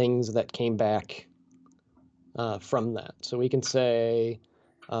number of things that came back from that. So we can say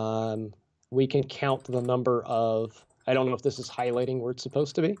we can count the number of, I don't know if this is highlighting where it's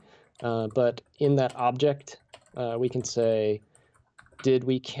supposed to be, but in that object, we can say, did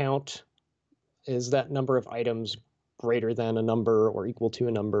we count, is that number of items greater than a number or equal to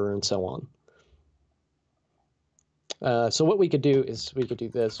a number, and so on. So what we could do is we could do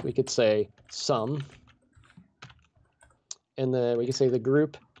this. We could say sum, and then we could say the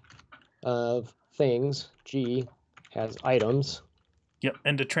group of things, G, has items. Yep,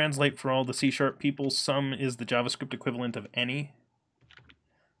 and to translate for all the C# people, sum is the JavaScript equivalent of any.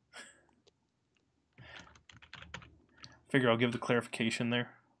 Figure I'll give the clarification there.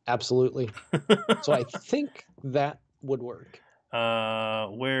 Absolutely. So I think that would work.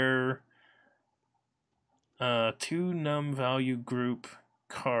 Where 2 num value group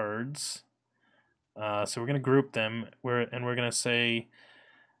cards. So we're going to group them, and we're going to say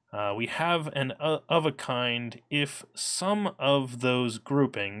we have an of a kind if some of those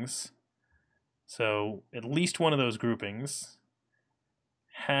groupings, so at least one of those groupings,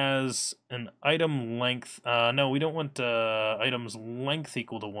 has an item length. No, we don't want items length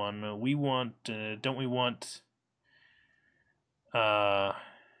equal to 1. We want, don't we want item...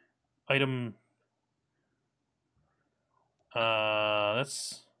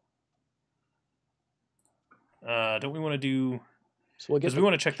 that's... don't we want to do... Because we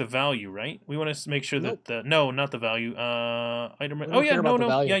want to check the value, right? We want to make sure that the... No, not the value. Item... Oh, yeah,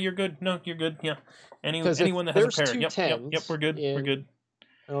 no. Yeah, you're good. No, you're good. Yeah. Anyone that has a pair. Yep, we're good. We're good.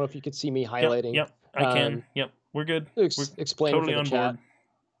 I don't know if you could see me highlighting. Yep, I can. Yep, we're good. We're explain totally for the chat.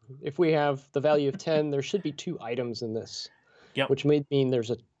 If we have the value of 10, there should be 2 items in this. Yep. Which may mean there's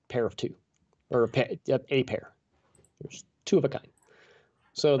a pair of 2, or a pair. There's 2 of a kind.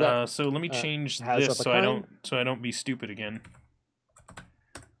 So that. So let me change this so I don't be stupid again.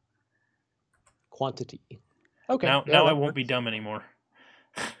 Quantity. Okay. Now I won't be dumb anymore.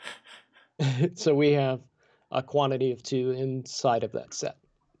 So we have a quantity of 2 inside of that set.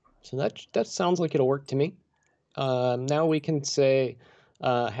 So that sounds like it'll work to me. Now we can say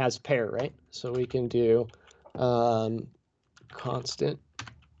has pair, right? So we can do constant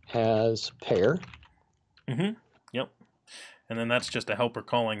has pair. Yep. And then that's just a helper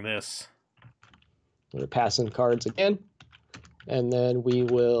calling this. We're passing cards again. And then we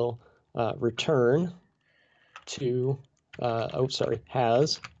will return to,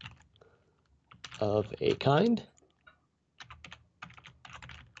 has of a kind.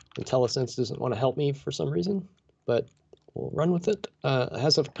 IntelliSense doesn't want to help me for some reason, but we'll run with it.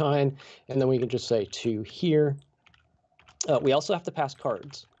 Has of kind, and then we can just say to here. We also have to pass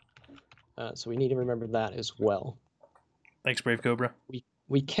cards, so we need to remember that as well. Thanks, Brave Cobra.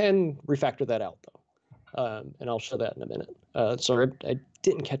 We can refactor that out though, and I'll show that in a minute. Sorry, I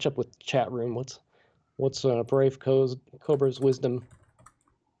didn't catch up with the chat room. What's Brave Cobra's wisdom?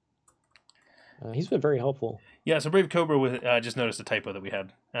 He's been very helpful. Yeah, so Brave Cobra was just noticed a typo that we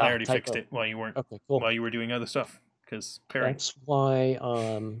had, and I already fixed it while you weren't, Okay, cool. while you were doing other stuff, because pairing. That's why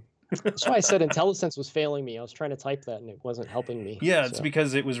I said IntelliSense was failing me. I was trying to type that and it wasn't helping me. Yeah, it's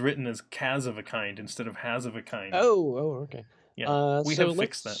because it was written as "cas of a kind" instead of "has of a kind." Oh, okay. Yeah, we have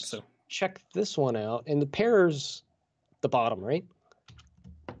fixed that. So check this one out, and the pair's the bottom, right?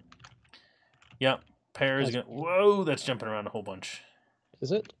 Yeah, pair is gonna. Whoa, that's jumping around a whole bunch.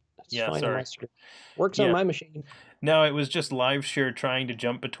 Is it? It's yeah, fine sorry. on my screen. Works on my machine. No, it was just live share trying to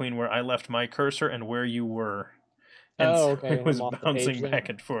jump between where I left my cursor and where you were. And so okay. it was bouncing back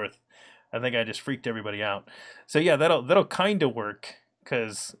and forth. I think I just freaked everybody out. So yeah, that'll kind of work,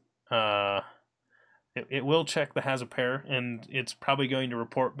 because it will check the has a pair, and it's probably going to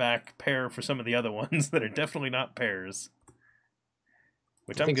report back pair for some of the other ones that are definitely not pairs,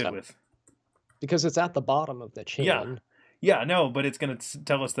 which I'm good with. Because it's at the bottom of the chain. Yeah, no, but it's going to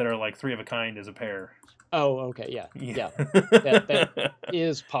tell us that our like 3 of a kind is a pair. Oh, okay, yeah. That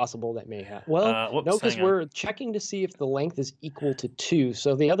is possible. That may happen. Well, no, because we're checking to see if the length is equal to 2.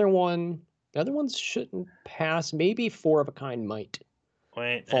 So the other ones shouldn't pass. Maybe 4 of a kind might.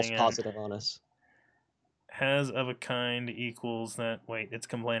 Wait, false positive on us. Has of a kind equals that. Wait, it's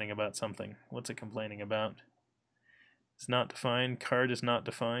complaining about something. What's it complaining about? It's not defined. Card is not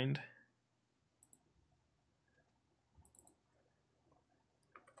defined.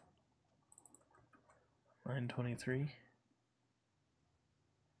 Line 23.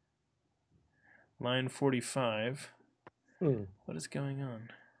 Line 45. What is going on?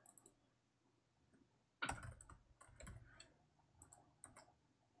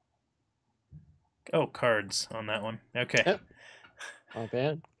 Oh, cards on that one. Okay. Yep. Not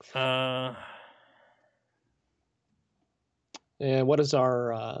bad. And what does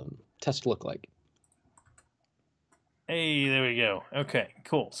our test look like? Hey, there we go. Okay,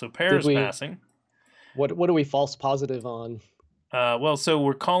 cool. So pair is passing. What do we false positive on? Well, so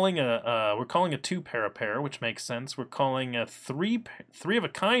we're calling a 2 pair a pair, which makes sense. We're calling a 3 of a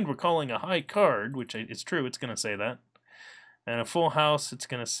kind. We're calling a high card, which is true. It's going to say that. And a full house, it's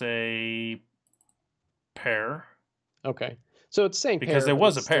going to say pair. Okay, so it's saying because pair, there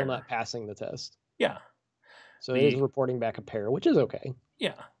was a pair. Still not passing the test. Yeah. So it is reporting back a pair, which is okay.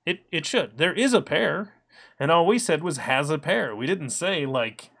 Yeah, it should. There is a pair, and all we said was has a pair. We didn't say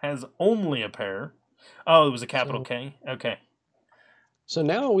like has only a pair. Oh, it was a capital K. Okay. So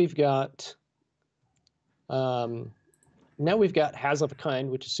now we've got has of a kind,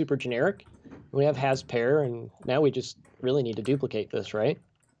 which is super generic. We have has pair, and now we just really need to duplicate this, right?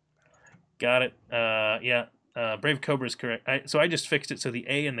 Got it. Yeah. Brave Cobra is correct. So I just fixed it so the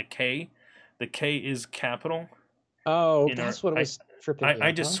A and the K is capital. Oh, that's what it was tripping me.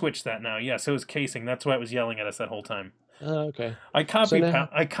 I just switched that now. Yeah, so it was casing. That's why it was yelling at us that whole time. Okay. I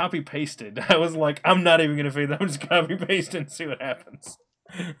copy pasted. I was like, I'm not even gonna fade that. I'm just copy paste and see what happens.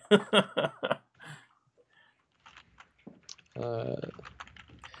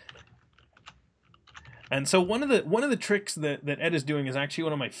 And so one of the tricks that Ed is doing is actually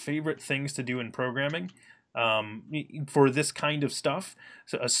one of my favorite things to do in programming, for this kind of stuff.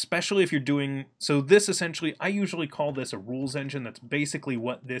 So especially if you're doing this essentially, I usually call this a rules engine. That's basically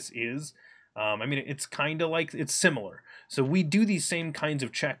what this is. I mean, it's kind of like, it's similar. So we do these same kinds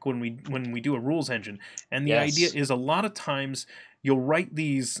of check when we do a rules engine, and the idea is a lot of times you'll write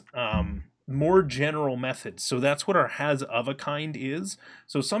these more general methods. So that's what our has of a kind is.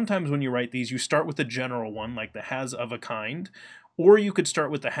 So sometimes when you write these, you start with the general one, like the has of a kind, or you could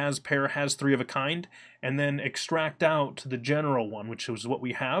start with the has pair, has 3 of a kind, and then extract out the general one, which is what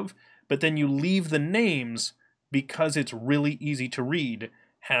we have. But then you leave the names because it's really easy to read.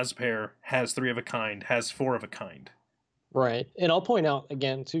 Has pair, has 3 of a kind, has 4 of a kind. Right. And I'll point out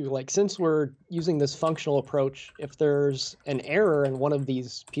again too, like, since we're using this functional approach, if there's an error in one of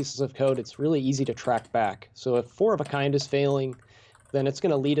these pieces of code, it's really easy to track back. So if 4 of a kind is failing, then it's going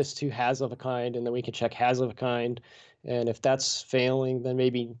to lead us to has of a kind, and then we can check has of a kind. And if that's failing, then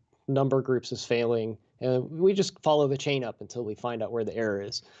maybe number groups is failing. And we just follow the chain up until we find out where the error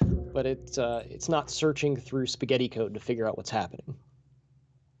is. But it's not searching through spaghetti code to figure out what's happening.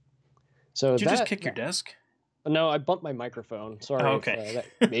 So did you just kick your desk? No, I bumped my microphone. Sorry if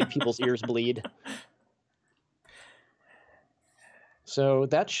that made people's ears bleed. So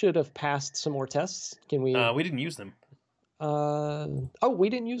that should have passed some more tests. Can we? We didn't use them. We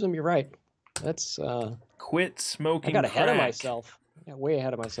didn't use them. You're right. That's quit smoking. I got ahead of myself. I got way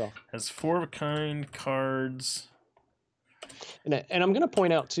ahead of myself. Has 4 of a kind, cards. And I'm going to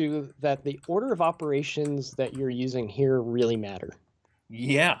point out too that the order of operations that you're using here really matter.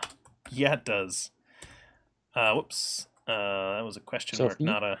 Yeah, it does. Whoops. That was a question mark,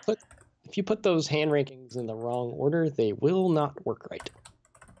 not a. if you put those hand rankings in the wrong order, they will not work right.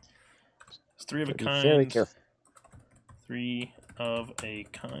 It's 3 of a Be kind. very careful. 3 of a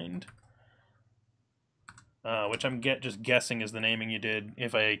kind. Which I'm just guessing is the naming you did.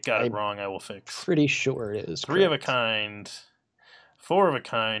 If I got it wrong, I will fix. Pretty sure it is. 3 of a kind. 4 of a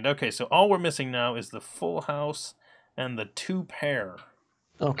kind. Okay, so all we're missing now is the full house and the 2 pair.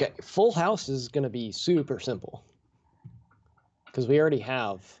 Okay, full house is going to be super simple because we already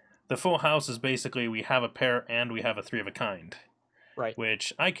have. The full house is basically we have a pair and we have a 3 of a kind. Right.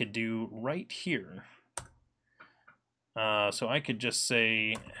 Which I could do right here. So I could just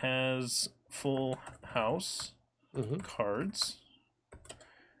say has full house cards.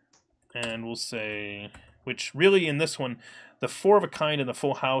 And we'll say, which really in this one, the 4 of a kind and the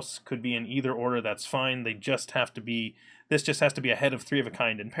full house could be in either order. That's fine. They just have to be, this just has to be ahead of 3 of a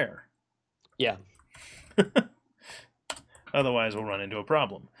kind in pair. Yeah. Otherwise, we'll run into a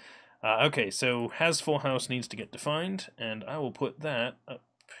problem. Okay, so has full house needs to get defined, and I will put that up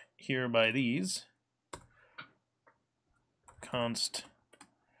here by these. Const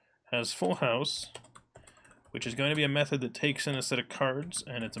has full house, which is going to be a method that takes in a set of cards,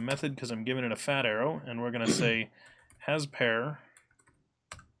 and it's a method because I'm giving it a fat arrow, and we're going to say has pair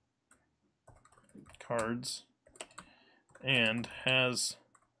cards and has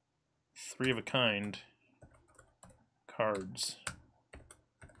 3 of a kind cards.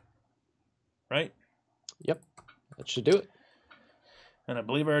 Right? Yep. That should do it. And I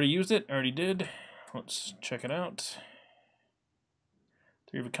believe I already used it. I already did. Let's check it out.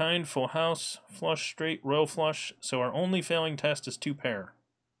 3 of a kind, full house, flush, straight, royal flush. So our only failing test is 2 pair.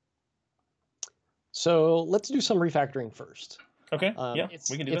 So let's do some refactoring first. Okay, yeah,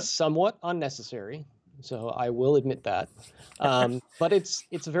 we can do that. It's somewhat unnecessary, so I will admit that. But it's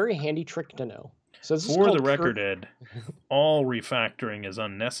a very handy trick to know. So this For the record, Ed, all refactoring is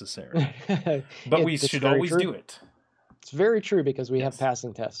unnecessary. But we should always do it. It's very true because we have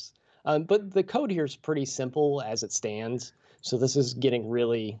passing tests. But the code here is pretty simple as it stands. So this is getting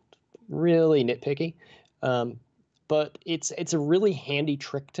really, really nitpicky. But it's a really handy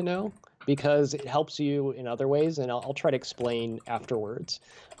trick to know because it helps you in other ways, and I'll try to explain afterwards.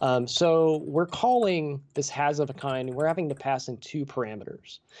 So we're calling this has of a kind, and we're having to pass in 2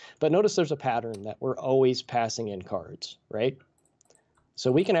 parameters. But notice there's a pattern that we're always passing in cards, right?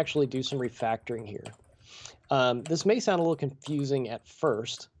 So we can actually do some refactoring here. This may sound a little confusing at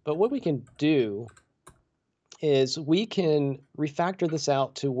first, but what we can do is we can refactor this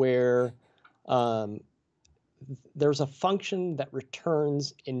out to where there's a function that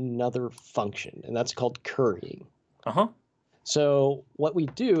returns another function, and that's called currying. So what we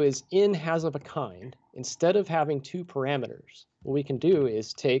do is in has of a kind, instead of having 2 parameters, what we can do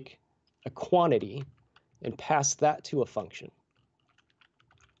is take a quantity and pass that to a function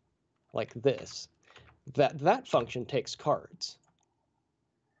like this. That function takes cards.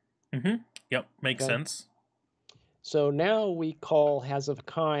 Yep, makes sense. So now we call has of a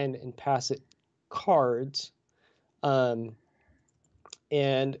kind and pass it cards. And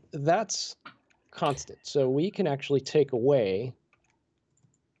that's constant. So we can actually take away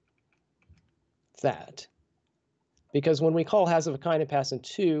that. Because when we call has of a kind and pass in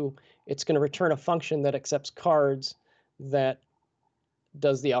 2, it's going to return a function that accepts cards that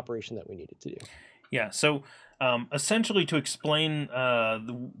does the operation that we need it to do. Yeah, so essentially to explain,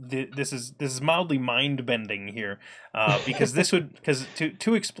 this is mildly mind-bending here, because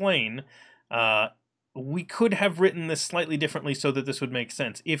to explain, we could have written this slightly differently so that this would make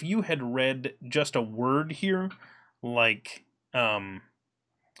sense. If you had read just a word here, like, you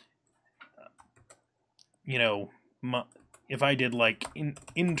know, if I did like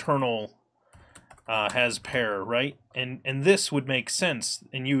internal has pair, right? And this would make sense,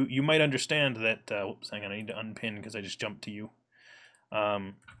 and you might understand that. Whoops, hang on, I need to unpin because I just jumped to you.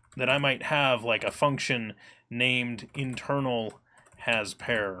 That I might have like a function named internal has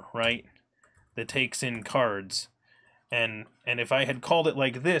pair, right? That takes in cards, and if I had called it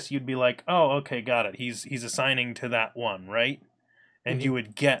like this, you'd be like, oh, okay, got it. He's assigning to that one, right? And you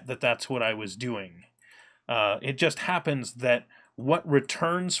would get that that's what I was doing. It just happens that what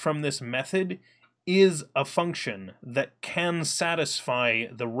returns from this method is a function that can satisfy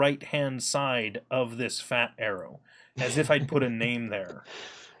the right-hand side of this fat arrow, as if I'd put a name there.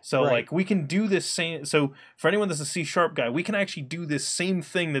 So like we can do this same. So for anyone that's a C# guy, we can actually do this same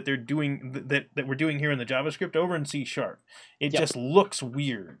thing that they're doing that we're doing here in the JavaScript over in C#. It just looks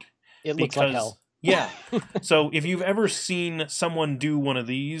weird. It looks like hell. Yeah. So if you've ever seen someone do one of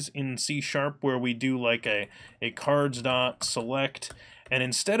these in C# where we do like a cards.select, and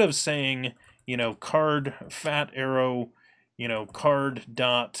instead of saying, you know, card fat arrow, you know, card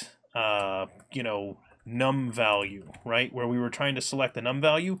dot you know, num value, right? Where we were trying to select the num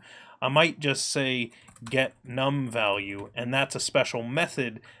value, I might just say get num value, and that's a special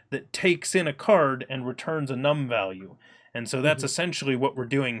method that takes in a card and returns a num value. And so that's essentially what we're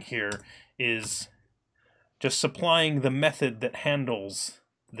doing here, is just supplying the method that handles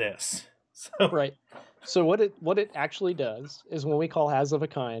this. So, right. So what it actually does is when we call has of a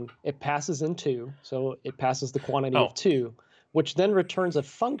kind, it passes in 2, so it passes the quantity of 2, which then returns a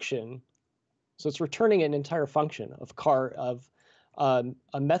function. So it's returning an entire function of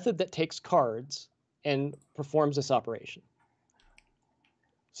a method that takes cards and performs this operation.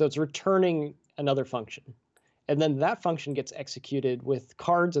 So it's returning another function, and then that function gets executed with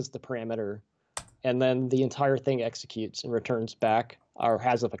cards as the parameter, and then the entire thing executes and returns back our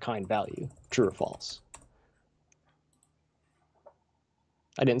has of a kind value, true or false.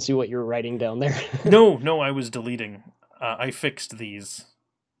 I didn't see what you were writing down there. No, I was deleting. I fixed these.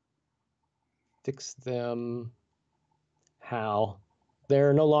 Fix them. How?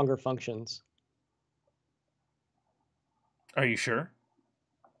 They're no longer functions. Are you sure?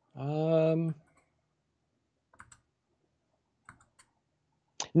 No,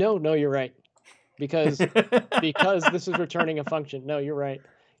 you're right. Because this is returning a function. No, you're right.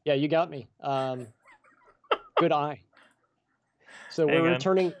 Yeah, you got me. Good eye. So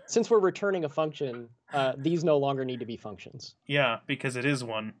since we're returning a function, these no longer need to be functions. Yeah, because it is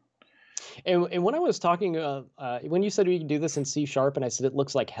one. And when I was talking, when you said we can do this in C# and I said it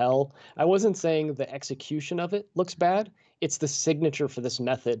looks like hell, I wasn't saying the execution of it looks bad. It's the signature for this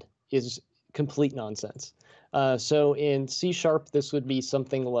method is complete nonsense. So in C#, this would be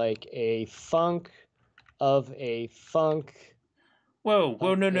something like a func of a func. Whoa,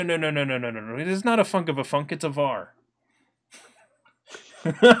 no. It is not a func of a func, it's a var.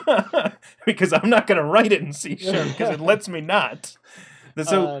 Because I'm not going to write it in C# because it lets me not.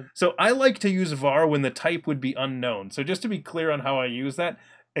 So I like to use var when the type would be unknown. So just to be clear on how I use that,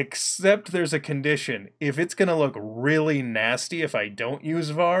 except there's a condition. If it's going to look really nasty if I don't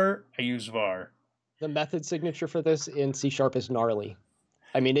use var, I use var. The method signature for this in C# is gnarly.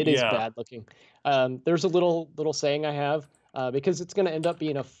 I mean, it is bad looking. There's a little saying I have, because it's going to end up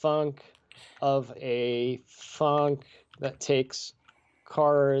being a func of a func that takes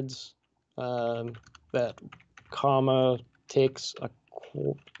cards, that comma takes a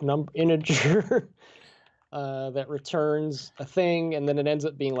integer that returns a thing, and then it ends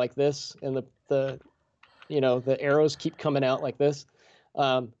up being like this, and the arrows keep coming out like this.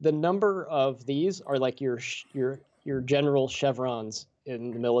 The number of these are like your general chevrons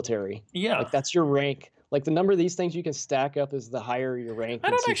in the military. Yeah, like that's your rank. Like the number of these things you can stack up is the higher your rank. I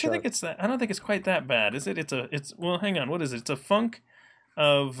don't actually think it's that. I don't think it's quite that bad, is it? It's well, hang on. What is it? It's a func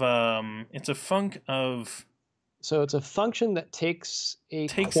of So it's a function that takes a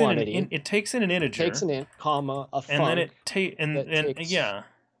quantity. It takes in an integer. Takes an int, comma, a func. And then it takes an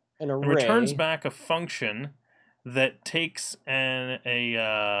array. And returns back a function that takes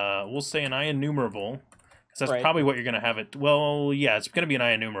we'll say an IEnumerable, because that's probably what you're going to have it. Well, yeah, it's going to be an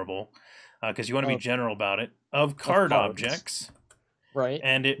IEnumerable, because you want to be general about it, of card objects. Right.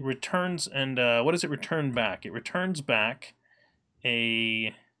 And it returns, and what does it return back? It returns back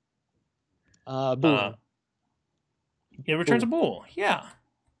a bool. It returns a bool. Yeah.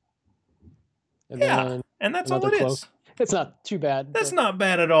 And that's all it is. It's not too bad. That's not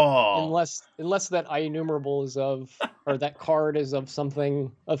bad at all. Unless that IEnumerable is or that card is of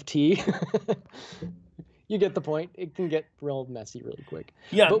something of T. You get the point. It can get real messy really quick.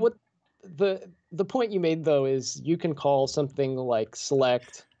 Yeah. But what the point you made though is you can call something like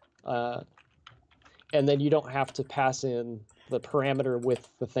select, and then you don't have to pass in the parameter with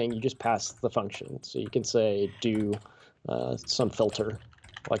the thing. You just pass the function. So you can say do some filter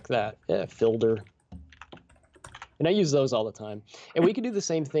like that. Yeah, filter. And I use those all the time. And we could do the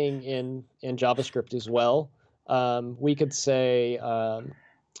same thing in JavaScript as well. We could say,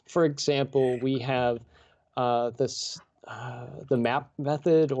 for example, we have the map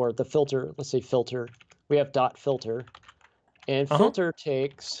method or the filter. Let's say filter. We have dot filter, and filter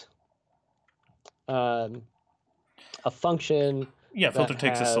takes a function. Yeah, filter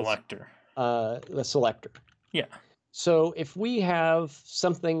takes a selector. The selector. Yeah. So if we have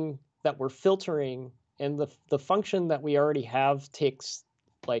something that we're filtering, and the function that we already have takes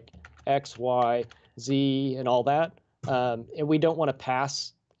like X, Y, Z, and all that, and we don't want to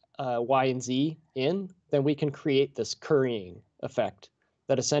pass Y and Z in, then we can create this currying effect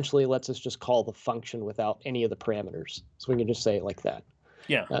that essentially lets us just call the function without any of the parameters. So we can just say it like that.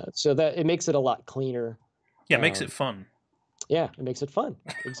 Yeah. So that it makes it a lot cleaner. Yeah, it makes it fun. Yeah, it makes it fun.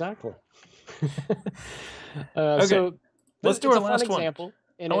 Exactly. Okay. So let's do our last example. one.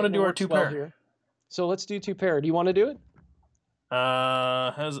 And I want to it do our works 2 well pair. here. So let's do 2 pair. Do you want to do it?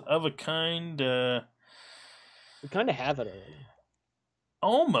 Has of a kind. We kind of have it already.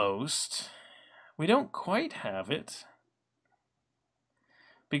 Almost. We don't quite have it.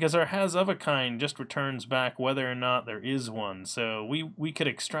 Because our has of a kind just returns back whether or not there is one. So we could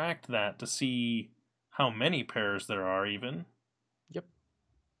extract that to see how many pairs there are even. Yep.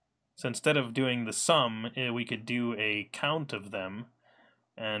 So instead of doing the sum, we could do a count of them.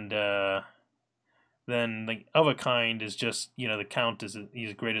 And then the of a kind is just, the count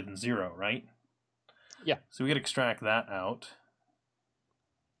is greater than 0, right? Yeah. So we could extract that out.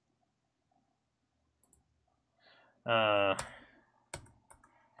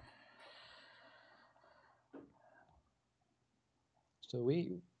 So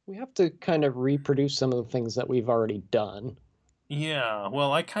we have to kind of reproduce some of the things that we've already done. Yeah,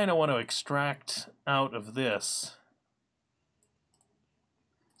 well, I kind of want to extract out of this.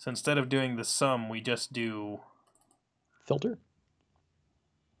 So instead of doing the sum, we just do filter.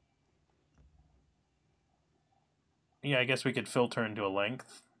 Yeah, I guess we could filter into a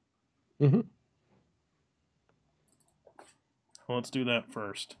length. Mm-hmm. Well, let's do that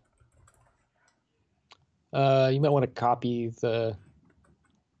first. You might want to copy the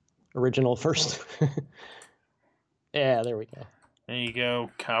original first. Yeah, there we go. There you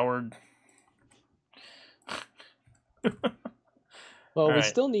go, coward. Well, we right.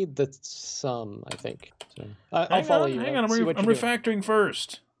 still need the sum, I think. So I'll follow you. Hang on, I'm refactoring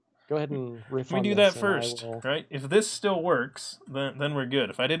first. Go ahead and riff on Let me do this, that first, right? If this still works, then we're good.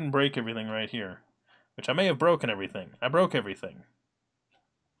 If I didn't break everything right here, which I may have broken everything. I broke everything.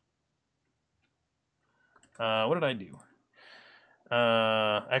 What did I do?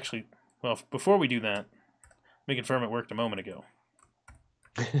 Actually, well, before we do that, let me confirm it worked a moment ago.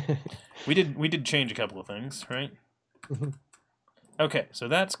 we did change a couple of things, right? Okay, so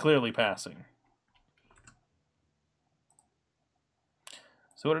that's clearly passing.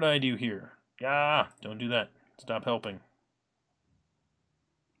 So what did I do here? Ah, don't do that. Stop helping.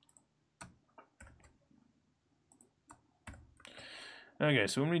 Okay,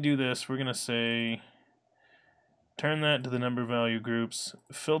 so when we do this, we're going to say, turn that to the number value groups,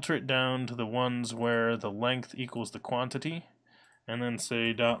 filter it down to the ones where the length equals the quantity, and then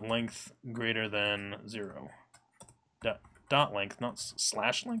say dot length greater than 0. Dot length, not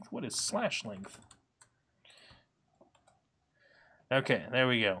slash length? What is slash length? Okay, there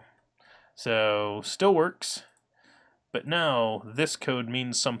we go. So, still works, but now this code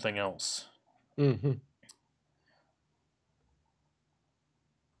means something else. Mm-hmm.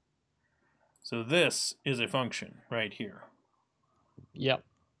 So this is a function right here. Yep.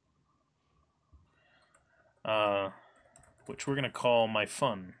 Which we're going to call my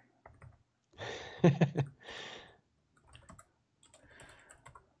fun.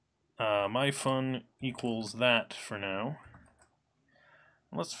 My fun equals that for now.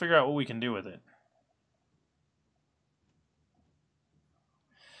 Let's figure out what we can do with it.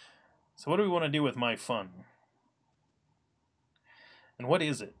 So what do we want to do with my fun? And what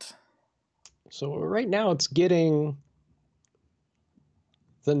is it? So right now it's getting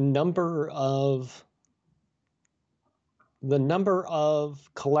the number of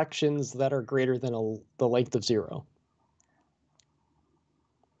collections that are greater than the length of 0.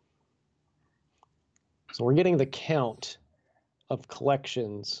 So we're getting the count of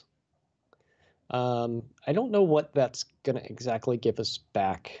collections. I don't know what that's going to exactly give us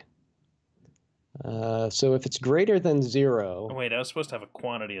back. So if it's greater than 0... Oh, wait, I was supposed to have a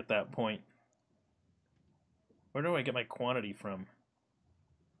quantity at that point. Where do I get my quantity from?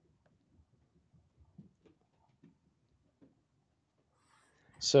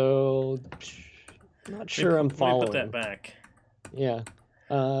 So, not sure I'm following. Let me put that back. Yeah.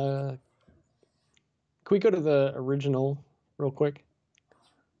 Can we go to the original real quick?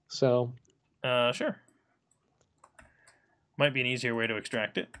 So. Sure. Might be an easier way to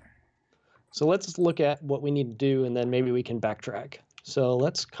extract it. So let's look at what we need to do, and then maybe we can backtrack. So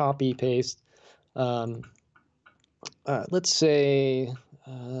let's copy paste. Let's say.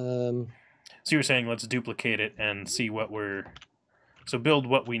 So you're saying let's duplicate it and see what we're. So build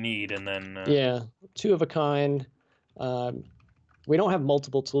what we need, and then. Yeah, 2 of a kind. We don't have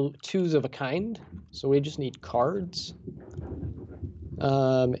multiple 2s of a kind, so we just need cards.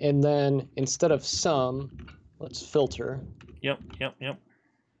 And then instead of sum, let's filter. Yep.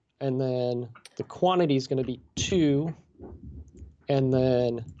 And then the quantity is going to be 2. And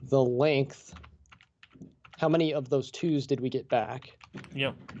then the length, how many of those 2s did we get back?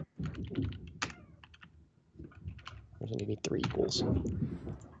 Yep. There's going to be 3 equals.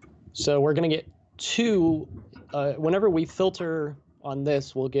 So we're going to get 2. Whenever we filter on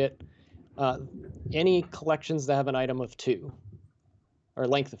this, we'll get any collections that have an item of 2, or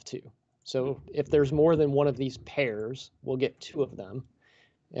length of 2. So if there's more than one of these pairs, we'll get 2 of them.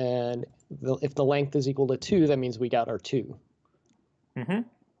 And if the length is equal to 2, that means we got our 2. Mm-hmm.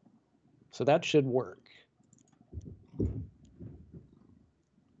 So that should work.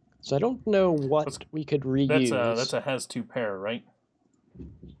 So I don't know what we could reuse. That's a has to pair, right?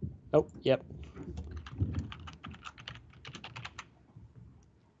 Oh, yep.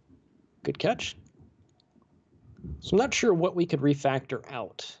 Good catch. So I'm not sure what we could refactor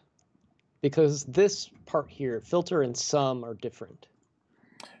out, because this part here, filter and sum, are different.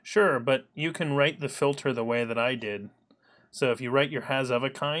 Sure, but you can write the filter the way that I did. So if you write your has of a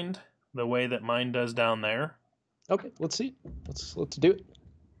kind the way that mine does down there. Okay, let's see. Let's do it.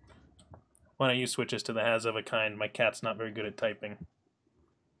 Why don't you switch us to the has of a kind? My cat's not very good at typing.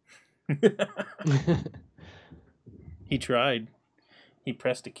 He tried. He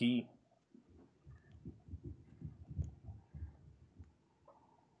pressed a key.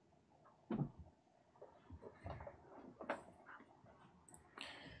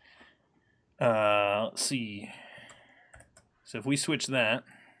 Let's see. So if we switch that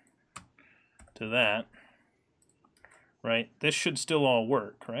to that, right? This should still all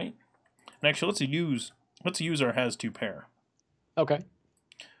work, right? And actually, let's use our has to pair. Okay.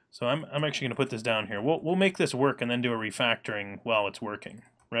 So I'm actually going to put this down here. We'll make this work and then do a refactoring while it's working,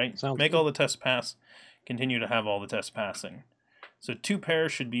 right? Sounds make good. all the tests pass, continue to have all the tests passing. So to pair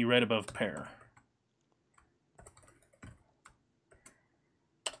should be right above pair.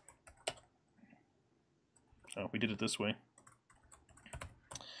 Oh, we did it this way.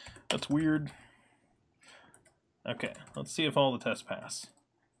 That's weird. Okay, let's see if all the tests pass.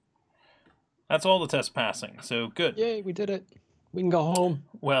 That's all the tests passing, so good. Yay, we did it. We can go home.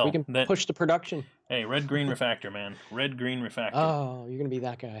 Well, we can push to production. Hey, red-green refactor, man. Red-green refactor. Oh, you're going to be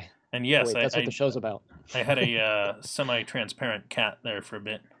that guy. And yes, wait, that's what the show's about. I had a semi-transparent cat there for a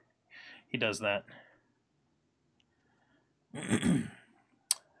bit. He does that.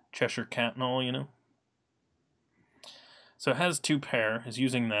 Cheshire cat and all, you know. So has to pair is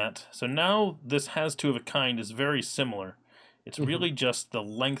using that. So now this has to of a kind is very similar. It's really just the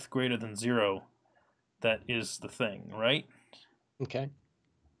length greater than 0 that is the thing, right? Okay.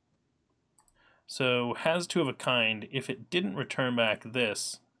 So has to of a kind, if it didn't return back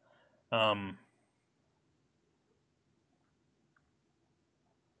this,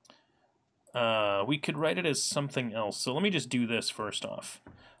 we could write it as something else. So let me just do this first off.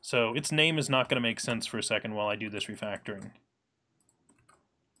 So its name is not going to make sense for a second while I do this refactoring.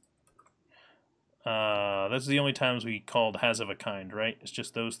 That's the only times we called has of a kind, right? It's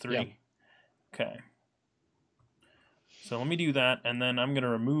just those 3? Yeah. Okay. So let me do that, and then I'm going to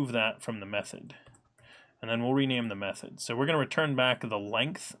remove that from the method. And then we'll rename the method. So we're going to return back the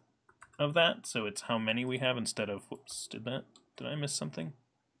length of that, so it's how many we have instead of, whoops, did I miss something?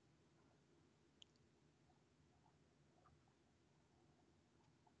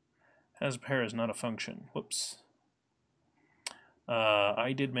 Has pair is not a function. Whoops.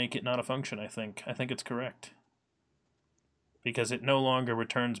 I did make it not a function, I think. I think it's correct. Because it no longer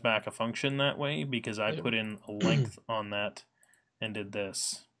returns back a function that way, because I put in a length on that and did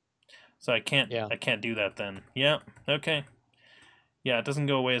this. So I can't do that then. Yeah, okay. Yeah, it doesn't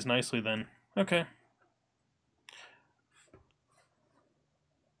go away as nicely then. Okay.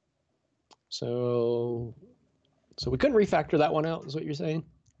 So we couldn't refactor that one out, is what you're saying?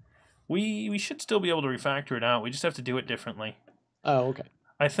 We should still be able to refactor it out. We just have to do it differently. Oh, okay.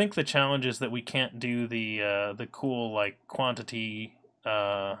 I think the challenge is that we can't do the cool like quantity.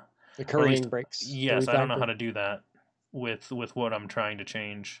 The currying breaks. Yes, I don't know how to do that with what I'm trying to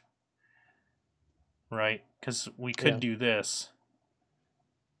change. Right, because we could do this.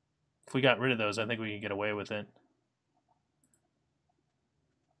 If we got rid of those, I think we could get away with it.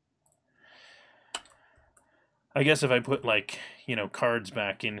 I guess if I put like, you know, cards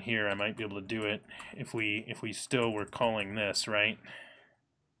back in here, I might be able to do it if we still were calling this, right?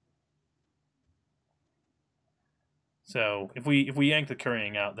 So if we yank the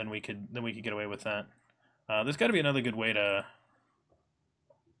currying out, then we could get away with that. There's got to be another good way to.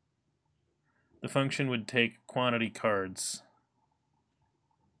 The function would take quantity cards.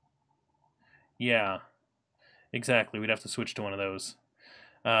 Yeah, exactly. We'd have to switch to one of those.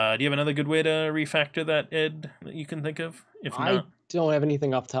 Do you have another good way to refactor that, Ed, that you can think of? If not, I don't have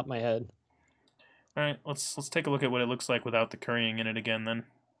anything off the top of my head. All right, let's take a look at what it looks like without the currying in it again then.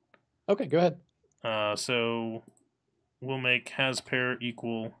 Okay, go ahead. So we'll make has pair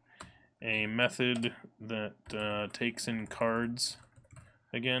equal a method that takes in cards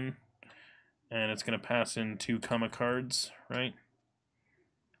again, and it's going to pass in 2 comma cards, right?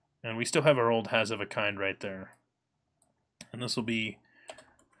 And we still have our old has of a kind right there. And this will be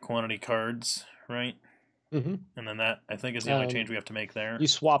quantity cards, right? Mm-hmm. And then that, I think, is the only change we have to make there. You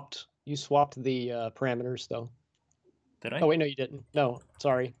swapped the parameters, though. Did I? Oh, wait, no, you didn't. No,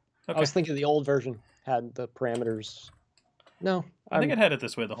 sorry. Okay. I was thinking the old version had the parameters. No. I think it had it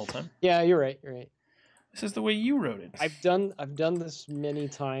this way the whole time. Yeah, you're right. You're right. This is the way you wrote it. I've done this many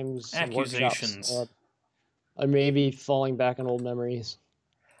times. Accusations. In workshops. I may be falling back on old memories.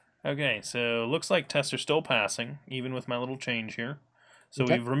 Okay, so looks like tests are still passing, even with my little change here. So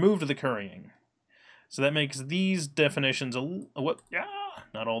Okay. we've removed the currying. So that makes these definitions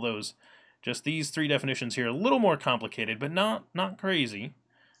not all those. Just these 3 definitions here a little more complicated, but not crazy.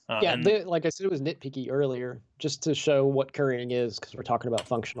 Yeah, like I said, it was nitpicky earlier, just to show what currying is, because we're talking about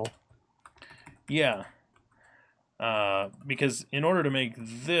functional. Yeah. Because in order to make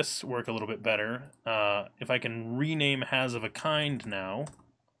this work a little bit better, if I can rename has of a kind now.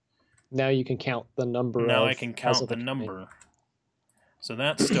 Now you can count the number. Now I can count the number. So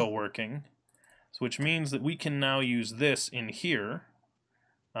that's still working. So which means that we can now use this in here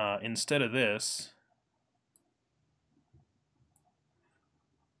instead of this.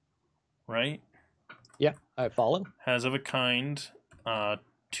 Right? Yeah, I follow. Has of a kind,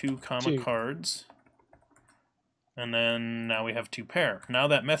 2 comma cards. And then now we have 2 pair. Now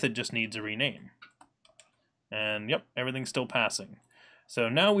that method just needs a rename. And yep, everything's still passing. So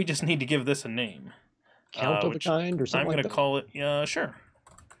now we just need to give this a name. Count of a kind or something I'm going to call it, sure.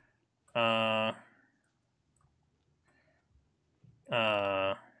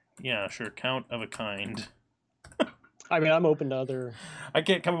 Yeah, sure, count of a kind. I mean, I'm open to other... I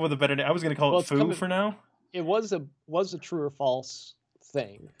can't come up with a better name. I was going to call it foo for now. It was a true or false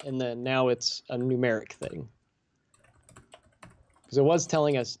thing, and then now it's a numeric thing. Because it was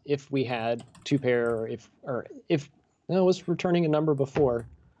telling us if we had 2 pair, or if no, it was returning a number before.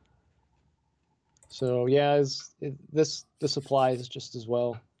 So yeah, this applies just as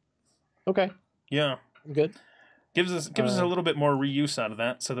well. Okay. Yeah. Good. Gives us a little bit more reuse out of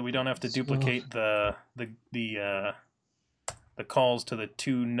that, so that we don't have to duplicate the calls to the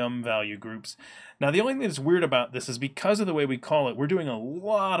 2 num value groups. Now, the only thing that's weird about this is because of the way we call it, we're doing a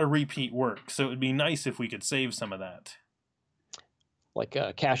lot of repeat work. So it would be nice if we could save some of that. Like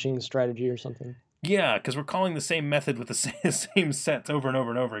a caching strategy or something. Yeah, because we're calling the same method with the same sets over and over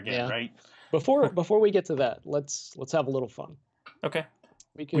and over again, right? Before we get to that, let's have a little fun. Okay.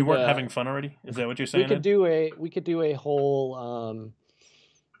 We weren't having fun already? Is that what you're saying? We could do a whole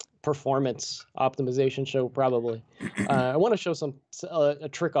performance optimization show probably. I want to show a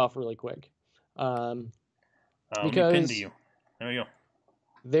trick off really quick. Because pin to you. There we go.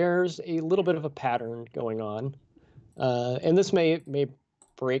 There's a little bit of a pattern going on, and this may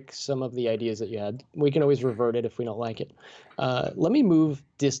break some of the ideas that you had. We can always revert it if we don't like it. Let me move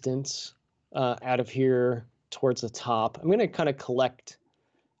distance out of here towards the top. I'm going to kind of collect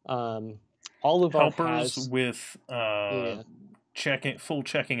all of helpers our has with full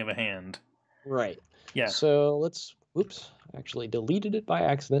checking of a hand. Right. Yeah. So let's. Oops. Actually deleted it by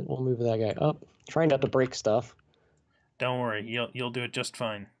accident. We'll move that guy up. Trying not to break stuff. Don't worry. You'll do it just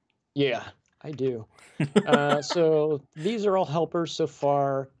fine. Yeah, I do. So these are all helpers so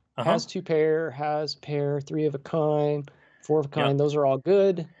far. Has 2 pair, has pair, 3 of a kind, 4 of a kind. Yep. Those are all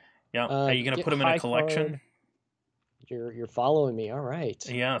good. Yeah. Are you going to put them in a collection? Card. You're following me. All right.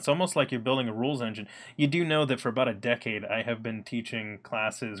 Yeah, it's almost like you're building a rules engine. You do know that for about a decade, I have been teaching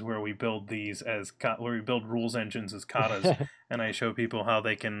classes where we build rules engines as katas, and I show people how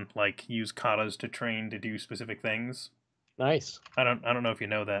they can use katas to train to do specific things. Nice. I don't know if you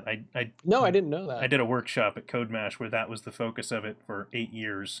know that. No, I didn't know that. I did a workshop at CodeMash where that was the focus of it for 8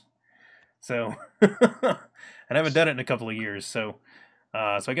 years. So, and I haven't done it in a couple of years. So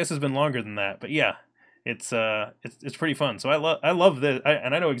I guess it's been longer than that. But yeah. It's pretty fun. So I love this,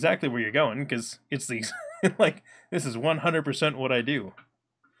 and I know exactly where you're going because it's these this is 100% what I do.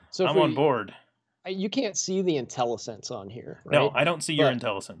 So I'm on board. You can't see the IntelliSense on here, right? No, I don't see your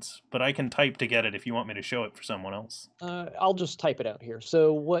IntelliSense, but I can type to get it if you want me to show it for someone else. I'll just type it out here.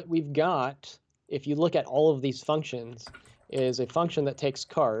 So what we've got, if you look at all of these functions, is a function that takes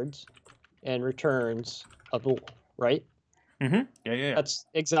cards and returns a bool, right? Mm-hmm. Yeah. That's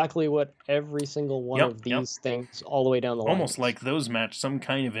exactly what every single one of these things all the way down the line. Almost like those match some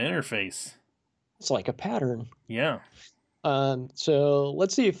kind of interface. It's like a pattern. Yeah. So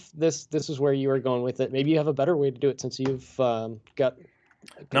let's see if this is where you are going with it. Maybe you have a better way to do it since you've got.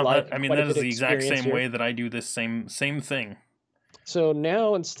 No, I mean that is the exact same way that I do this same thing. So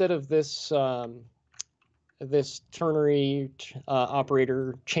now instead of this ternary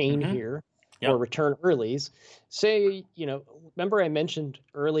operator chain here, or return earlies. Say, remember I mentioned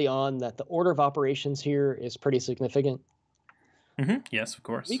early on that the order of operations here is pretty significant? Yes, of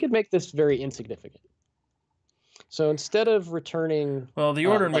course. We could make this very insignificant. So instead of returning... Well, the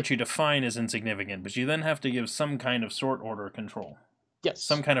order in which you define is insignificant, but you then have to give some kind of sort order control. Yes.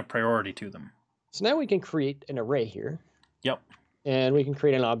 Some kind of priority to them. So now we can create an array here. Yep. And we can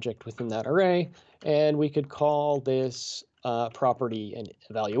create an object within that array, and we could call this property an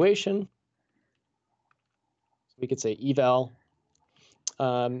evaluation. We could say eval,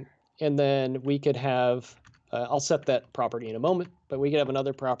 and then we could have, I'll set that property in a moment, but we could have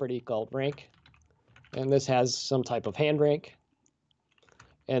another property called rank, and this has some type of hand rank.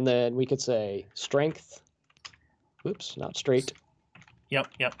 And then we could say strength. Oops, not straight. Yep.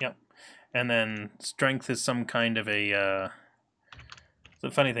 And then strength is some kind of a... The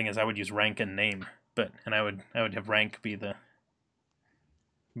funny thing is, I would use rank and name, and I would have rank be the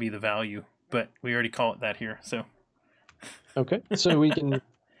value, but we already call it that here. So okay, so we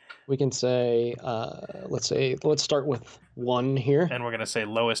can say let's start with 1 here, and we're gonna say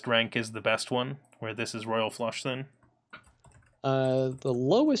lowest rank is the best one, where this is royal flush. Then the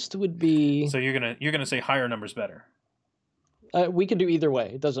lowest would be. So you're gonna say higher numbers better. We can do either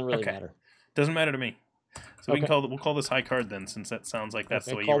way. It doesn't really matter. Doesn't matter to me. So we'll call this high card then, since that sounds like that's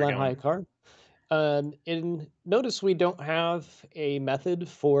the way you were going. Call that high card. Notice we don't have a method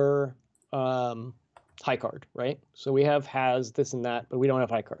for high card, right? So we have has this and that, but we don't have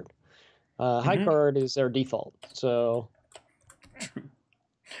high card. High card is our default. So. True.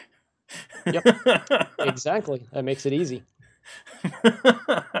 Yep. Exactly. That makes it easy. Let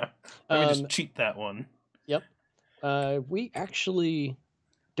me just cheat that one. Yep. We actually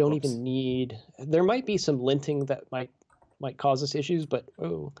don't even need. There might be some linting that might cause us issues, but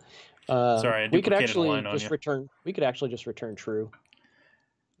sorry, I we could duplicated a line actually on just you. return. We could actually just return true.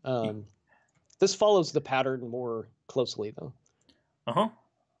 This follows the pattern more closely, though.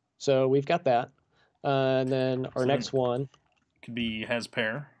 So we've got that, and then our next one could be has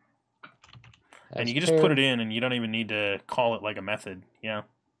pair, and you can just put it in, and you don't even need to call it like a method. Yeah.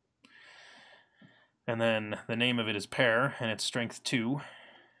 And then the name of it is pair, and it's strength 2.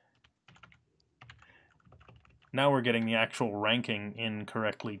 Now we're getting the actual ranking in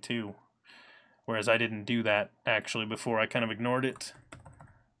correctly too, whereas I didn't do that actually before. I kind of ignored it.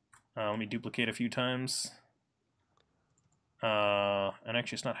 Let me duplicate a few times. And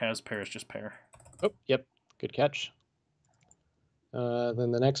actually it's not has pair, it's just pair. Oh, yep, good catch.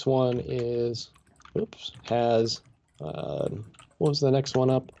 Then the next one is, has, what was the next one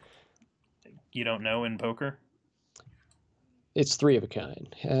up? You don't know in poker? It's 3 of a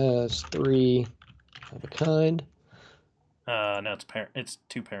kind. Has 3 of a kind. No, it's pair. It's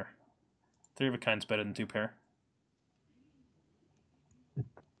 2 pair. 3 of a kind's better than 2 pair.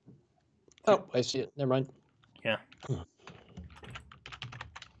 Oh, I see it. Never mind. Yeah.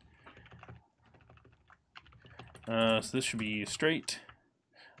 So this should be straight.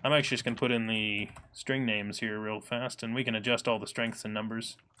 I'm actually just going to put in the string names here real fast, and we can adjust all the strengths and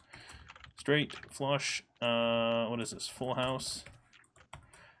numbers. Straight, flush, what is this, full house?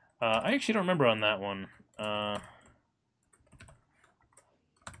 I actually don't remember on that one.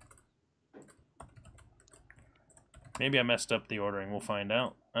 Maybe I messed up the ordering, we'll find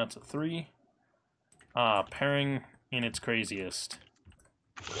out. That's a 3. Pairing in its craziest.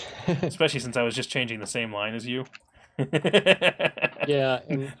 Especially since I was just changing the same line as you. Yeah,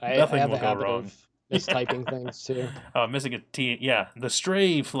 and I have a habit of mistyping things too. Oh, missing a T. Yeah, the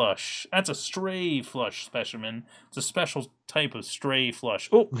stray flush. That's a stray flush specimen. It's a special type of stray flush.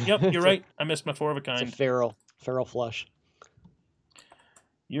 Oh, yep, you're right. I missed my 4 of a kind. It's a feral flush.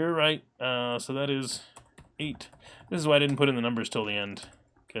 You're right. So that is 8. This is why I didn't put in the numbers till the end,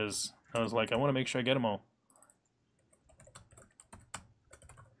 because I was like, I want to make sure I get them all.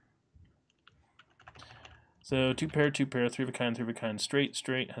 So 2 pair, 2 pair, 3 of a kind, 3 of a kind, straight,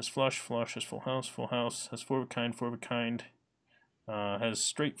 straight, has flush, flush, has full house, has 4 of a kind, 4 of a kind, has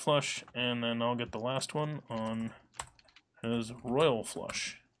straight flush, and then I'll get the last one on has royal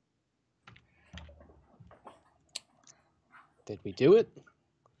flush. Did we do it?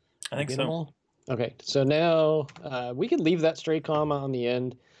 I think so. Okay, so now we can leave that straight comma on the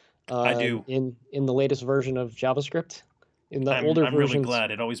end. I do. In the latest version of JavaScript. In the older versions, I'm really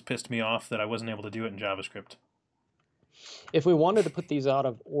glad. It always pissed me off that I wasn't able to do it in JavaScript. If we wanted to put these out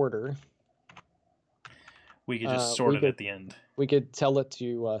of order, we could just sort it at the end. We could tell it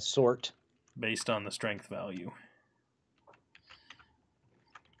to sort based on the strength value.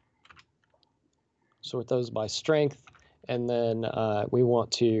 Sort those by strength, and then we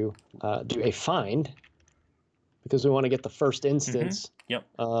want to do a find because we want to get the first instance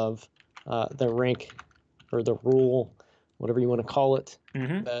of the rank or the rule, whatever you want to call it,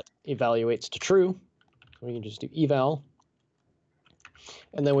 Mm-hmm. that evaluates to true. We can just do eval.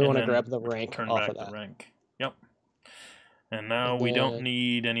 And then we want to grab the rank turn off back of that. the rank. Yep. And now And we don't then-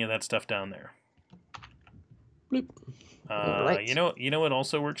 need any of that stuff down there. Bloop. All right. You know what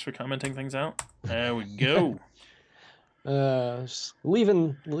also works for commenting things out? There we go. Just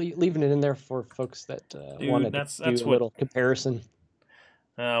leaving it in there for folks that wanted to do a little comparison.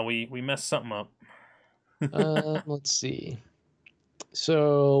 We messed something up. Let's see.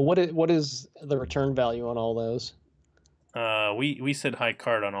 So what is the return value on all those? We said high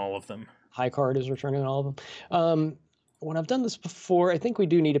card on all of them. High card is returning all of them. When I've done this before, I think we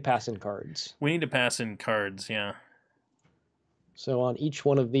do need to pass in cards. We need to pass in cards, yeah. So on each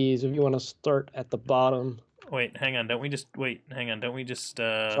one of these, if you want to start at the bottom. Wait, hang on. Don't we just Hang on. Don't we just?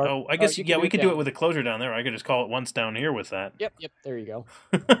 Oh, I guess we could do down. it with a closure down there. I could just call it once down here with that. Yep. There you go.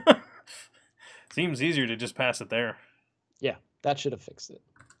 Seems easier to just pass it there. Yeah, that should have fixed it.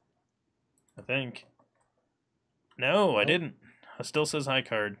 I think. No, I didn't. It still says high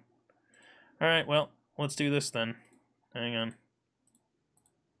card. All right, well, let's do this then. Hang on.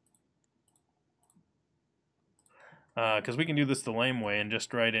 Because we can do this the lame way and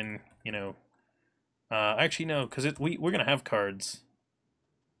just write in, you know. Actually, no, because we're gonna have cards.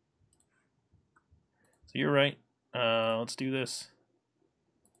 So you're right. Let's do this.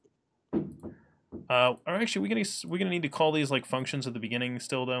 Or actually, we're gonna need to call these like functions at the beginning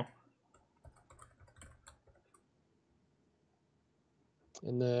still, though.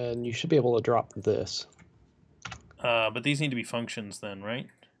 And then you should be able to drop this. But these need to be functions then, right?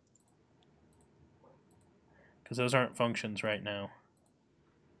 Because those aren't functions right now.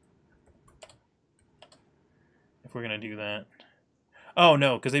 If we're going to do that. Oh,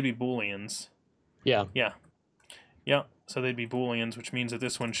 no, because they'd be Booleans. Yeah. Yeah, so they'd be Booleans, which means that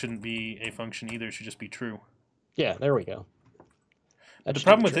this one shouldn't be a function either. It should just be true. Yeah, there we go. The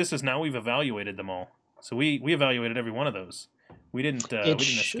problem with this is now we've evaluated them all. So we evaluated every one of those. We didn't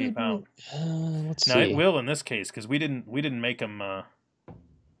escape out. Let's see. Now it will in this case because we didn't make them.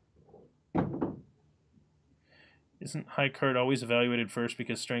 Isn't high card always evaluated first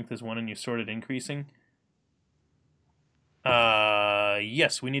because strength is 1 and you sort it increasing?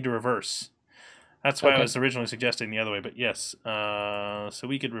 Yes, we need to reverse. That's why I was originally suggesting the other way, but yes. So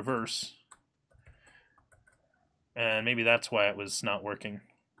we could reverse. And maybe that's why it was not working.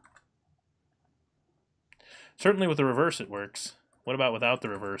 Certainly with the reverse it works. What about without the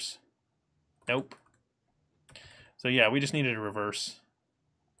reverse? Nope. So yeah, we just needed a reverse.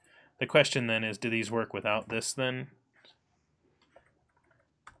 The question then is, do these work without this then?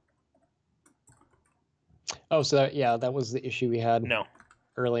 Oh, so that was the issue we had. No.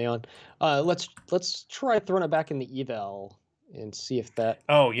 Early on. Let's try throwing it back in the eval and see if that.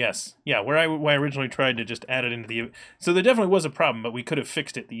 Oh yes, yeah. Where I originally tried to just add it into the. So there definitely was a problem, but we could have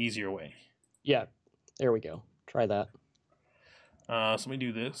fixed it the easier way. Yeah, there we go. Try that. So let me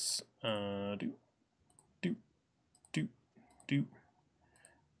do this. Do.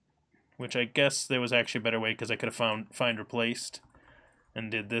 Which I guess there was actually a better way because I could have find replaced and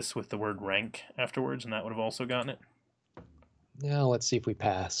did this with the word rank afterwards, and that would have also gotten it. Now let's see if we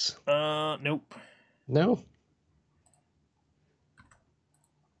pass. Nope. No?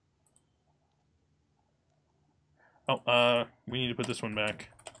 Oh, we need to put this one back.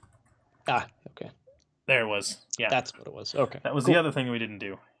 Ah, okay. There it was. Yeah. That's what it was. Okay. That was the other thing we didn't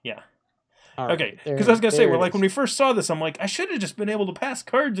do. Yeah. All okay. Because right. I was going to say, when we first saw this, I'm like, I should have just been able to pass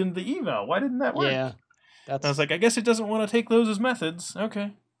cards into the eval. Why didn't that work? Yeah. I was like, I guess it doesn't want to take those as methods.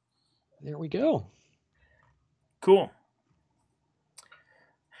 Okay. There we go. Cool.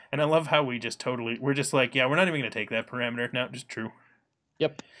 And I love how we're just like, yeah, we're not even going to take that parameter. No, just true.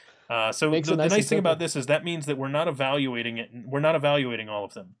 Yep. So the nice thing about this is that means that we're not evaluating it. We're not evaluating all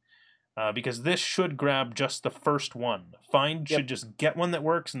of them. Because this should grab just the first one. Find should just get one that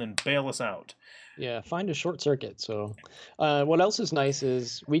works and then bail us out. Yeah, find a short circuit. So what else is nice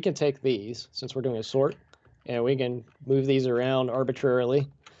is we can take these, since we're doing a sort, and we can move these around arbitrarily,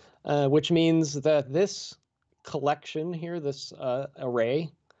 which means that this collection here, this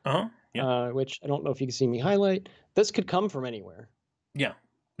array, which I don't know if you can see me highlight, this could come from anywhere. Yeah.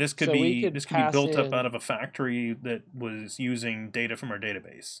 This could be built up out of a factory that was using data from our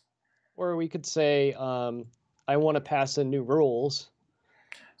database. Or we could say, I want to pass in new rules.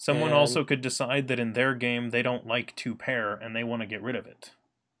 Someone also could decide that in their game they don't like 2-pair and they want to get rid of it.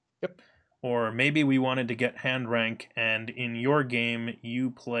 Yep. Or maybe we wanted to get hand rank, and in your game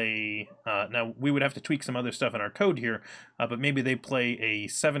you play... now, we would have to tweak some other stuff in our code here, but maybe they play a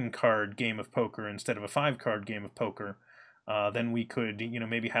 7-card game of poker instead of a 5-card game of poker. then we could,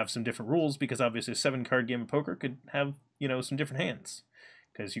 maybe have some different rules, because obviously a 7-card game of poker could have, some different hands,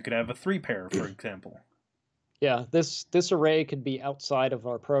 because you could have a 3-pair, for example. Yeah, this array could be outside of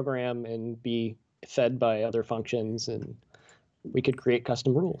our program and be fed by other functions, and we could create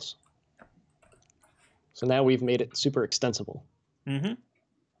custom rules. So now we've made it super extensible. Mm-hmm.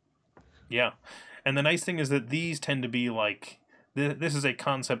 Yeah. And the nice thing is that these tend to be like, this is a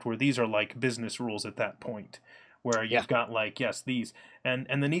concept where these are like business rules at that point, where you've got like, yes, these. And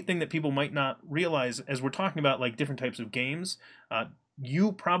the neat thing that people might not realize, as we're talking about like different types of games,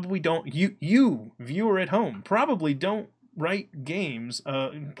 you probably don't, you viewer at home, probably don't write games,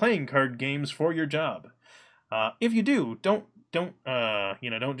 playing card games for your job. If you do, don't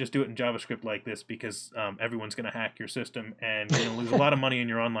just do it in JavaScript like this, because everyone's going to hack your system and you're going to lose a lot of money in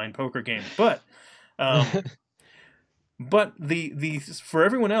your online poker game. But but the for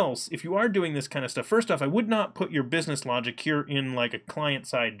everyone else, if you are doing this kind of stuff, first off, I would not put your business logic here in like a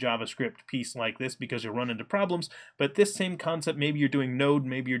client-side JavaScript piece like this, because you'll run into problems. But this same concept, maybe you're doing Node,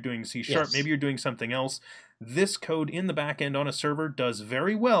 maybe you're doing C#, maybe you're doing something else. This code in the back end on a server does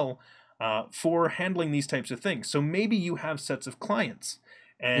very well for handling these types of things. So maybe you have sets of clients,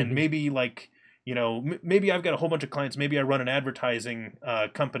 and maybe like, maybe I've got a whole bunch of clients. Maybe I run an advertising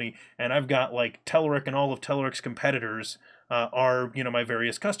company, and I've got like Telerik, and all of Telerik's competitors are, my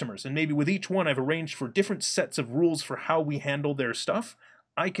various customers. And maybe with each one, I've arranged for different sets of rules for how we handle their stuff.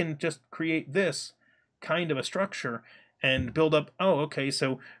 I can just create this kind of a structure and build up, oh, okay,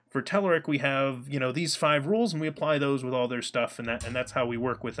 so for Telerik, we have, these 5 rules, and we apply those with all their stuff, and that's how we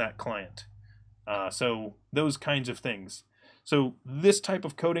work with that client. So those kinds of things. So this type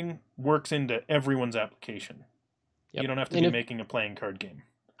of coding works into everyone's application. Yep. You don't have to be making a playing card game.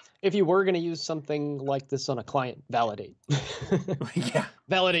 If you were going to use something like this on a client, validate. Yeah.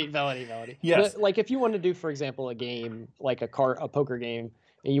 Validate. Yes. But, like if you want to do, for example, a game, like a poker game,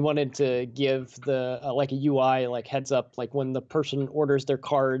 and you wanted to give the like a UI, like heads up, like when the person orders their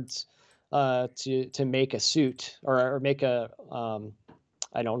cards to make a suit or make a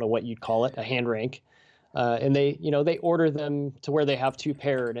I don't know what you'd call it, a hand rank. And they order them to where they have 2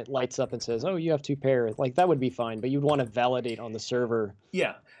 pair, and it lights up and says, oh, you have 2 pair. Like that would be fine, but you'd want to validate on the server.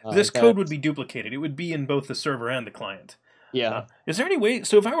 Yeah, this code would be duplicated. It would be in both the server and the client. Yeah. Is there any way,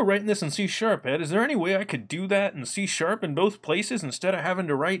 so if I were writing this in C#, Ed, is there any way I could do that in C# in both places instead of having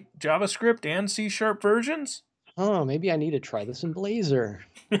to write JavaScript and C# versions? Oh, maybe I need to try this in Blazor.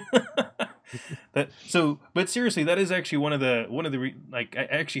 But seriously, that is actually one of the like, I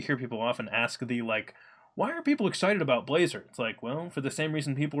actually hear people often ask the like, why are people excited about Blazor? It's like, well, for the same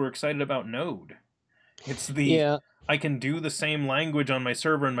reason people were excited about Node. It's I can do the same language on my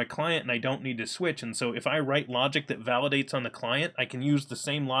server and my client, and I don't need to switch. And so if I write logic that validates on the client, I can use the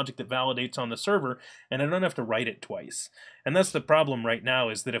same logic that validates on the server, and I don't have to write it twice. And that's the problem right now,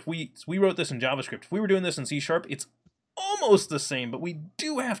 is that if we wrote this in JavaScript, if we were doing this in C#, it's almost the same, but we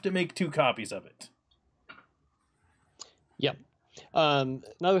do have to make 2 copies of it. Yep.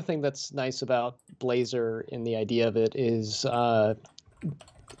 Another thing that's nice about Blazor in the idea of it is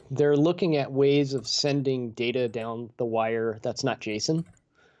they're looking at ways of sending data down the wire that's not JSON.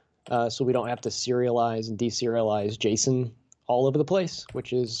 So we don't have to serialize and deserialize JSON all over the place,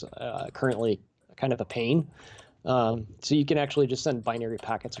 which is currently kind of a pain. So you can actually just send binary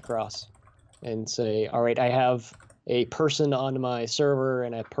packets across and say, all right, I have a person on my server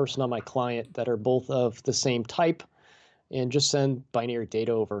and a person on my client that are both of the same type, and just send binary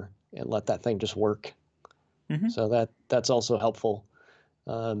data over and let that thing just work. So that's also helpful.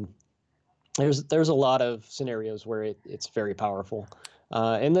 There's a lot of scenarios where it's very powerful.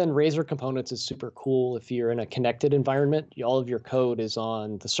 And then Razor Components is super cool if you're in a connected environment. All of your code is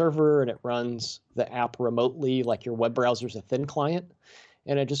on the server, and it runs the app remotely, like your web browser's a thin client,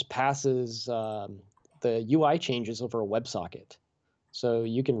 and it just passes the UI changes over a WebSocket. So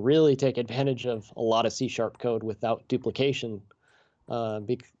you can really take advantage of a lot of C# code without duplication.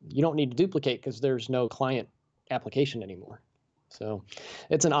 You don't need to duplicate because there's no client application anymore. So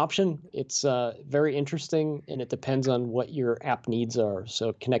it's an option. It's very interesting, and it depends on what your app needs are.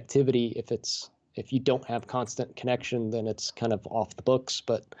 So connectivity, if you don't have constant connection, then it's kind of off the books.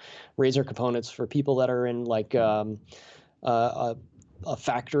 But Razor Components for people that are in like a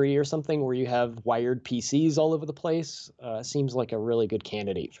factory or something where you have wired PCs all over the place, seems like a really good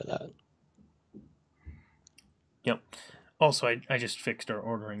candidate for that. Yep. Also, I just fixed our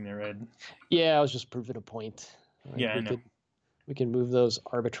ordering there, Ed. Yeah, I was just proving a point. Yeah, I know. We can move those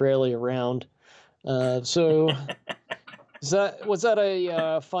arbitrarily around. So was that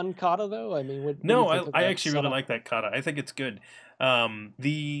a fun kata though? I mean, I actually really like that kata. I think it's good.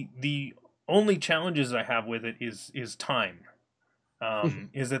 The only challenges I have with it is time.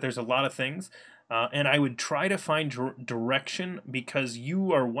 Is that there's a lot of things, and I would try to find direction, because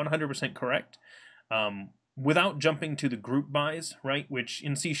you are 100% correct. Without jumping to the group bys, right? Which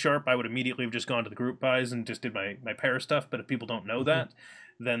in C# I would immediately have just gone to the group bys and just did my pair stuff. But if people don't know that,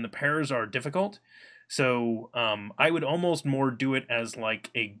 then the pairs are difficult. So I would almost more do it as like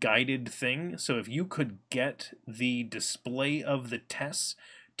a guided thing. So if you could get the display of the tests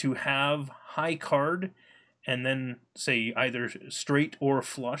to have high card, and then say either straight or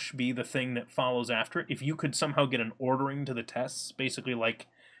flush be the thing that follows after it, if you could somehow get an ordering to the tests, basically like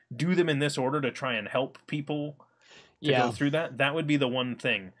do them in this order to try and help people to go through that, that would be the one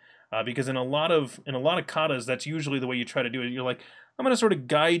thing. Because in a lot of katas, that's usually the way you try to do it. You're like, I'm going to sort of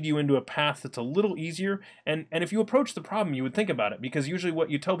guide you into a path that's a little easier. And if you approach the problem, you would think about it. Because usually what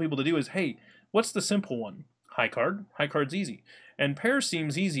you tell people to do is, hey, what's the simple one? High card. High card's easy. And pair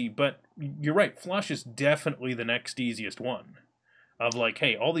seems easy, but you're right. Flush is definitely the next easiest one. Of like,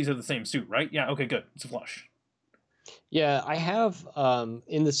 hey, all these are the same suit, right? Yeah, okay, good. It's a flush. Yeah, I have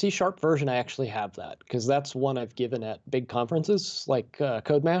in the C# version, I actually have that, because that's one I've given at big conferences like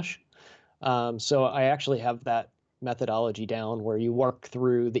CodeMash. So I actually have that methodology down, where you work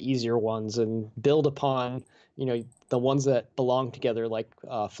through the easier ones and build upon, the ones that belong together, like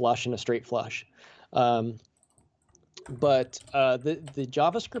flush and a straight flush. But the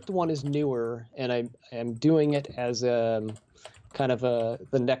JavaScript one is newer, and I'm doing it as kind of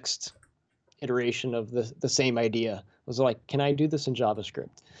the next iteration of the same idea. I was like, can I do this in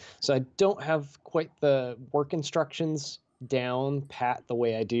JavaScript? So I don't have quite the work instructions down pat the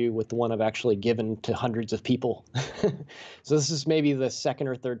way I do with the one I've actually given to hundreds of people. So this is maybe the second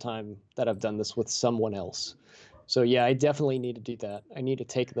or third time that I've done this with someone else. So yeah, I definitely need to do that. I need to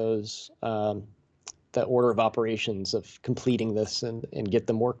take those the order of operations of completing this and get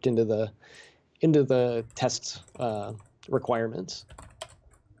them worked into the test requirements.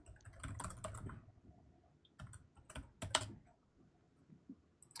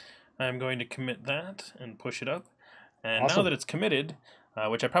 I'm going to commit that and push it up. And Awesome. now that it's committed,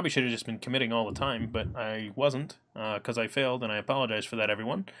 which I probably should have just been committing all the time, but I wasn't, because I failed, and I apologize for that,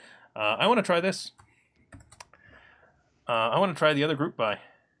 everyone. I want to try this. I want to try the other group by.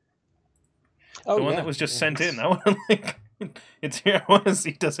 Oh, the one that was just sent in. I want to it's here. I want to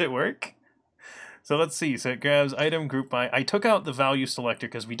see, does it work? So let's see. So it grabs item group by. I took out the value selector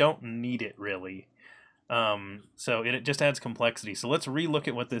because we don't need it really. So it just adds complexity. So let's relook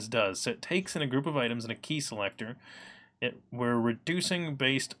at what this does. So it takes in a group of items and a key selector. We're reducing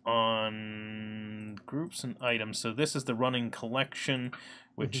based on groups and items. So this is the running collection,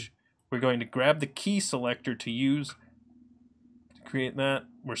 which we're going to grab the key selector to use to create that.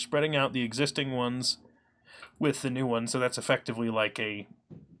 We're spreading out the existing ones with the new one. So that's effectively like a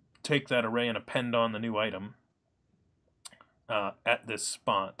take that array and append on the new item at this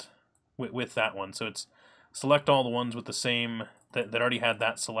spot with that one. So it's select all the ones with the same, that already had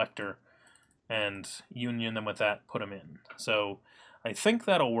that selector, and union them with that, put them in. So I think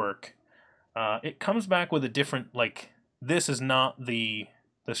that'll work. It comes back with a different, like, this is not the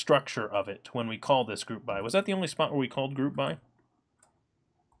structure of it when we call this group by. Was that the only spot where we called group by?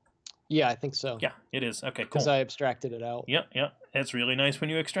 Yeah, I think so. Yeah, it is. Okay, cool. Because I abstracted it out. Yep. It's really nice when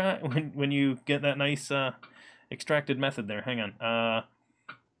you extract, when you get that nice extracted method there. Hang on.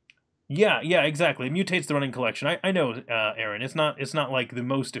 Yeah, exactly. It mutates the running collection. I know, Aaron. It's not like the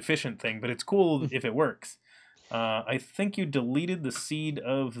most efficient thing, but it's cool if it works. I think you deleted the seed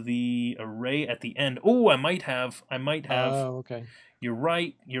of the array at the end. Oh, I might have. Oh, okay. You're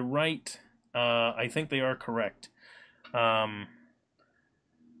right. I think they are correct.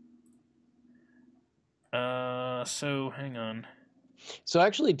 So hang on. So I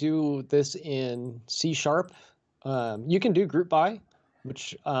actually do this in C#. You can do group by,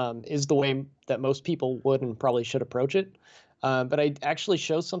 which is the way that most people would and probably should approach it. But I actually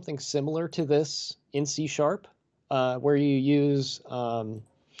show something similar to this in C#, where you use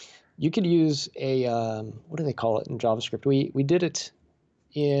you could use a what do they call it in JavaScript? We did it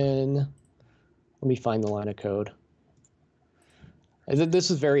in, let me find the line of code.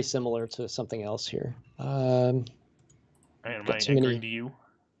 This is very similar to something else here. Am I anchoring to you?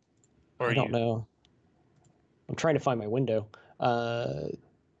 Or I don't know. I'm trying to find my window.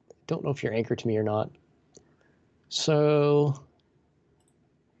 Don't know if you're anchored to me or not. So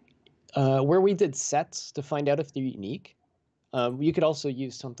where we did sets to find out if they're unique, you could also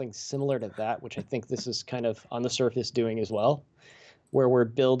use something similar to that, which I think this is kind of on the surface doing as well, where we're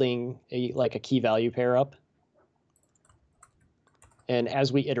building like a key value pair up. And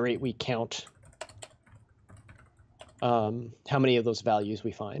as we iterate, we count how many of those values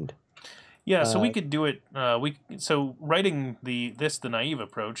we find. Yeah, so we could do it. So writing the naive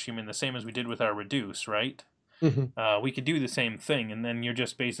approach. You mean the same as we did with our reduce, right? Mhm. We could do the same thing, and then you're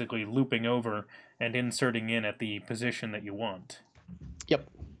just basically looping over and inserting in at the position that you want. Yep.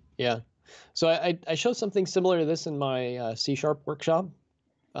 Yeah. So I show something similar to this in my C# workshop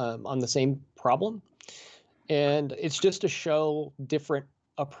on the same problem. And it's just to show different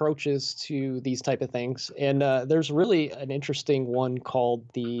approaches to these type of things. And there's really an interesting one called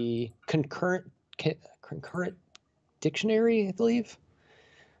the concurrent dictionary, I believe.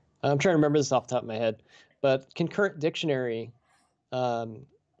 I'm trying to remember this off the top of my head, but concurrent dictionary, um,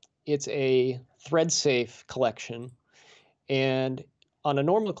 it's a thread-safe collection. And on a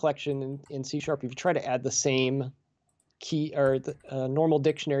normal collection in C#, if you try to add the same key or the normal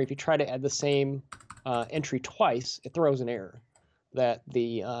dictionary, if you try to add the same entry twice, it throws an error that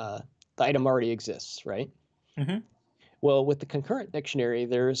the item already exists, right? Mm-hmm. Well, with the concurrent dictionary,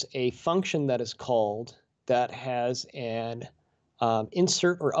 there's a function that is called that has an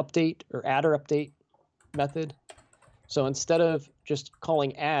insert or update or add or update method. So instead of just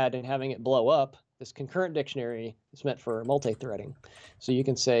calling add and having it blow up, this concurrent dictionary is meant for multi-threading. So you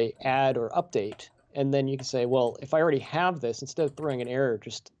can say add or update, and then you can say, well, if I already have this, instead of throwing an error,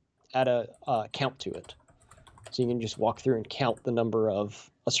 just add a count to it. So you can just walk through and count the number of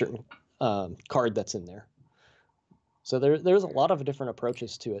a certain card that's in there. So there's a lot of different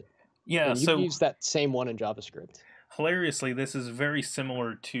approaches to it. Yeah, And you can so use that same one in JavaScript. hilariously, this is very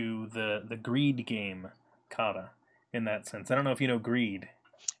similar to the greed game, Kata, in that sense. I don't know if you know greed.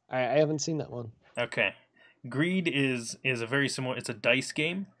 I haven't seen that one. Okay, greed is a very similar. It's a dice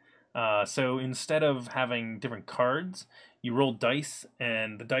game. So instead of having different cards, you roll dice,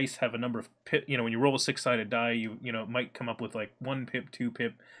 and the dice have a number of pip. You know, when you roll a six-sided die, you know it might come up with like 1 pip, 2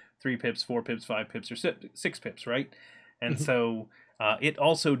 pip, 3 pips, 4 pips, 5 pips, or 6 pips, right? And so it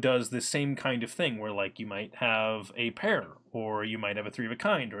also does the same kind of thing where like you might have a pair, or you might have a three of a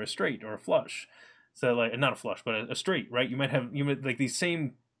kind, or a straight, or a flush. So like not a flush, but a straight, right? You might like these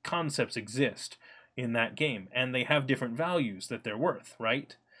same concepts exist in that game, and they have different values that they're worth,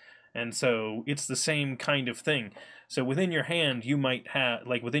 right? And so it's the same kind of thing. So within your hand, you might have,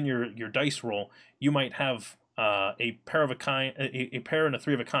 like within your dice roll, you might have a pair of a kind, a pair and a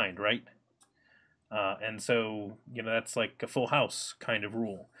three of a kind, right? And so you know that's like a full house kind of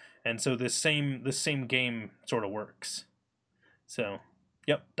rule. And so this same game sort of works. So,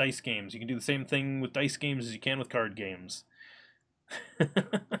 yep, dice games. You can do the same thing with dice games as you can with card games.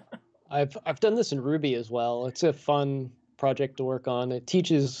 I've done this in Ruby as well. It's a fun project to work on. It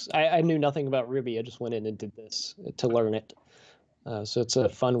teaches. I knew nothing about Ruby. I just went in and did this to learn it. So it's a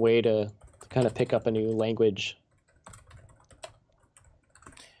fun way to kind of pick up a new language.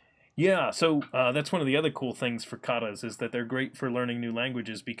 Yeah, so that's one of the other cool things for katas is that they're great for learning new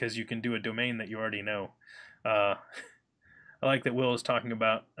languages because you can do a domain that you already know. Uh, I like that Will is talking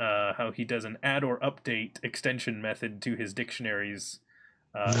about how he does an add or update extension method to his dictionaries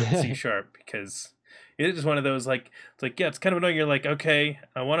in C sharp because it is one of those like it's like yeah it's kind of annoying. You're like okay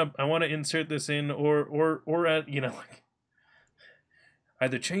I want to insert this in or you know like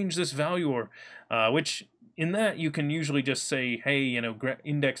either change this value or which in that you can usually just say hey you know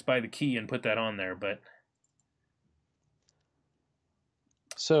index by the key and put that on there but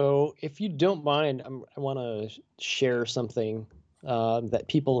So if you don't mind, I want to share something that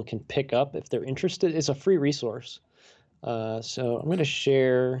people can pick up if they're interested. It's a free resource. So I'm going to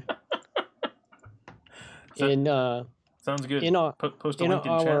share so, in sounds good. in our Post a in link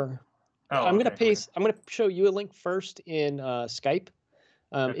in chat. our. Oh, I'm going to okay. paste. I'm going to show you a link first in Skype.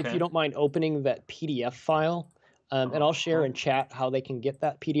 If Okay. you don't mind opening that PDF file, and I'll share in chat how they can get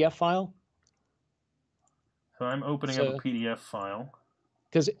that PDF file. So I'm opening up a PDF file.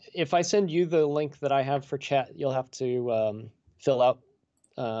 Because if I send you the link that I have for chat, you'll have to fill out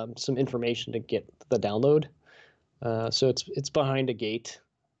some information to get the download. So it's behind a gate,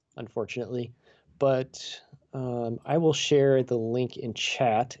 unfortunately. But I will share the link in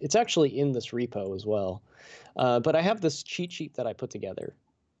chat. It's actually in this repo as well. But I have this cheat sheet that I put together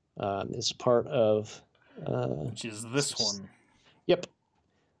as part of... which is this one. Yep.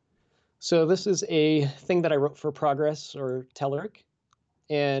 So this is a thing that I wrote for Progress or Telerik.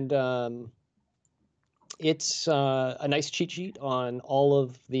 And it's a nice cheat sheet on all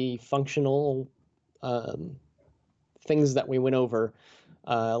of the functional things that we went over,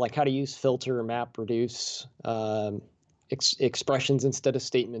 like how to use filter, map, reduce, expressions instead of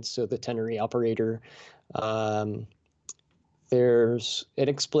statements, so the ternary operator. There's an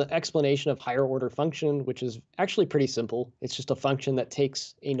explanation of higher order function, which is actually pretty simple. It's just a function that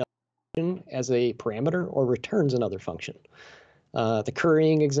takes another function as a parameter or returns another function. The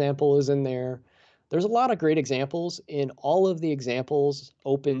currying example is in there. There's a lot of great examples, in all of the examples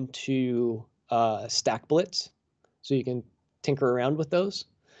open to Stack Blitz, so you can tinker around with those.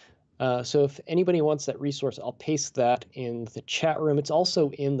 So if anybody wants that resource, I'll paste that in the chat room. It's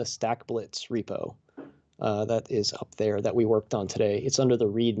also in the Stack Blitz repo that is up there that we worked on today. It's under the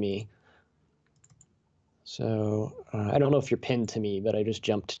README. So I don't know if you're pinned to me, but I just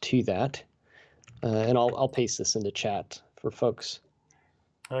jumped to that. And I'll paste this into chat for folks.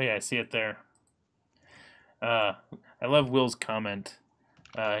 Oh yeah, I see it there. I love Will's comment.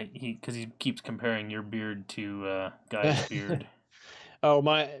 Because he keeps comparing your beard to Guy's beard. Oh,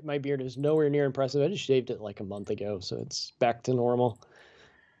 my beard is nowhere near impressive. I just shaved it like a month ago, so it's back to normal.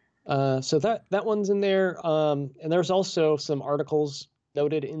 So that one's in there. And there's also some articles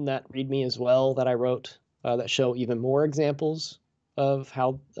noted in that README as well that I wrote that show even more examples of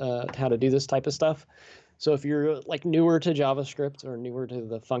how to do this type of stuff. So if you're like newer to JavaScript or newer to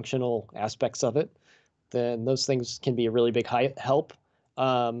the functional aspects of it, then those things can be a really big help.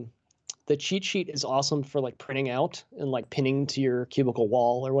 The cheat sheet is awesome for like printing out and like pinning to your cubicle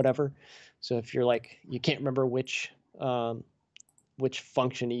wall or whatever. So if you're like, you can't remember which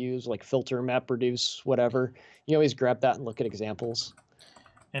function to use, like filter, map, reduce, whatever, you always grab that and look at examples.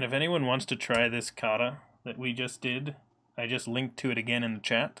 And if anyone wants to try this kata that we just did, I just linked to it again in the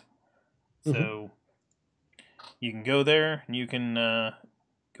chat. So you can go there and you can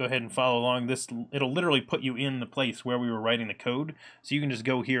go ahead and follow along. It'll literally put you in the place where we were writing the code, so you can just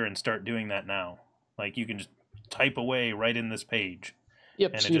go here and start doing that now. Like you can just type away right in this page.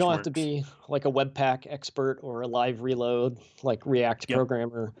 Yep, so you don't have to be like a Webpack expert or a live reload like React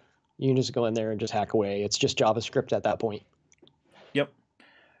programmer. You can just go in there and just hack away. It's just JavaScript at that point. Yep,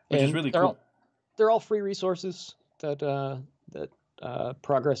 which is really cool. They're all free resources that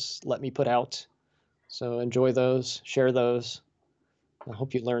Progress let me put out. So enjoy those, share those. I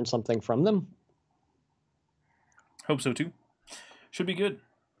hope you learned something from them. Hope so too. Should be good.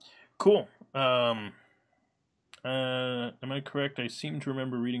 Cool. Am I correct? I seem to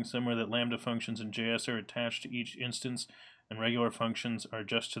remember reading somewhere that Lambda functions in JS are attached to each instance and regular functions are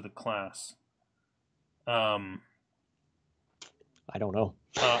just to the class. I don't know.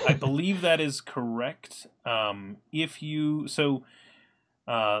 I believe that is correct.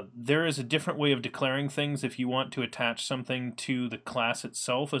 There is a different way of declaring things if you want to attach something to the class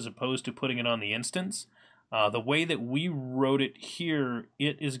itself as opposed to putting it on the instance. The way that we wrote it here,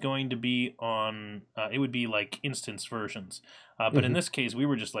 it is going to be on, it would be like instance versions. But in this case, we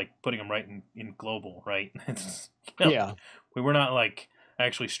were just like putting them right in global, right? Yeah. We were not like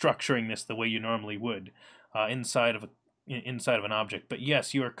actually structuring this the way you normally would inside of an object. But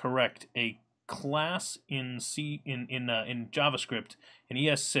yes, you are correct. A class in JavaScript in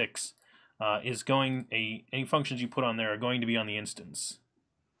ES6 is going any functions you put on there are going to be on the instance.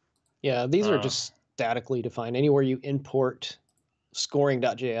 Yeah, these are just statically defined. Anywhere you import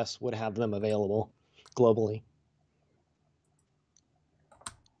scoring.js would have them available globally.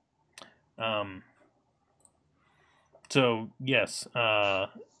 So yes,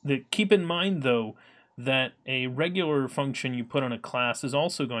 keep in mind though that a regular function you put on a class is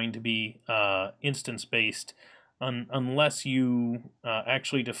also going to be instance based unless you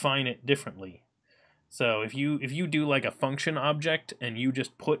actually define it differently. So if you do like a function object and you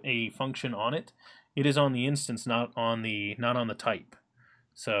just put a function on it, it is on the instance, not on the type.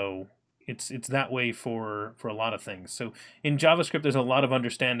 So it's that way for a lot of things. So in JavaScript, there's a lot of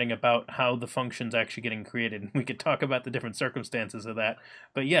understanding about how the function's actually getting created. We could talk about the different circumstances of that.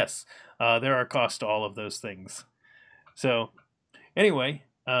 But yes, there are costs to all of those things. So anyway,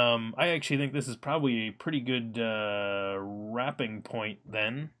 I actually think this is probably a pretty good wrapping point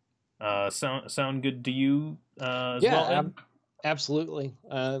then. Sound good to you as well, Ed? Absolutely.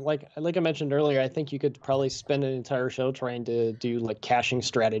 Like I mentioned earlier, I think you could probably spend an entire show trying to do like caching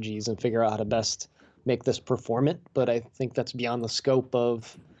strategies and figure out how to best make this performant. But I think that's beyond the scope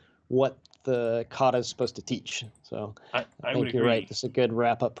of what the kata is supposed to teach. So I think you're right. This is a good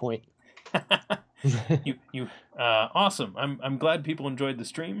wrap-up point. Awesome. I'm glad people enjoyed the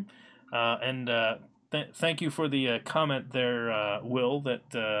stream, and thank you for the comment there, Will,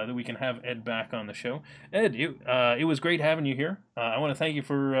 that we can have Ed back on the show. Ed, it was great having you here. I want to thank you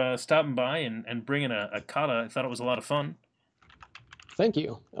for stopping by and bringing a kata. I thought it was a lot of fun. Thank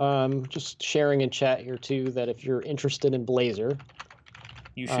you. Just sharing in chat here too that if you're interested in Blazor,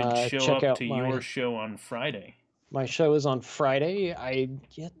 you should show up to your show on Friday. My show is on Friday. I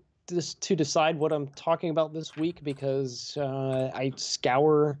get to decide what I'm talking about this week because I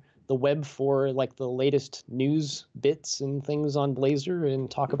scour the web for like the latest news bits and things on Blazor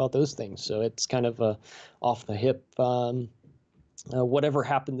and talk about those things. So it's kind of a off the hip whatever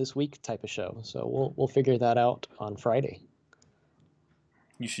happened this week type of show. So we'll figure that out on Friday.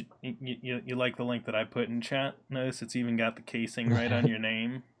 You should you like the link that I put in chat? Notice it's even got the casing right on your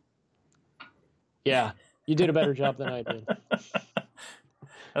name. Yeah, you did a better job than I did.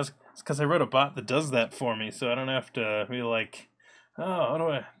 That's because I wrote a bot that does that for me, so I don't have to be like, oh, how do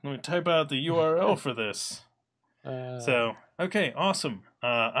let me type out the URL for this. So, okay, awesome.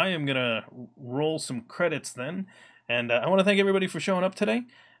 I am going to roll some credits then, and I want to thank everybody for showing up today,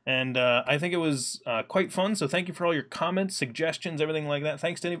 and I think it was quite fun, so thank you for all your comments, suggestions, everything like that.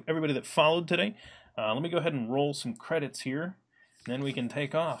 Thanks to everybody that followed today. Let me go ahead and roll some credits here, and then we can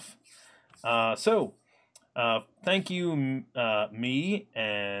take off. Thank you, me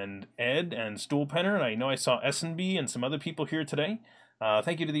and Ed and Stoolpenner, and I know I saw S&B and some other people here today.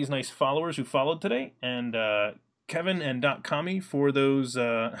 Thank you to these nice followers who followed today, and Kevin and .Commie for those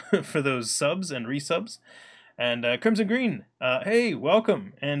for those subs and resubs, and Crimson Green. Hey,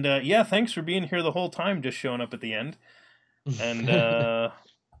 welcome, and yeah, thanks for being here the whole time, just showing up at the end. And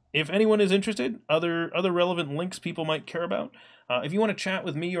if anyone is interested, other relevant links people might care about. If you want to chat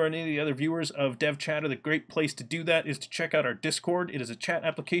with me or any of the other viewers of DevChatter, the great place to do that is to check out our Discord. It is a chat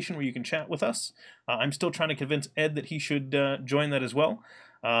application where you can chat with us. I'm still trying to convince Ed that he should join that as well.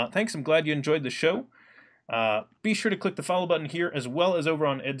 Thanks, I'm glad you enjoyed the show. Be sure to click the follow button here as well as over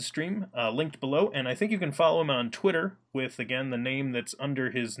on Ed's stream, linked below. And I think you can follow him on Twitter with, again, the name that's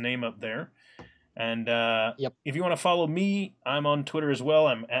under his name up there. And Yep. If you want to follow me, I'm on Twitter as well.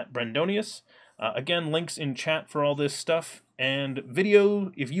 I'm at Brendonius. Again, links in chat for all this stuff. And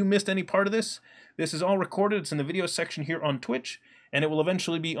video, if you missed any part of this, this is all recorded. It's in the video section here on Twitch. And it will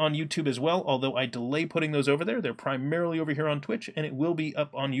eventually be on YouTube as well, although I delay putting those over there. They're primarily over here on Twitch, and it will be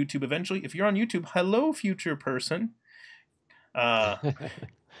up on YouTube eventually. If you're on YouTube, hello, future person. I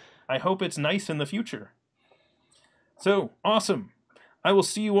hope it's nice in the future. So, awesome. I will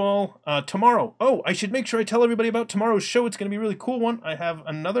see you all tomorrow. Oh, I should make sure I tell everybody about tomorrow's show. It's going to be a really cool one. I have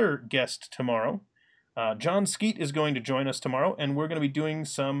another guest tomorrow. John Skeet is going to join us tomorrow, and we're going to be doing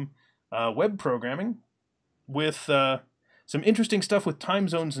some web programming with some interesting stuff with time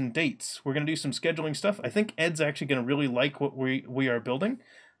zones and dates. We're going to do some scheduling stuff. I think Ed's actually going to really like what we are building.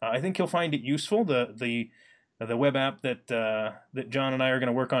 I think he'll find it useful, the web app that John and I are going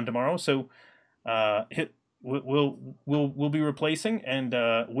to work on tomorrow. So we'll be replacing, and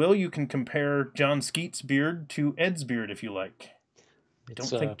Will, you can compare John Skeet's beard to Ed's beard if you like. I don't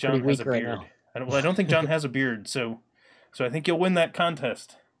think John has a beard. Right I don't think John has a beard, so I think you'll win that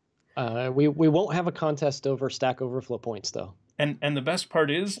contest. We won't have a contest over Stack Overflow points, though. And the best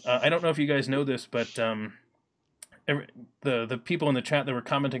part is, I don't know if you guys know this, but the people in the chat that were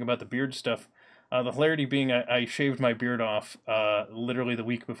commenting about the beard stuff, the hilarity being I shaved my beard off literally the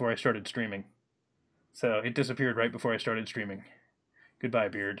week before I started streaming. So it disappeared right before I started streaming. Goodbye,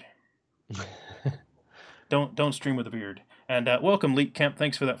 beard. Don't stream with a beard. And welcome, Leak Camp.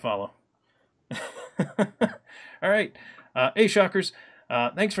 Thanks for that follow. All right. Hey, Shockers.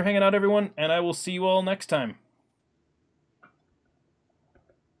 Thanks for hanging out, everyone, and I will see you all next time.